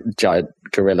giant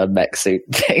gorilla mech suit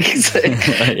things.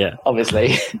 Yeah.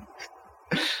 Obviously.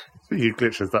 Speaking of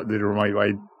glitches, that did remind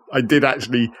me. I did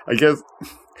actually, I guess,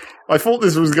 I thought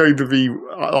this was going to be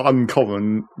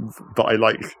uncommon, but I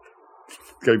like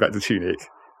going back to Tunic.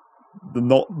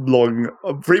 Not long,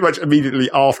 pretty much immediately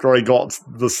after I got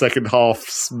the second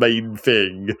half's main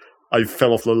thing, I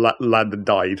fell off the land and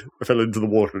died. I fell into the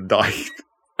water and died.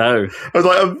 Oh. I was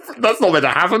like, that's not meant to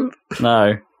happen.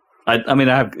 No. I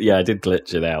did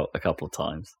glitch it out a couple of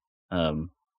times.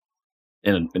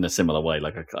 In a similar way,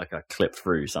 like I clipped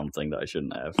through something that I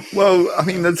shouldn't have. Well, I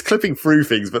mean, there's clipping through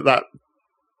things, but that,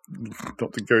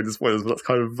 not to go into spoilers, but that's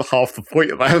kind of half the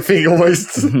point of that thing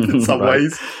almost, in some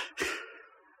ways.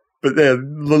 But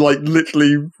then, like,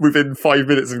 literally within 5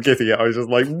 minutes of getting it, I was just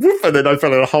like, whoop, and then I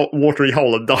fell in a watery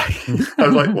hole and died. I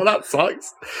was like, well, that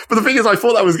sucks. But the thing is, I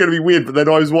thought that was going to be weird, but then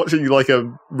I was watching, like,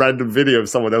 a random video of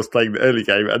someone else playing the early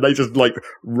game, and they just, like,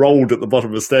 rolled at the bottom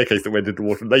of a staircase that went into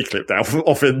water, and they clipped out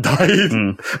off and died.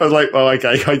 I was like, well,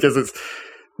 okay, I guess it's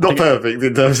not perfect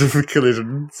in terms of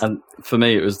collisions. And for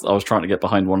me, I was trying to get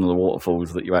behind one of the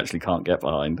waterfalls that you actually can't get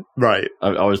behind. Right.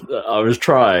 I was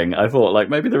trying. I thought, like,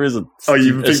 maybe there is a... Oh,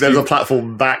 you think there's a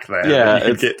platform back there that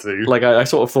you could get to? Like, I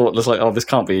sort of thought, just like, oh, this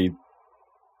can't be,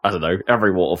 I don't know,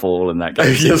 every waterfall in that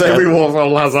game. Yes, every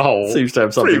waterfall has a hole. Seems to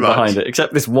have something behind it,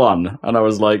 except this one. And I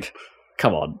was like,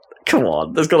 come on. come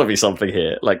on, there's got to be something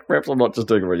here. Like, perhaps I'm not just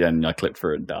doing it again and I clicked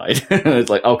through it and died. It's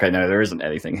like, okay, no, there isn't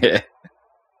anything here.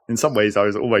 In some ways, I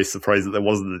was almost surprised that there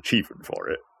wasn't an achievement for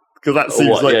it. Because that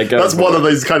seems that's one of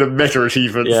those kind of meta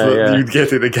achievements that you'd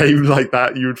get in a game like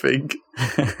that, you would think.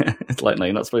 It's like, no,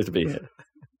 you're not supposed to be here.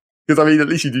 Because, I mean, at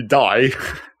least you do die.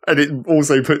 And it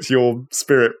also puts your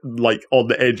spirit, like, on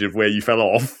the edge of where you fell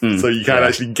off. So you can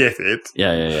actually get it.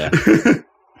 Yeah.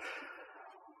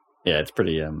 Yeah, it's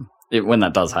pretty... when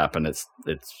that does happen, it's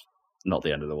not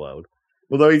the end of the world.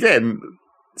 Although, again,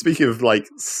 speaking of, like,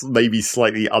 maybe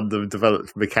slightly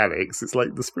underdeveloped mechanics, it's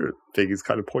like the spirit thing is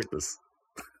kind of pointless.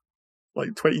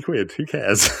 Like, 20 quid, who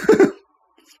cares?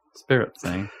 Spirit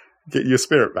thing. Get your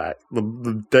spirit back.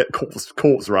 The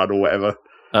corpse run or whatever.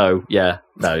 Oh, yeah.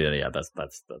 No, yeah, that's not,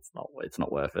 it's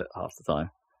not worth it half the time.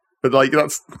 But, like,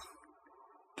 that's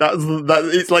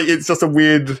it's like, it's just a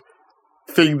weird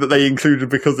thing that they included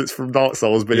because it's from Dark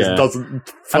Souls, but it doesn't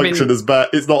function as bad.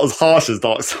 It's not as harsh as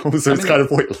Dark Souls, so it's kind of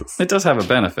pointless. It does have a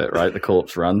benefit, right? The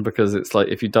corpse run, because it's like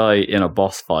if you die in a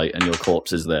boss fight and your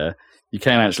corpse is there, you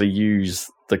can actually use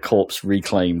the corpse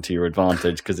reclaim to your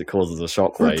advantage because it causes a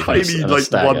shockwave. Tiny, like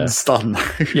one stun.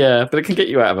 Yeah, but it can get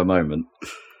you out of a moment.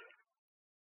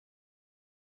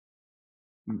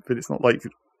 But it's not like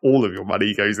all of your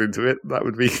money goes into it. That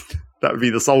would be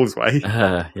the Souls way.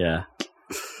 Yeah.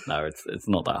 No, it's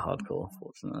not that hardcore,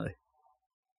 fortunately.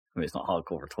 I mean, it's not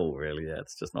hardcore at all, really. Yeah,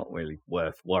 it's just not really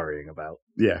worth worrying about.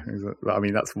 Yeah, I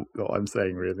mean, that's what I'm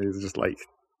saying, really. It's just like...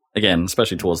 Again,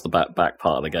 especially towards the back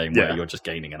part of the game where you're just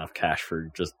gaining enough cash through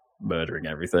just murdering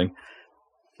everything.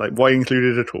 Like, why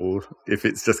include it at all if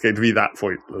it's just going to be that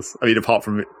pointless? I mean, apart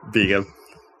from it being a...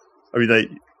 I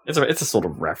mean, it's a sort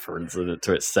of reference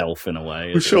to itself in a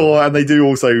way. Sure, and they do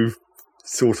also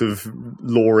sort of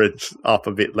lore it up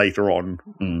a bit later on.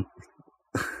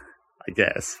 I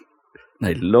guess.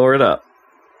 They lore it up.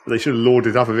 They should have lored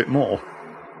it up a bit more.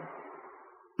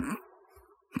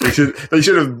 They should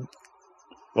have...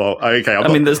 Well,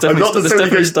 okay. There's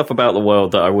definitely stuff about the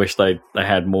world that I wish they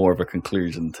had more of a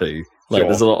conclusion to. Like,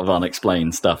 there's a lot of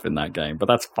unexplained stuff in that game, but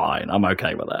that's fine. I'm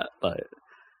okay with that. Like,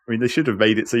 I mean, they should have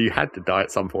made it so you had to die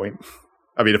at some point.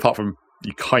 I mean, apart from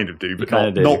you kind of do, but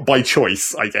not by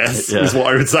choice, I guess, is what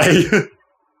I would say.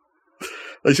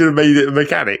 They should have made it a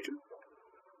mechanic.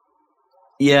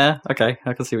 Yeah, okay.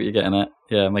 I can see what you're getting at.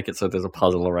 Yeah, make it so there's a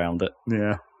puzzle around it.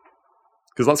 Yeah.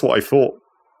 Because that's what I thought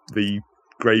the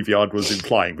graveyard was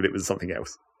implying, but it was something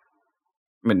else.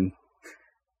 I mean,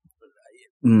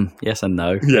 yes and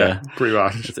no. Yeah, pretty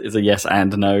much. It's a yes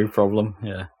and no problem.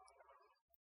 Yeah.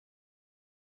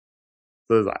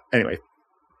 So there's that. Anyway,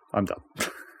 I'm done.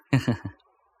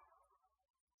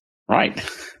 Right.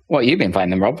 What have you been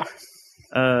finding, Rob?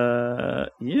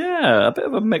 Yeah, a bit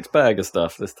of a mixed bag of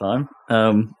stuff this time.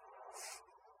 I've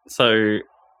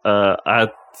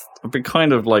been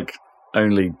kind of like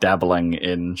only dabbling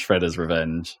in Shredder's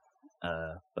Revenge,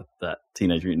 that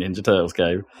Teenage Mutant Ninja Turtles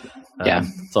game.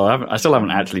 So I still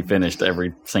haven't actually finished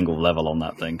every single level on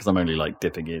that thing because I'm only like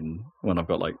dipping in when I've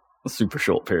got like a super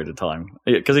short period of time.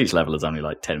 Because each level is only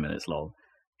like 10 minutes long.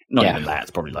 Not even that,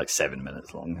 it's probably like 7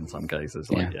 minutes long in some cases.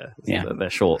 They're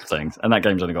short things. And that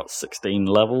game's only got 16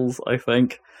 levels, I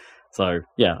think. So,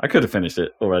 yeah, I could have finished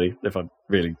it already if I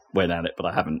really went at it, but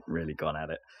I haven't really gone at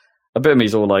it. A bit of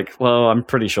me's all like, well, I'm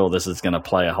pretty sure this is going to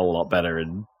play a whole lot better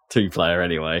in 2-player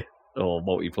anyway, or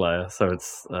multiplayer. So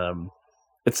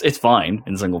it's fine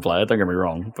in single player, don't get me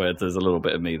wrong, but there's a little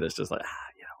bit of me that's just like,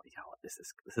 you know what, this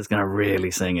is going to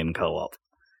really sing in co-op.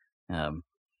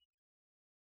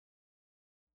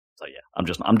 So yeah,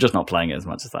 I'm just not playing it as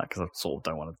much as that because I sort of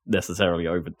don't want to necessarily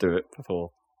overdo it before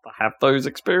I have those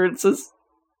experiences.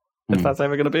 If that's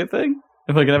ever going to be a thing,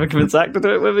 if I can ever convince Zach to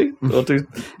do it with me,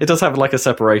 it does have like a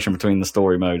separation between the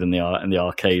story mode and the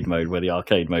arcade mode, where the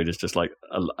arcade mode is just like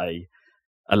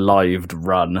a lived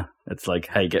run. It's like,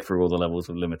 hey, get through all the levels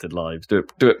with limited lives. Do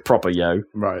it proper, yo.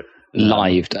 Right.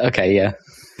 Lived. Okay, yeah.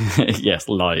 Yes,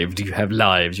 lived. You have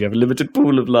lives. You have a limited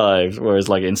pool of lives. Whereas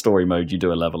like in story mode, you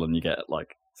do a level and you get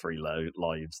like 3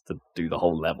 lives to do the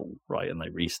whole level, right? And they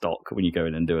restock when you go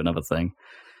in and do another thing.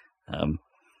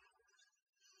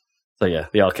 So yeah,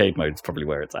 the arcade mode is probably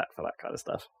where it's at for that kind of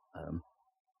stuff.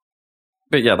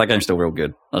 But yeah, that game's still real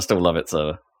good. I still love its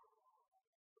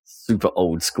super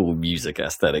old school music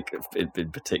aesthetic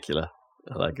in particular.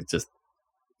 Like it just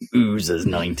oozes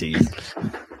 90s.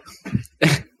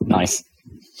 Nice.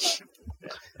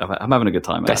 I'm having a good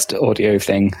time. Best audio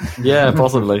thing. Yeah,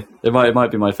 possibly. It might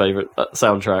be my favourite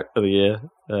soundtrack of the year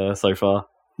so far.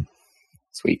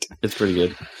 Sweet. It's pretty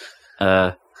good.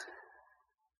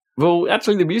 Well,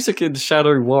 actually, the music in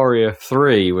Shadow Warrior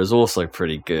 3 was also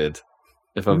pretty good.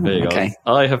 if I'm being honest.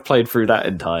 I have played through that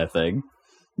entire thing.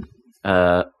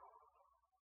 And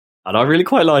I really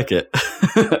quite like it.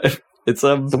 It's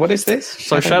So what is this?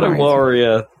 Shadow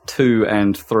Warrior 2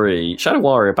 and 3. Shadow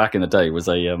Warrior back in the day was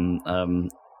a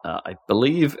I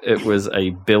believe it was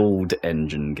a build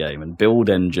engine game, and build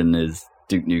engine is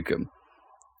Duke Nukem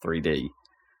 3D.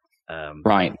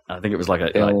 Right. I think it was like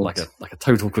a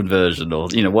total conversion, or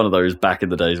one of those back in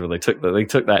the days where they took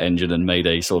that engine and made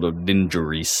a sort of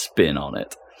ninja-y spin on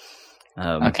it.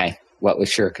 Okay. What with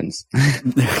shurikens?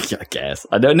 Yeah, I guess.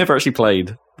 I never actually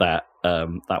played that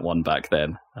one back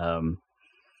then. And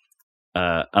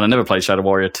I never played Shadow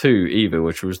Warrior 2 either,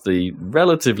 which was the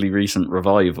relatively recent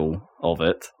revival of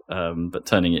it, but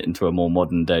turning it into a more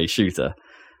modern day shooter.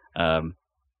 And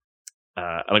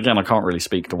again, I can't really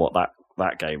speak to what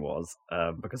that game was,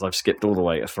 because I've skipped all the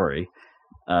way to 3.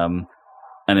 And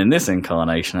in this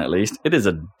incarnation, at least, it is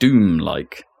a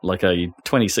Doom-like a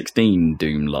 2016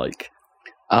 Doom-like.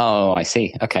 Oh, I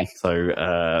see. Okay.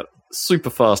 So, super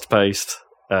fast-paced,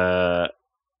 kind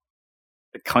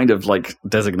of like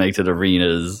designated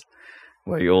arenas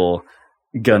where you're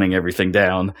gunning everything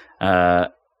down,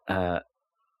 but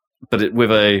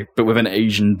with an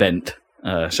Asian bent,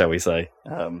 shall we say,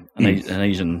 an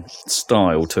Asian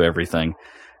style to everything.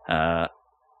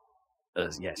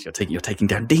 Yes, you're taking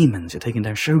down demons, you're taking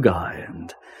down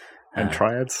Shogai and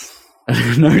triads.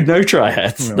 No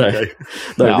triads. Okay.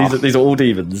 No. These are all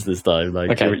demons this time.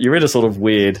 You're in a sort of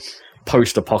weird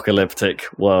post-apocalyptic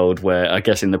world where I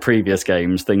guess in the previous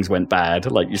games things went bad.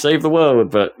 Like you save the world,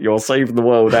 but your saving the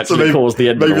world actually caused the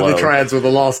end of the world. Maybe the triads were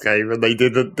the last game and they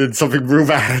did something real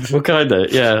bad. Well, kind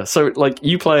of, yeah. So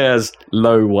you play as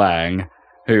Lo Wang,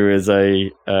 who is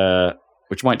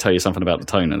which might tell you something about the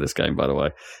tone of this game, by the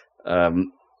way.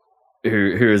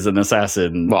 Who is an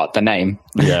assassin? What, the name?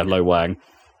 Yeah, Lo Wang.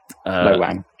 Lo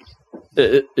Wang.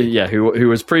 Who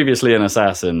was previously an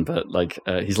assassin, but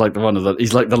he's like the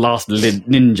last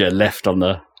ninja left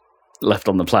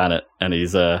on the planet, and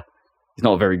he's not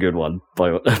a very good one,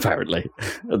 apparently.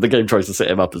 The game tries to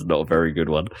set him up as not a very good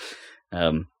one.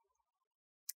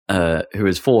 Who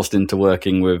is forced into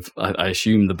working with, I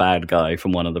assume, the bad guy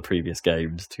from one of the previous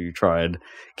games to try and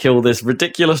kill this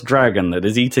ridiculous dragon that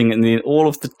is eating all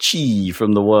of the chi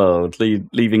from the world,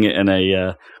 leaving it in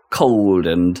a cold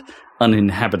and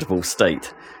uninhabitable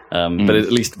state. But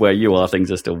at least where you are, things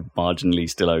are still marginally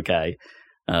still okay.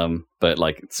 But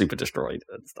super destroyed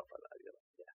and stuff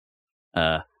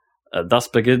like that. Thus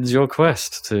begins your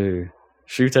quest to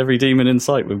shoot every demon in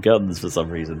sight with guns for some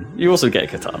reason. You also get a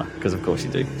katana, because of course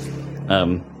you do.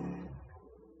 And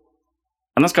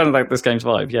that's kind of like this game's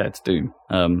vibe. Yeah, it's Doom.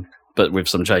 But with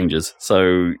some changes.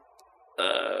 So,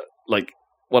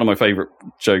 one of my favourite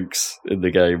jokes in the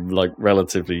game,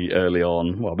 relatively early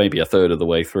on, well, maybe a third of the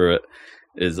way through it,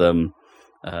 is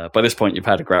by this point you've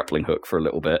had a grappling hook for a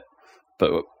little bit,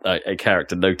 but a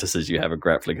character notices you have a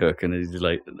grappling hook and he's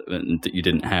like, that you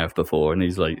didn't have before, and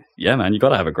he's like, yeah man, you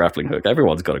got to have a grappling hook,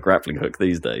 everyone's got a grappling hook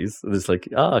these days. And it's like,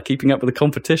 keeping up with the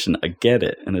competition, I get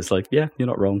it. And it's like, yeah, you're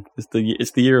not wrong, it's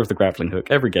the year of the grappling hook,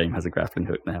 every game has a grappling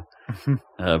hook now.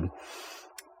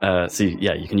 So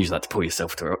you can use that to pull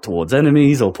yourself towards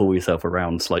enemies, or pull yourself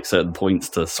around certain points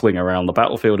to swing around the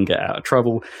battlefield and get out of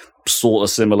trouble. Sort of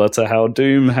similar to how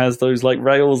Doom has those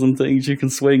rails and things you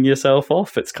can swing yourself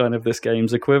off. It's kind of this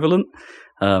game's equivalent.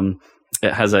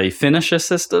 It has a finisher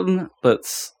system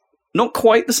that's not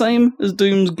quite the same as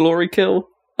Doom's glory kill.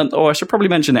 And I should probably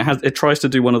mention it tries to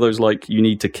do one of those you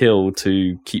need to kill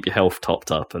to keep your health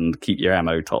topped up and keep your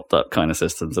ammo topped up kind of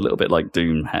systems, a little bit like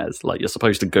Doom has. You're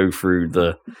supposed to go through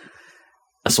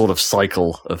a sort of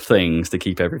cycle of things to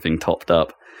keep everything topped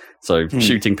up. So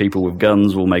shooting people with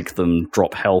guns will make them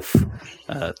drop health.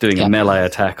 Doing a melee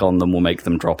attack on them will make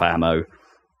them drop ammo.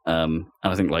 And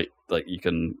I think you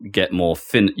can get more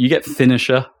you get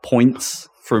finisher points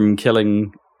from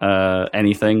killing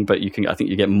anything, but I think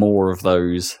you get more of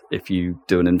those if you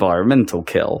do an environmental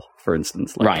kill, for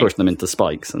instance, push them into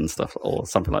spikes and stuff or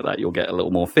something like that. You'll get a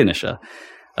little more finisher.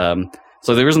 So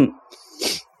there isn't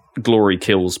glory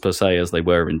kills per se as they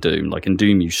were in Doom. In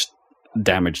Doom, you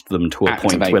damaged them to a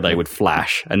point where they would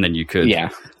flash, and then you could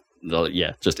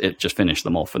just finish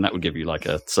them off, and that would give you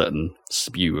a certain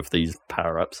spew of these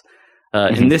power-ups.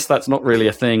 In this, that's not really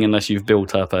a thing unless you've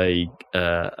built up a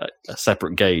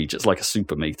separate gauge. It's like a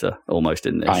super meter almost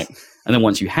in this. Right. And then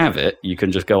once you have it, you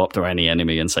can just go up to any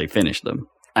enemy and say finish them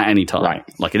at any time,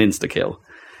 like an insta-kill.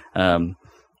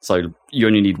 So you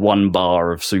only need 1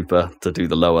 bar of super to do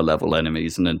the lower level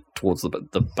enemies, and then towards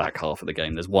the back half of the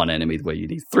game, there's one enemy where you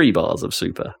need 3 bars of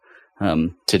super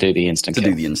to do the instant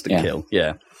kill. Kill,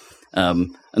 yeah.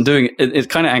 And doing it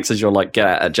kind of acts as your like get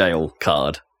out of jail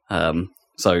card.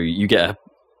 So you get a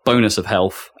bonus of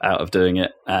health out of doing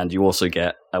it, and you also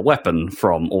get a weapon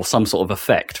from, or some sort of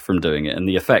effect from doing it, and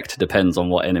the effect depends on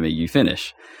what enemy you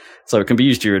finish. So it can be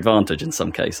used to your advantage in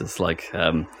some cases. Like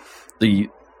the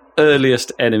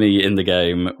earliest enemy in the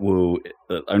game will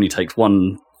only takes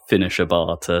one finisher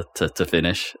bar to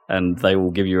finish, and they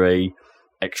will give you a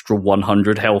extra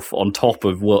 100 health on top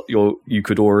of what you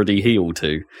could already heal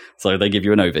to. So they give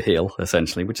you an overheal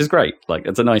essentially, which is great. Like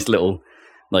it's a nice little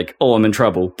like, oh, I'm in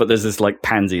trouble, but there's this like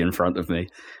pansy in front of me.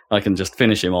 I can just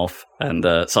finish him off, and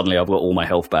suddenly I've got all my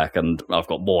health back, and I've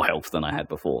got more health than I had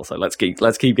before. So let's keep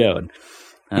going.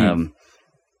 And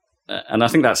I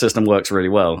think that system works really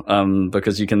well,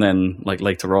 because you can then like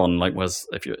later on, like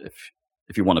if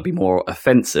you want to be more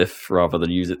offensive rather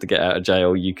than use it to get out of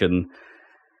jail, you can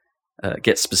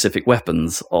get specific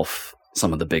weapons off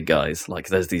some of the big guys. Like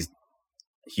there's these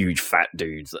huge fat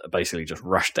dudes that basically just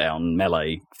rush down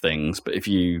melee things, but if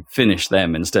you finish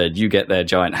them instead, you get their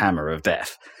giant hammer of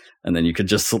death, and then you could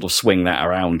just sort of swing that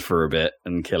around for a bit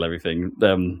and kill everything.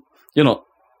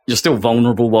 You're still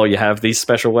vulnerable while you have these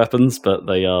special weapons, but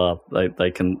they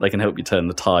can help you turn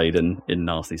the tide in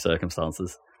nasty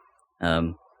circumstances.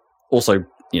 Also,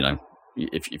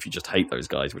 if you just hate those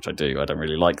guys, which I do, I don't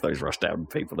really like those rush down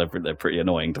people. They're pretty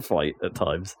annoying to fight at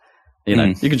times. You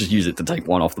can just use it to take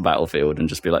one off the battlefield and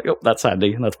just be like, oh, that's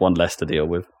handy. That's one less to deal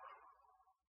with.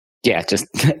 Yeah, just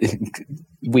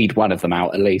weed one of them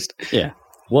out at least. Yeah,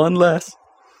 one less.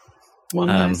 One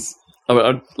less.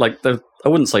 I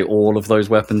wouldn't say all of those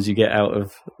weapons you get out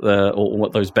of, or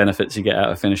what those benefits you get out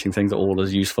of finishing things are all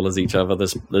as useful as each other.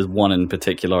 There's one in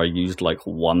particular I used like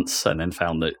once and then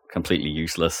found it completely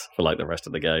useless for like the rest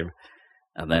of the game.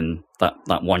 And then that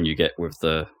one you get with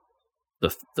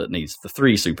that needs the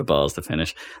 3 super bars to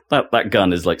finish. That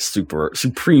gun is like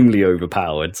supremely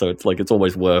overpowered, so it's like it's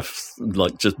always worth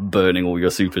like just burning all your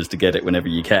supers to get it whenever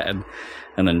you can,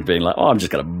 and then being like, oh, I'm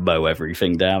just gonna mow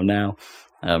everything down now.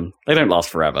 They don't last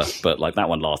forever, but like that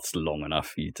one lasts long enough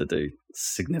for you to do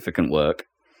significant work.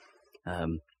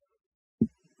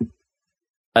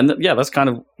 That's kind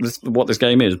of what this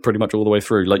game is pretty much all the way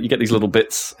through. Like you get these little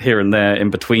bits here and there in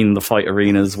between the fight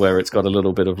arenas where it's got a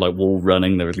little bit of like wall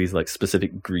running. There are these like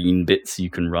specific green bits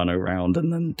you can run around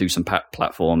and then do some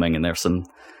platforming, and there's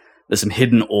some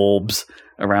hidden orbs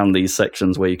around these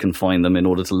sections where you can find them in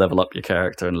order to level up your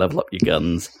character and level up your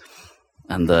guns.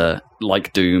 And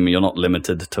like Doom, you're not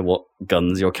limited to what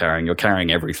guns you're carrying. You're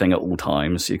carrying everything at all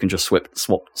times. So you can just swip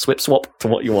swap to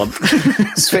what you want.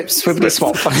 Swippity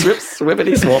swap.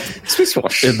 Swippity swap. Swip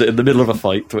swash. In the middle of a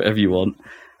fight to whatever you want.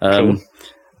 Cool.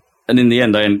 And in the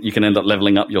end, you can end up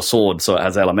leveling up your sword so it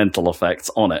has elemental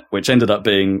effects on it, which ended up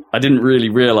being, I didn't really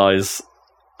realize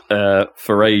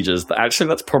for ages that actually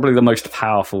that's probably the most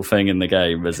powerful thing in the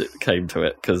game as it came to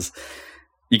it, because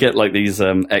you get like these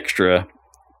extra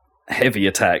heavy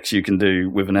attacks you can do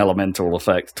with an elemental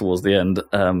effect towards the end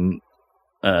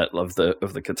of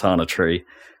the katana tree.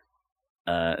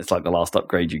 It's like the last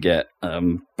upgrade you get.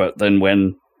 But then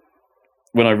when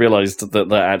I realized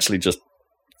that actually just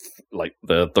like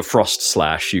the frost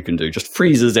slash you can do just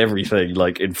freezes everything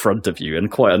like in front of you,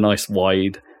 and quite a nice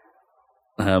wide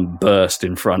burst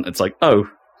in front. It's like, oh,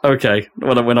 okay.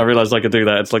 When I realized I could do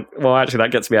that, it's like, well, actually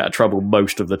that gets me out of trouble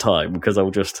most of the time, because I'll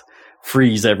just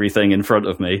freeze everything in front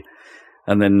of me,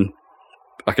 and then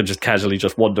I could just casually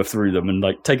just wander through them and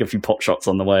like take a few pot shots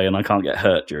on the way, and I can't get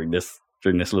hurt during this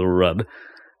little run.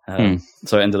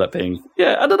 So it ended up being,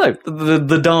 I don't know,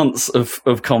 the dance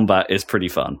of combat is pretty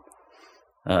fun.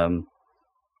 But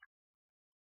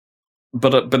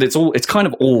it's kind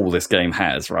of all this game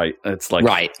has, right? It's like,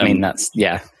 right. I mean, that's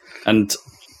And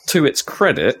to its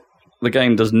credit, the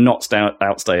game does not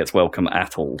outstay its welcome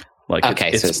at all. Like,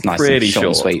 okay, so it's nice pretty and short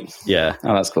and sweet. Yeah.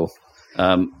 Oh, that's cool.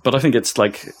 But I think it's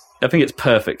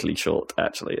perfectly short.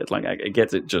 Actually, it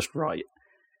gets it just right.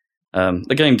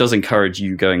 The game does encourage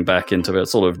you going back into a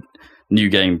sort of new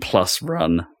game plus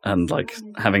run and like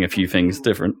having a few things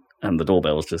different. And the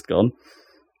doorbell's just gone.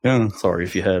 Yeah. Sorry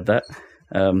if you heard that.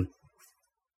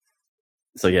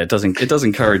 So yeah, it does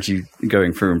encourage you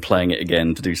going through and playing it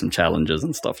again to do some challenges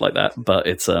and stuff like that. But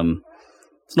it's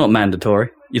not mandatory.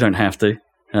 You don't have to.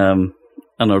 And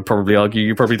I would probably argue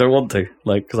you probably don't want to,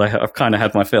 like, because I've kind of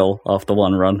had my fill after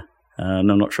one run, and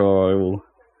I'm not sure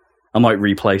I might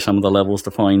replay some of the levels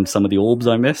to find some of the orbs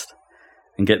I missed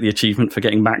and get the achievement for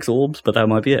getting max orbs, but that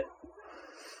might be it.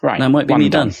 Right, that might be me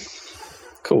done.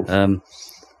 Cool.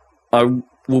 I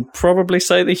will probably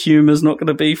say the humour's not going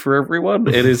to be for everyone.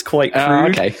 It is quite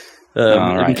crude. Okay.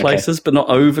 in places, but not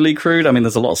overly crude. I mean,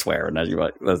 there's a lot of swearing, as you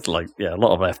right. There's a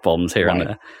lot of F-bombs here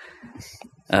and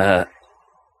there.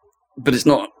 But it's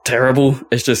not terrible.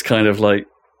 It's just kind of like,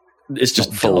 it's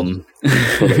just dumb.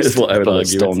 Is what I would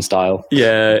argue. Storm style.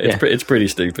 Yeah, it's pretty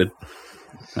stupid.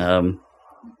 But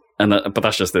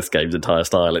that's just this game's entire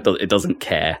style. It doesn't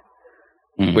care.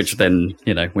 Which then,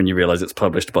 when you realise it's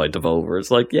published by Devolver, it's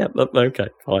like, yeah, okay,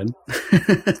 fine.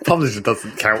 Publisher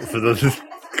doesn't count for the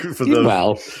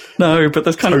no, but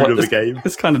that's kind of the game.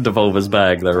 It's kind of Devolver's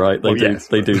bag, though, right?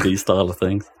 They do these style of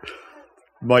things.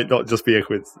 Might not just be a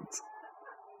coincidence.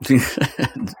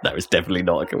 No, it's definitely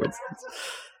not a coincidence.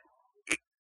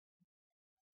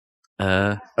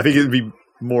 I think it would be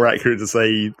more accurate to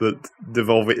say that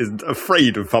Devolver isn't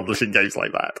afraid of publishing games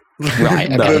like that.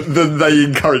 Right. Okay. Then they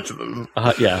encourage them.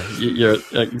 Yeah, you're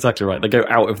exactly right. They go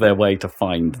out of their way to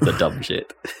find the dumb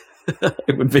shit.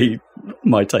 It would be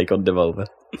my take on Devolver.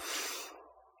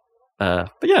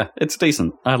 But yeah, it's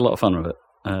decent. I had a lot of fun with it.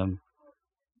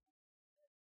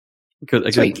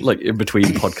 Good, like in between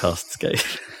podcasts game.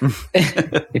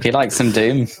 If you like some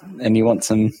Doom and you want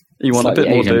a bit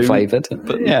more Doom flavored,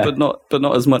 but not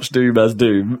as much Doom as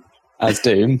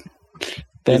Doom.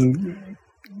 Then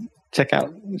check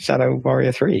out Shadow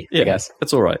Warrior 3. Yeah, I guess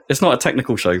it's all right. It's not a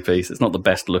technical showpiece. It's not the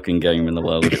best looking game in the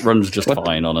world. It runs just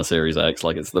fine on a Series X.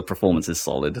 Like the performance is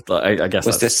solid. I guess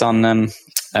was this on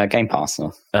Game Pass?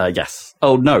 Or? Yes.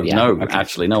 Oh no, okay.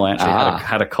 Actually, no. I actually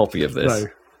had a copy of this.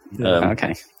 No.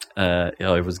 Okay.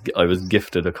 I was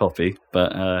gifted a copy,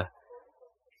 but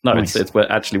no, nice. it's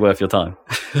actually worth your time.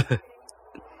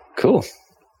 Cool.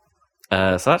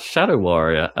 So that's Shadow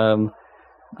Warrior.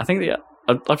 I think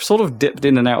I've sort of dipped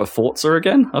in and out of Forza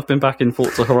again. I've been back in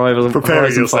Forza Horizon 5.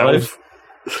 Preparing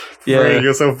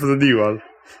yourself for the new one.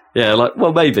 Yeah,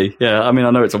 maybe. Yeah, I mean,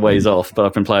 I know it's a ways off, but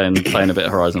I've been playing a bit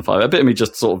of Horizon 5. A bit of me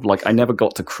just sort of I never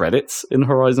got to credits in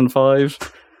Horizon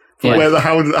 5. Yeah.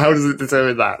 How does it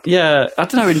determine that? Yeah, I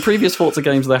don't know. In previous Forza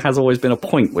games, there has always been a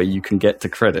point where you can get to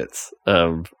credits.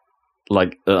 And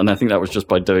I think that was just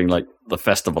by doing the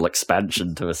festival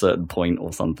expansion to a certain point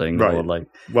or something. Right. Or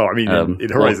in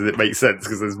Horizon, it makes sense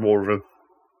because there's more of a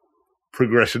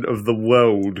progression of the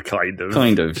world, kind of.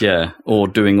 Kind of, yeah. Or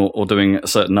doing a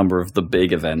certain number of the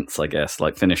big events, I guess,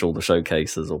 like finish all the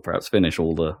showcases or perhaps finish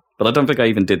all the. But I don't think I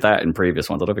even did that in previous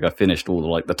ones. I don't think I finished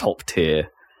all the top tier.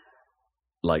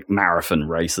 Marathon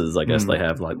races, I guess they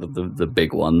have the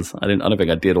big ones. I don't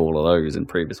think I did all of those in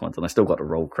previous ones, and I still got to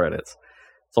roll credits.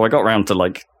 So I got around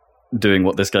to doing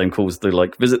what this game calls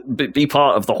the be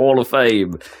part of the Hall of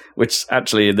Fame, which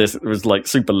actually in this it was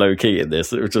super low key. In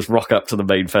this, it would just rock up to the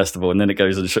main festival, and then it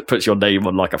goes and puts your name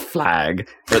on a flag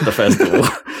at the festival,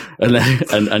 and then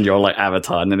and your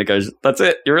avatar, and then it goes, that's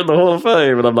it, you're in the Hall of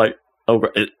Fame, and I'm like. Oh,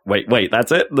 wait,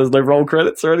 that's it? There's no roll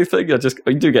credits or anything? You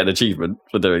do get an achievement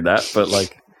for doing that, but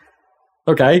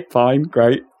okay, fine,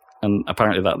 great. And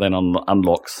apparently that then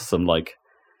unlocks some I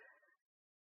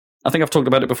think I've talked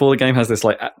about it before, the game has this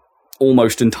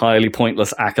almost entirely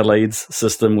pointless accolades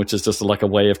system, which is just a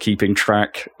way of keeping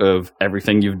track of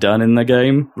everything you've done in the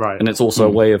game. Right. And it's also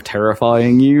a way of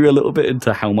terrifying you a little bit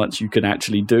into how much you can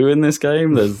actually do in this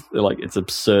game. There's it's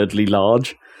absurdly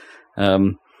large.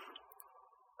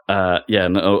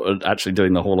 Actually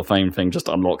doing the Hall of Fame thing just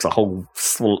unlocks a whole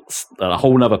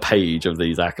nother page of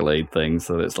these accolade things.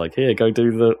 So it's here, go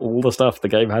do all the stuff the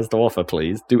game has to offer,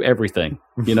 please. Do everything.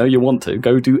 You want to.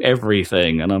 Go do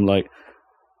everything. And I'm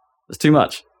there's too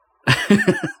much.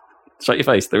 Shut your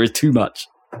face. There is too much.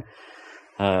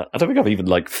 I don't think I've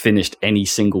even finished any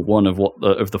single one of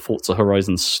the Forza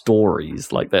Horizon stories.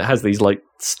 That has these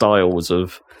styles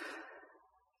of.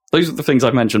 Those are the things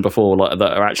I've mentioned before that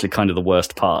are actually kind of the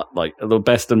worst part, the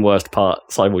best and worst part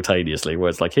simultaneously, where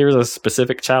it's here's a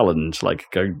specific challenge,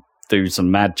 go do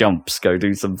some mad jumps, go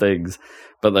do some things,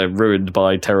 but they're ruined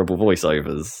by terrible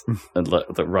voiceovers and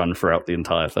that run throughout the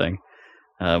entire thing.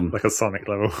 Like a Sonic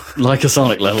level. Like a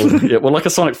Sonic level. Yeah, well, like a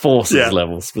Sonic Forces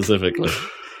level, specifically.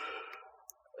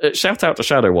 Shout out to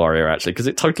Shadow Warrior, actually, because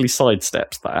it totally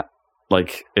sidesteps that.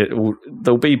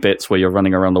 There'll be bits where you're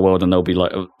running around the world and there'll be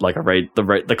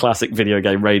the classic video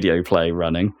game radio play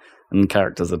running and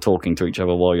characters are talking to each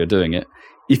other while you're doing it.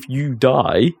 If you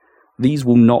die, these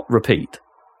will not repeat.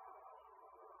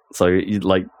 So you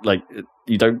don't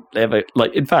ever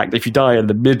in fact, if you die in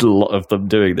the middle of them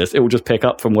doing this, it will just pick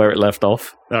up from where it left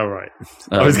off. Oh right.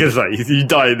 I was going to say, if you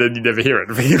die and then you never hear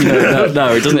anything.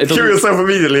 No, it doesn't. Kill yourself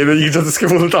immediately and then you can just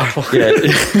skip all the dialogue. Yeah.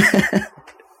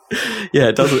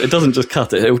 Yeah, it doesn't just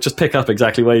cut it. It will just pick up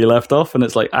exactly where you left off, and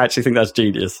it's I actually think that's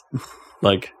genius.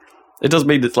 It does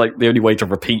mean it's the only way to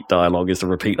repeat dialogue is to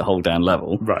repeat the whole damn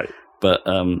level. Right. But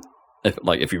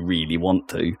if you really want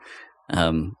to.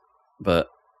 But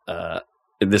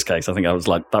in this case, I think I was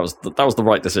like, that was the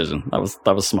right decision.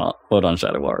 That was smart. Well done,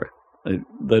 Shadow Warrior.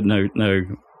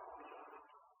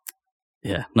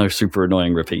 No super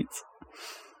annoying repeats.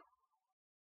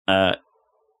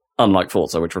 Unlike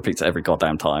Forza, which repeats every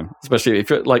goddamn time. Especially if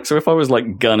you're like, so if I was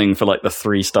like gunning for like the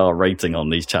 3-star rating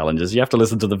on these challenges, you have to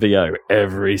listen to the VO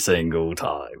every single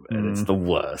time, and it's the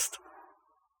worst.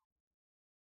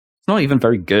 It's not even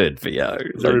very good VO.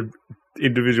 Is there an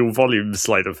individual volume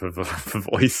slider for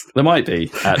voice? There might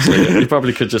be, actually. You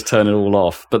probably could just turn it all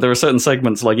off. But there are certain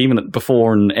segments, like even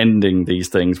before and ending these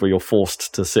things, where you're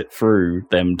forced to sit through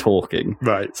them talking.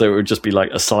 Right. So it would just be like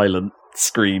a silent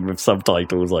screen with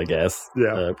subtitles, I guess.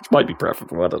 Yeah. Which might be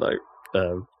preferable, I don't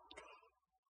know.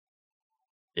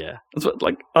 Yeah. That's what,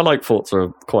 like, I like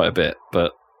Forza quite a bit,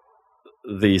 but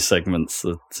these segments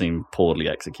seem poorly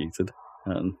executed.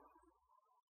 So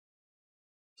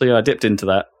yeah, I dipped into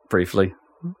that briefly.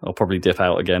 I'll probably dip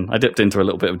out again. I dipped into a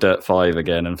little bit of Dirt 5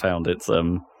 again and found its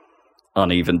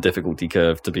uneven difficulty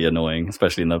curve to be annoying,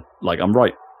 especially in the, like, I've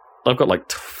got like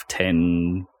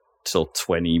 10 or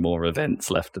 20 more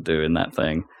events left to do in that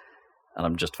thing, and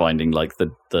I'm just finding like the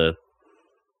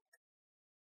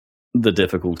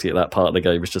difficulty at that part of the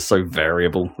game is just so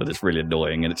variable that it's really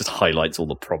annoying, and it just highlights all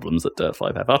the problems that Dirt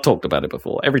 5 have. I've talked about it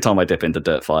before. Every time I dip into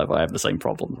Dirt 5, I have the same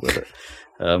problems with it.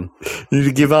 You need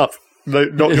to give up. No,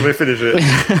 not going to finish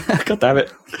it. God damn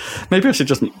it. Maybe I should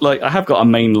just, like, I have got a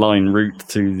mainline route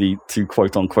to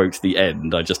quote unquote the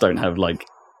end. I just don't have like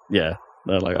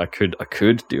I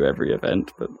could do every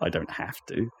event, but I don't have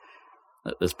to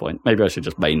at this point. Maybe I should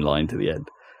just mainline to the end.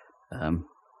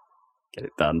 Get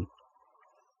it done.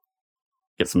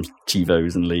 Get some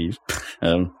Chivos and leave.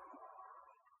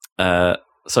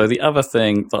 So the other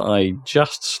thing that I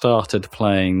just started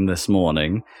playing this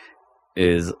morning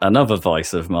is another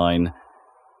vice of mine.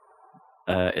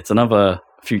 It's another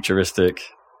futuristic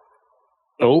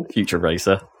future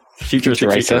racer.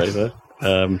 Futuristic future racer.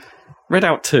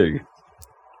 Redout 2.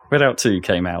 Redout 2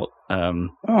 came out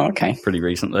pretty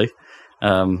recently.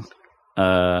 And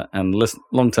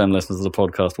long-term listeners of the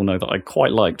podcast will know that I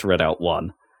quite liked Redout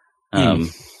 1.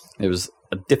 It was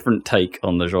a different take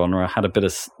on the genre, had a bit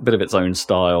of its own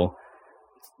style.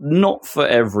 Not for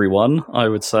everyone, I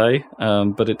would say,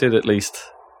 but it did at least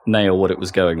nail what it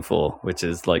was going for, which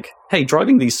is like, hey,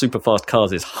 driving these super fast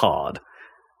cars is hard.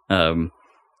 Learn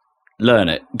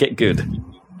it, get good.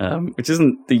 Which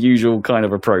isn't the usual kind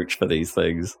of approach for these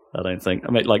things, I don't think.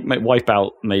 I mean, like,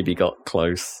 Wipeout maybe got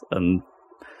close, and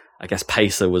I guess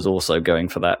Pacer was also going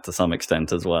for that to some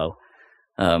extent as well.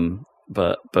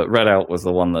 But Redout was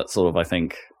the one that sort of, I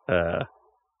think, kind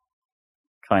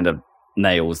of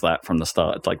nails that from the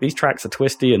start. It's like, these tracks are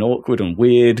twisty and awkward and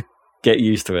weird. Get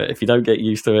used to it. If you don't get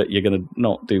used to it, you're going to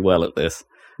not do well at this.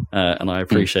 And I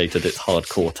appreciated its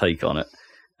hardcore take on it.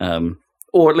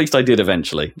 Or at least I did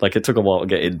eventually. Like, it took a while to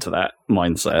get into that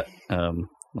mindset.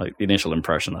 Like, the initial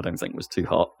impression I don't think was too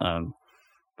hot.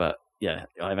 But yeah,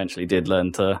 I eventually did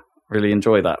learn to really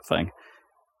enjoy that thing.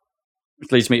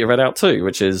 Which leads me to Redout 2,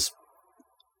 which is,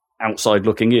 outside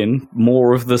looking in,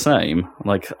 more of the same.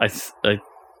 Like,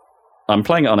 I'm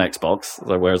playing it on Xbox,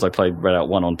 whereas I played Redout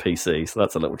 1 on PC, so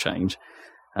that's a little change.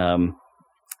 And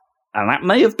that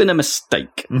may have been a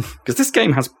mistake, because this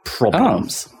game has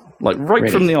problems. Like, right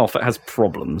from the off, it has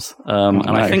problems. And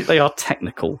I think they are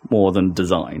technical more than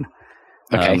design.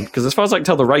 Okay. Because as far as I can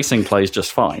tell, the racing plays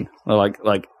just fine. Like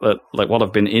while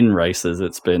I've been in races,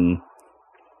 it's been,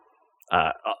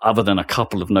 other than a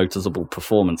couple of noticeable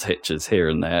performance hitches here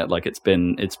and there, like, it's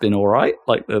been all right.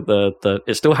 Like,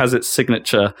 it still has its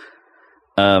signature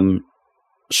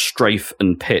strafe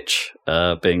and pitch,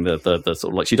 being the sort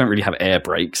of, like, so you don't really have air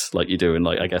brakes like you do in,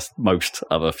 like, I guess most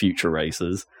other future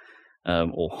races.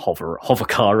 Or hover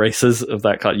car races of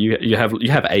that kind. You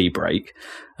have a brake,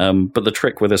 but the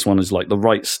trick with this one is, like, the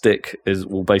right stick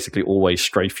will basically always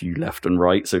strafe you left and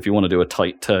right. So if you want to do a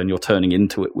tight turn, you're turning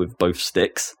into it with both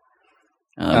sticks,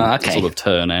 to sort of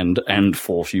turn and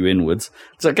force you inwards.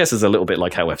 So I guess it's a little bit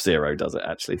like how F-Zero does it,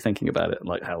 actually, thinking about it,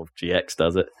 like how GX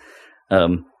does it.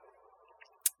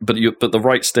 But the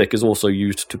right stick is also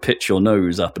used to pitch your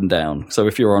nose up and down. So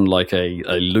if you're on, like, a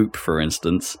loop, for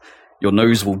instance, your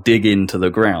nose will dig into the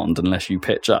ground unless you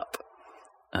pitch up.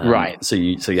 Right. So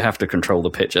you have to control the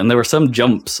pitch. And there are some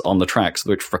jumps on the tracks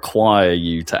which require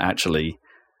you to actually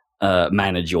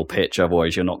manage your pitch,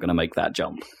 otherwise you're not going to make that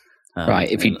jump. Right.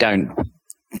 If you don't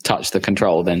touch the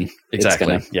control, then it's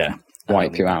going to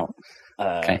wipe you out.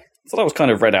 Okay. So that was kind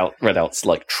of Redout's,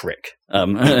 like, trick.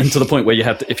 And to the point where you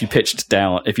had to, if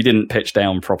you didn't pitch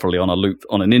down properly on a loop,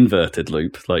 on an inverted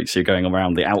loop, like, so you're going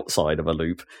around the outside of a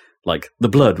loop, like the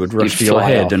blood would rush to You'd your fly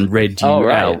head off. and red you Oh,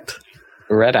 right. out.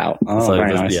 Redout. Oh, So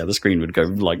very nice. yeah, the screen would go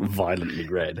like violently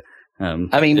red.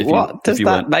 I mean, does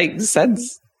that make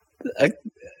sense?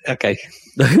 Okay.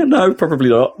 No, probably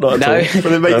not. Not at all.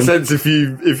 But it makes sense if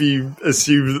you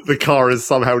assume that the car is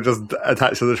somehow just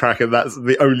attached to the track and that's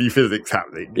the only physics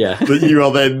happening. Yeah. That you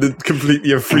are then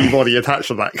completely a free body attached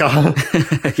to that car.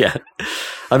 Yeah.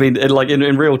 I mean,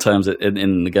 in real terms,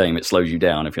 in the game, it slows you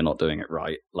down if you're not doing it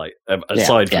right. Like,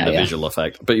 aside from the visual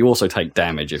effect, but you also take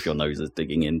damage if your nose is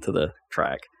digging into the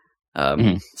track.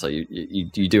 So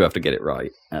you do have to get it right.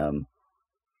 And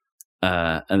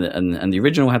the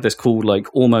original had this cool, like,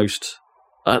 almost,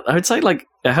 I would say, like,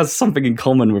 it has something in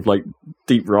common with, like,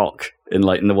 Deep Rock in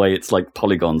the way it's like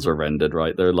polygons are rendered,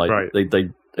 right? They're like they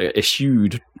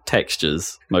eschewed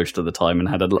textures most of the time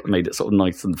and made it sort of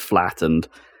nice and flat and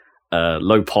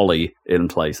low poly in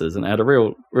places, and it had a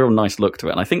real nice look to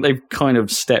it. And I think they've kind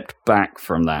of stepped back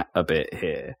from that a bit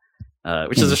here,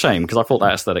 which is a shame, because I thought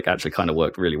that aesthetic actually kind of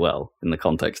worked really well in the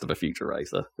context of a future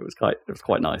racer. It was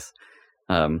quite nice.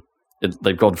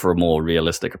 They've gone for a more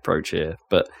realistic approach here,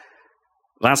 but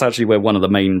that's actually where one of the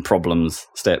main problems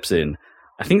steps in.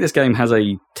 I think this game has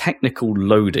a technical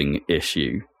loading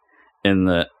issue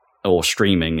or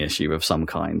streaming issue of some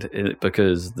kind,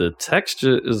 because the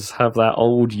textures have that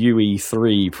old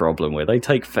UE3 problem where they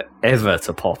take forever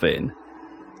to pop in.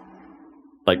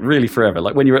 Like, really forever.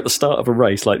 Like, when you're at the start of a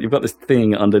race, like, you've got this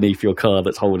thing underneath your car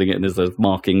that's holding it, and there's those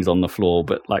markings on the floor,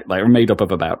 but like they're made up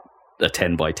of about a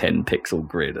 10 by 10 pixel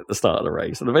grid at the start of the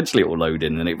race, and eventually it will load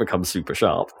in and it becomes super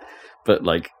sharp. But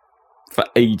like, for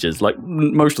ages, like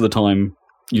most of the time,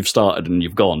 you've started and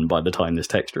you've gone by the time this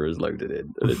texture is loaded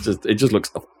in. And it just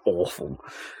looks awful.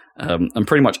 And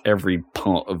pretty much every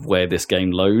part of where this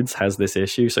game loads has this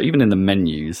issue. So even in the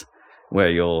menus, where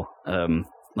you're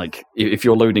like, if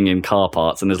you're loading in car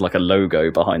parts and there's like a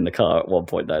logo behind the car at one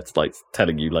point, that's like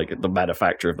telling you like the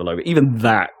manufacturer of the logo. Even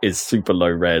that is super low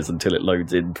res until it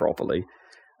loads in properly.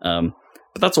 But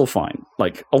that's all fine.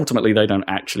 Like, ultimately, they don't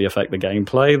actually affect the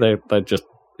gameplay. They're just,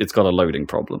 it's got a loading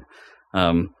problem.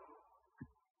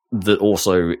 That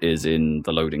also is in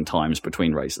the loading times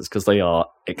between races, because they are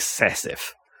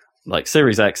excessive. Like,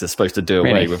 Series X is supposed to do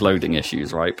away with loading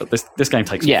issues, right? But this game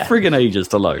takes friggin' ages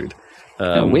to load.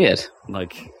 Weird.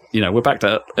 Like, we're back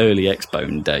to early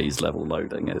X-Bone days level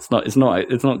loading. It's not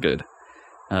good.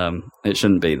 It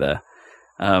shouldn't be there.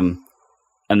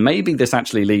 And maybe this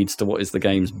actually leads to what is the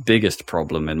game's biggest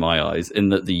problem in my eyes, in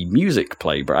that the music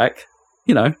playback,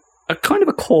 a kind of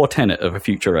a core tenet of a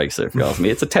future racer, if you ask me.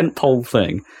 It's a tentpole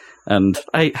thing. And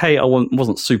I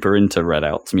wasn't super into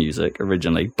Redout's music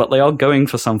originally, but they are going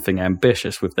for something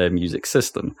ambitious with their music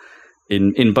system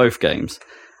in both games.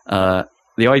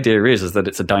 The idea is that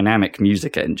it's a dynamic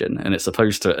music engine, and it's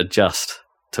supposed to adjust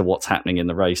to what's happening in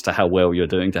the race, to how well you're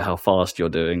doing, to how fast you're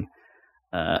doing,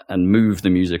 and move the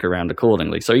music around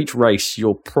accordingly. So each race,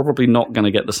 you're probably not going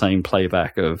to get the same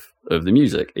playback of the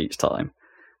music each time.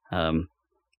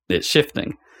 It's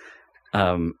shifting.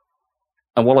 And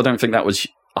while I don't think that was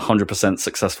 100%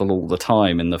 successful all the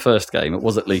time in the first game, it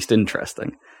was at least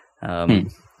interesting.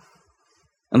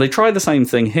 And they tried the same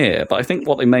thing here, but I think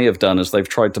what they may have done is they've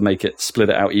tried to make it split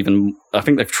it out even. I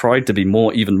think they've tried to be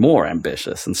even more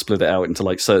ambitious and split it out into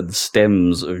like certain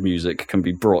stems of music can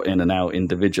be brought in and out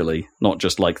individually, not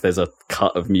just like there's a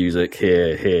cut of music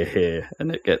here,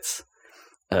 and it gets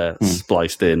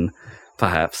spliced in,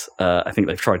 perhaps. I think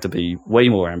they've tried to be way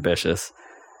more ambitious.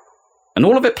 And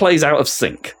all of it plays out of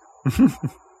sync.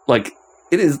 Like,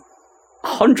 it is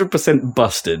 100%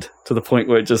 busted to the point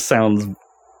where it just sounds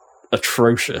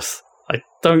atrocious. I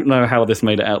don't know how this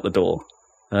made it out the door.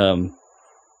 It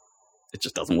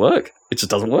just doesn't work.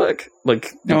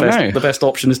 Like, the best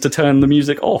option is to turn the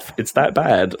music off. It's that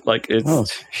bad. Like,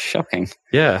 it's shocking.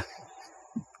 Yeah.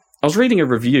 I was reading a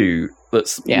review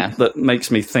that makes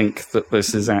me think that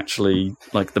this is actually,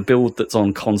 like, the build that's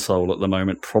on console at the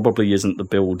moment probably isn't the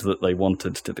build that they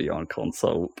wanted to be on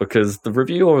console, because the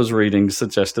review I was reading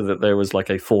suggested that there was like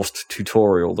a forced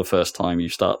tutorial the first time you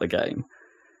start the game.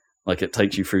 Like, it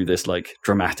takes you through this like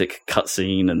dramatic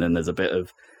cutscene, and then there's a bit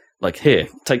of like, here,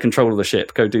 take control of the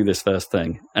ship, go do this first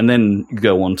thing, and then you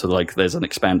go on to like there's an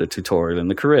expanded tutorial in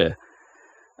the career.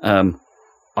 I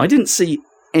didn't see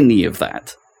any of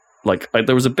that. Like,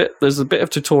 there's a bit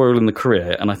of tutorial in the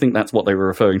career, and I think that's what they were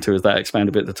referring to as that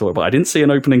expanded bit of tutorial. But I didn't see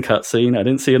an opening cutscene. I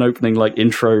didn't see an opening like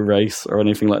intro race or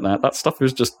anything like that. That stuff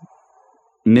was just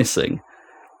missing.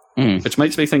 Which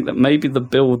makes me think that maybe the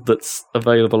build that's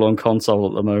available on console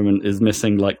at the moment is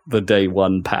missing like the day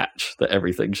one patch that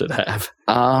everything should have.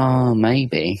 Oh,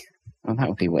 maybe. Well, that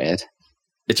would be weird.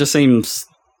 It just seems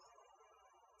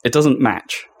It doesn't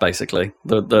match, basically.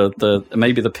 The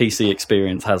maybe the PC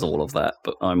experience has all of that,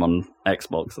 but I'm on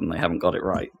Xbox and they haven't got it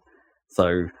right.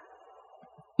 So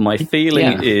my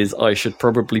feeling is I should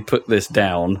probably put this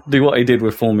down, do what I did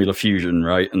with Formula Fusion,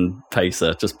 right, and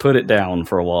Pacer. Just put it down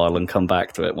for a while and come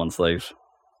back to it once they've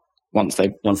cleaned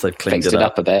fixed it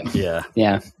up a bit.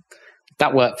 Yeah.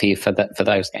 That worked for you for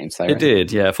those games, though. It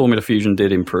did, yeah. Formula Fusion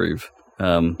did improve.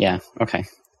 Okay.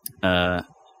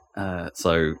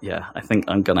 So yeah, I think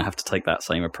I'm going to have to take that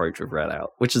same approach with Redout,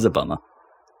 which is a bummer.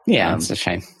 Yeah, it's a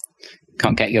shame.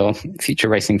 Can't get your future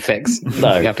racing fix.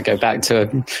 No. You have to go back to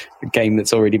a game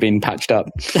that's already been patched up.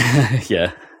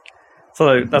 Yeah.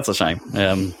 So that's a shame.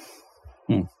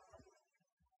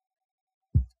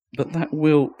 But that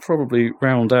will probably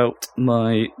round out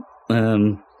my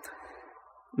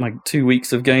my 2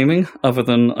 weeks of gaming, other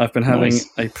than I've been having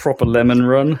a proper lemon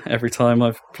run every time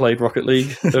I've played Rocket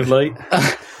League of late.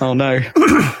 Oh no.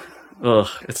 Ugh,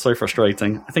 it's so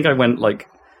frustrating. I think I went like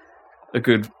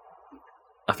the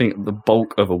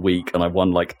bulk of a week, and I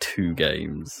won like 2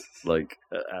 games, like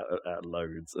at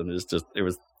loads, and it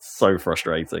was so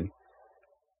frustrating.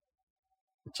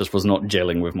 It just was not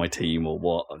gelling with my team or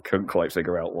what. I couldn't quite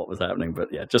figure out what was happening,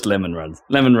 but yeah, just lemon runs.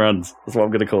 Lemon runs, that's what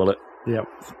I'm going to call it. Yep.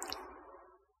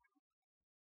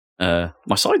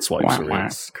 My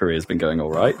Sideswipe career's been going all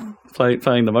right.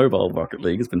 Playing the mobile Rocket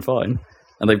League has been fine,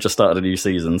 and they've just started a new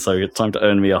season, so it's time to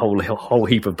earn me a whole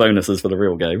heap of bonuses for the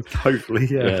real game. Hopefully,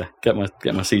 yeah. Get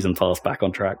my season pass back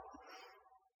on track.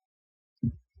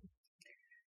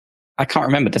 I can't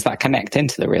remember. Does that connect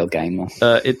into the real game? Or?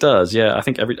 It does. Yeah, I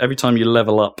think every time you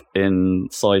level up in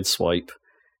Sideswipe,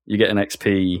 you get an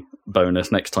XP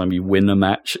bonus next time you win a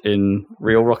match in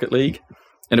real Rocket League.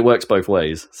 And it works both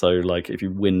ways. So, like, if you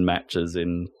win matches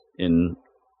in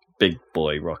Big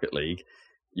Boy Rocket League,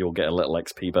 you'll get a little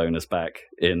XP bonus back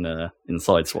in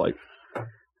Sideswipe.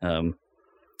 And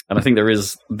I think there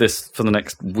is this for the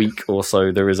next week or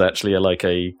so. There is actually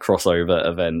a crossover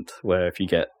event where if you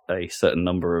get a certain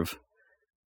number of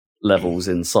levels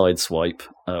in Sideswipe,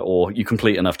 or you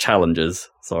complete enough challenges.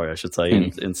 Sorry, I should say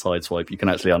in Sideswipe, you can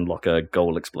actually unlock a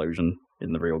goal explosion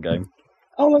in the real game.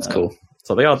 Oh, that's cool.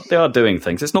 So they are doing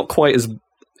things. It's not quite as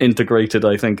integrated,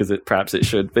 I think, as perhaps it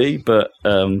should be, but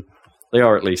they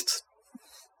are at least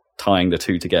tying the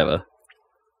two together.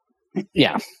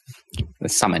 Yeah,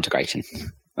 there's some integration.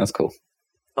 That's cool.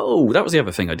 Oh, that was the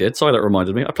other thing I did. Sorry, that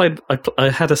reminded me. I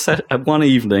had one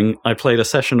evening. I played a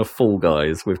session of Fall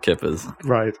Guys with Kippers.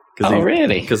 Right.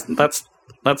 Really? Because that's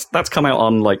come out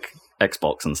on like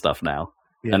Xbox and stuff now.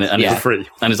 Yes. And it's free.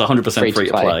 And it's 100% free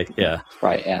to play. Yeah.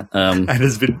 Right, yeah. And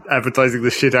has been advertising the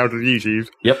shit out of YouTube.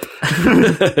 Yep.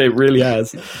 It really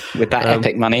has. With that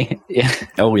epic money. Yeah.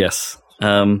 Oh, yes.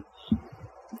 I mean,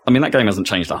 that game hasn't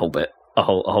changed a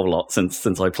whole lot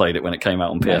since I played it when it came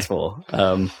out on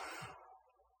PS4.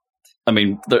 I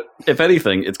mean, if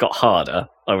anything, it's got harder,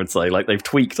 I would say. Like, they've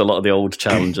tweaked a lot of the old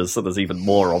challenges, so there's even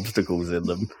more obstacles in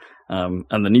them.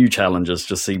 And the new challenges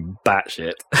just seem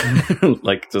batshit,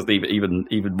 like just even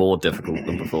more difficult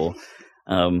than before.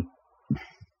 That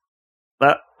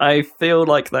I feel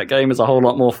like that game is a whole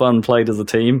lot more fun played as a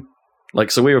team.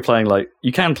 Like, so we were playing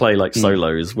you can play like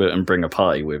solos and bring a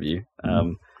party with you,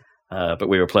 but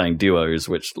we were playing duos,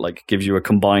 which like gives you a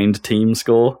combined team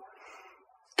score.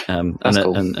 Cool.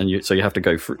 So you have to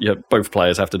go through. Both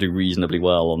players have to do reasonably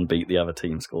well and beat the other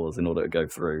team scores in order to go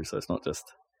through. So it's not just.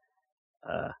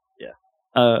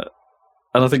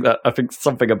 And I think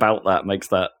something about that makes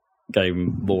that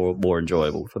game more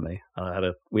enjoyable for me.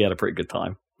 We had a pretty good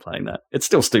time playing that. It's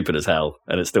still stupid as hell,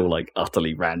 and it's still like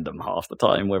utterly random half the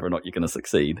time whether or not you're going to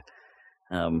succeed.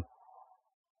 But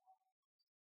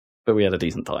we had a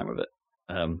decent time with it.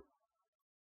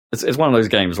 It's one of those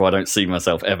games where I don't see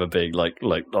myself ever being like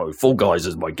oh, Fall Guys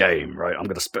is my game, right? I'm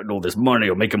going to spend all this money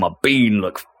on making my bean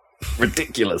look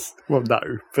ridiculous. Well, no,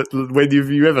 but when have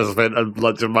you ever spent a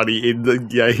bunch of money in the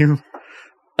game?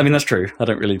 I mean, that's true. I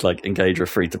don't really engage with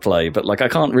free to play, but I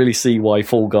can't really see why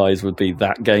Fall Guys would be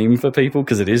that game for people,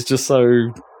 because it is just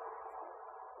so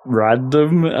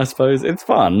random. I suppose it's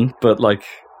fun, but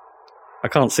I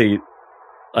can't see.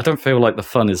 I don't feel like the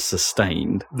fun is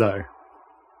sustained. No,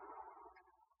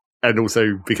 and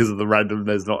also because of the random,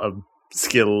 there's not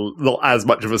as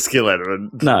much of a skill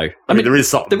element. No. I mean, there is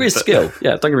some. There is skill.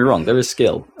 Yeah, don't get me wrong. There is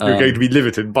skill. You're going to be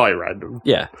limited by random.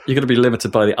 Yeah, you're going to be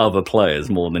limited by the other players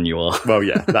more than you are. Well,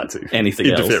 yeah, that too. Anything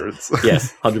interference. Else.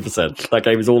 Yes, 100%. That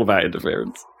game is all about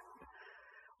interference.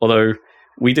 Although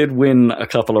we did win a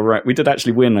couple of we did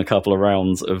actually win a couple of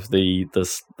rounds of the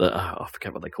I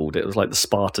forget what they called it. It was like the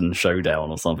Spartan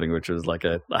Showdown or something, which was like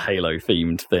a Halo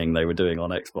themed thing they were doing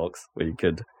on Xbox, where you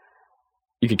could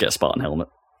get a Spartan helmet.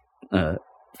 for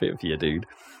you, dude.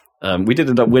 We did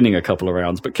end up winning a couple of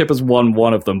rounds, but Kippers won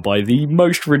one of them by the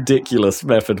most ridiculous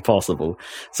method possible.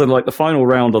 So, like, the final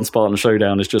round on Spartan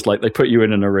Showdown is just like they put you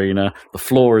in an arena, the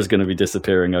floor is going to be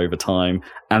disappearing over time,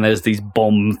 and there's these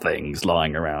bomb things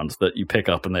lying around that you pick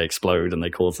up and they explode and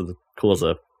they cause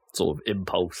a sort of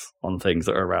impulse on things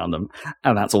that are around them.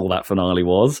 And that's all that finale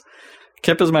was.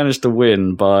 Kippers managed to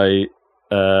win by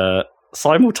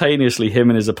simultaneously him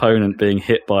and his opponent being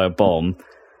hit by a bomb.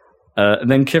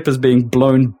 And then Kippers being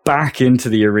blown back into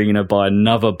the arena by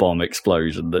another bomb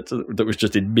explosion that was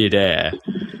just in midair,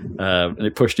 and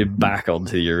it pushed him back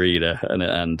onto the arena,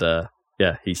 and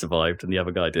he survived, and the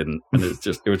other guy didn't. And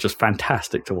it was just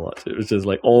fantastic to watch. It was just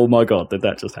like, oh my god, did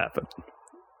that just happen?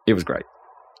 It was great.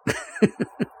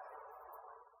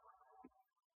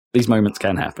 These moments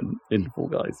can happen in Fall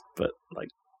Guys, but like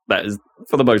that is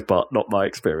for the most part not my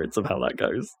experience of how that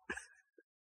goes.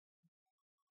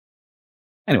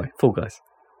 Anyway, Fall Guys.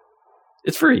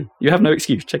 It's free. You have no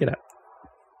excuse. Check it out.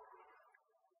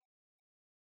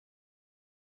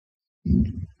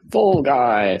 Fall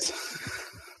Guys.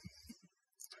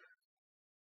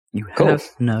 You have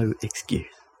no excuse.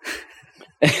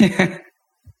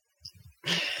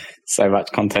 So much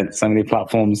content, so many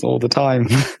platforms all the time.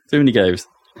 Too many games.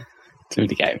 Too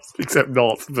many games. Except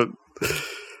not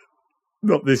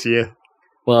this year.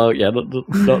 Well, yeah,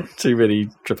 not too many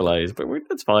AAAs, but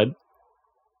that's fine.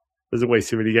 There's always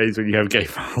too many games when you have Game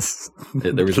Pass.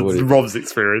 There is always Rob's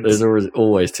experience. There's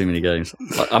always too many games.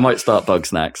 I might start Bug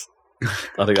Snacks.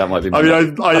 I think that might be. I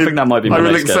think that might be. I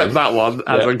will next accept game. that one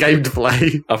as a game to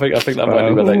play. I think that might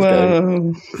be my next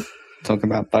game.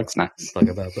 Talking about Bug Snacks. Talk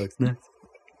about Bug Snacks.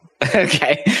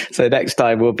 Okay, so next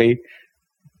time we'll be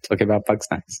talking about Bug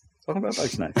Snacks. Talking about Bug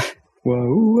Snacks.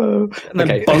 Whoa. And then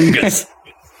okay. Bungas.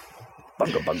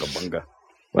 Bunga.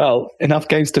 Well, enough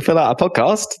games to fill out a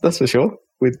podcast, that's for sure,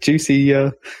 with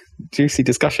juicy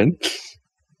discussion.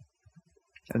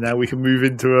 And now we can move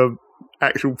into a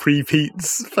actual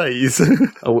pre-Pete's phase.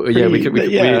 Oh yeah, we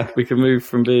can move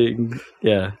from being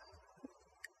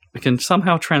We can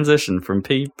somehow transition from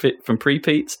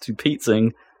pre-Pete's to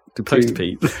Petesing to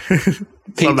post-Pete.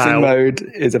 Petesing mode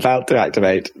is about to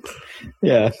activate.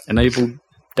 Yeah. Enable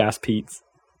Das Pete's.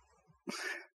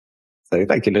 So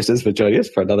thank you, listeners, for joining us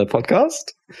for another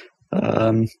podcast.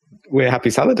 We're Happy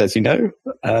Salad, as you know,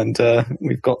 and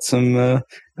we've got some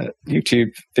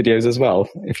YouTube videos as well,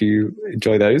 if you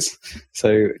enjoy those.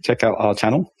 So check out our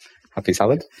channel, Happy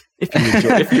Salad.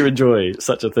 If you enjoy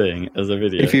such a thing as a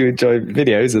video. If you enjoy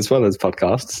videos as well as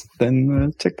podcasts,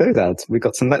 then check those out. We've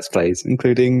got some Let's Plays,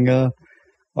 including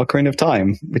Ocarina of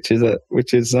Time, which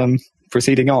is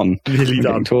proceeding on. Nearly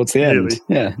done. Towards the end.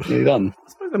 Yeah, nearly done. I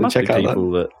suppose there must be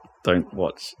people that don't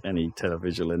watch any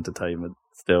televisual entertainment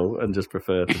still and just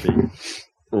prefer to be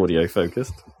audio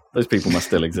focused. Those people must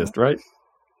still exist, right?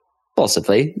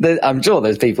 Possibly. I'm sure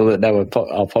there's people that know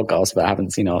our podcast but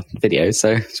haven't seen our videos,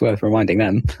 so it's worth reminding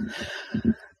them.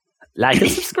 Like and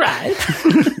subscribe.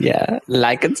 Yeah,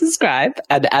 like and subscribe,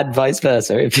 and vice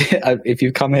versa. If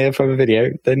you come here from a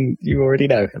video, then you already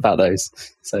know about those.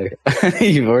 So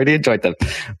you've already enjoyed them,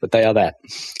 but they are there.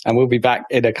 And we'll be back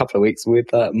in a couple of weeks with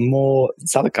more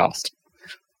Saladcast.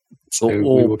 So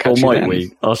might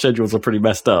we? Our schedules are pretty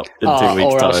messed up in 2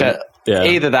 weeks' time.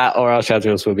 Either that or our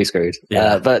schedules will be screwed.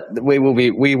 Yeah. But we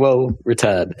will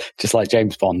return, just like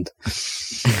James Bond.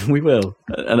 We will.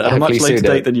 And at a much later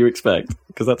date than you expect,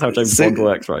 because that's how James Bond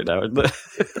works right now, isn't it?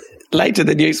 Later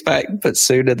than you expect, but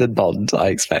sooner than Bond, I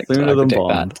expect. Sooner than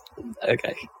Bond. That.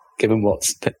 Okay. Given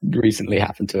what's recently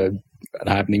happened to him, and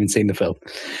I haven't even seen the film.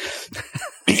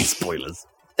 Spoilers.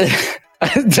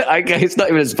 Okay, it's not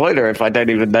even a spoiler if I don't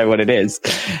even know what it is.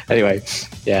 Anyway,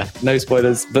 yeah, no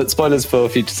spoilers, but spoilers for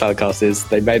future Saladcasters.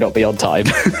 They may not be on time,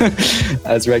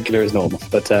 as regular as normal,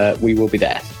 but we will be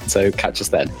there. So catch us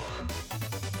then.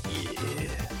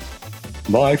 Yeah.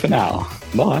 Bye for now.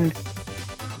 Bye.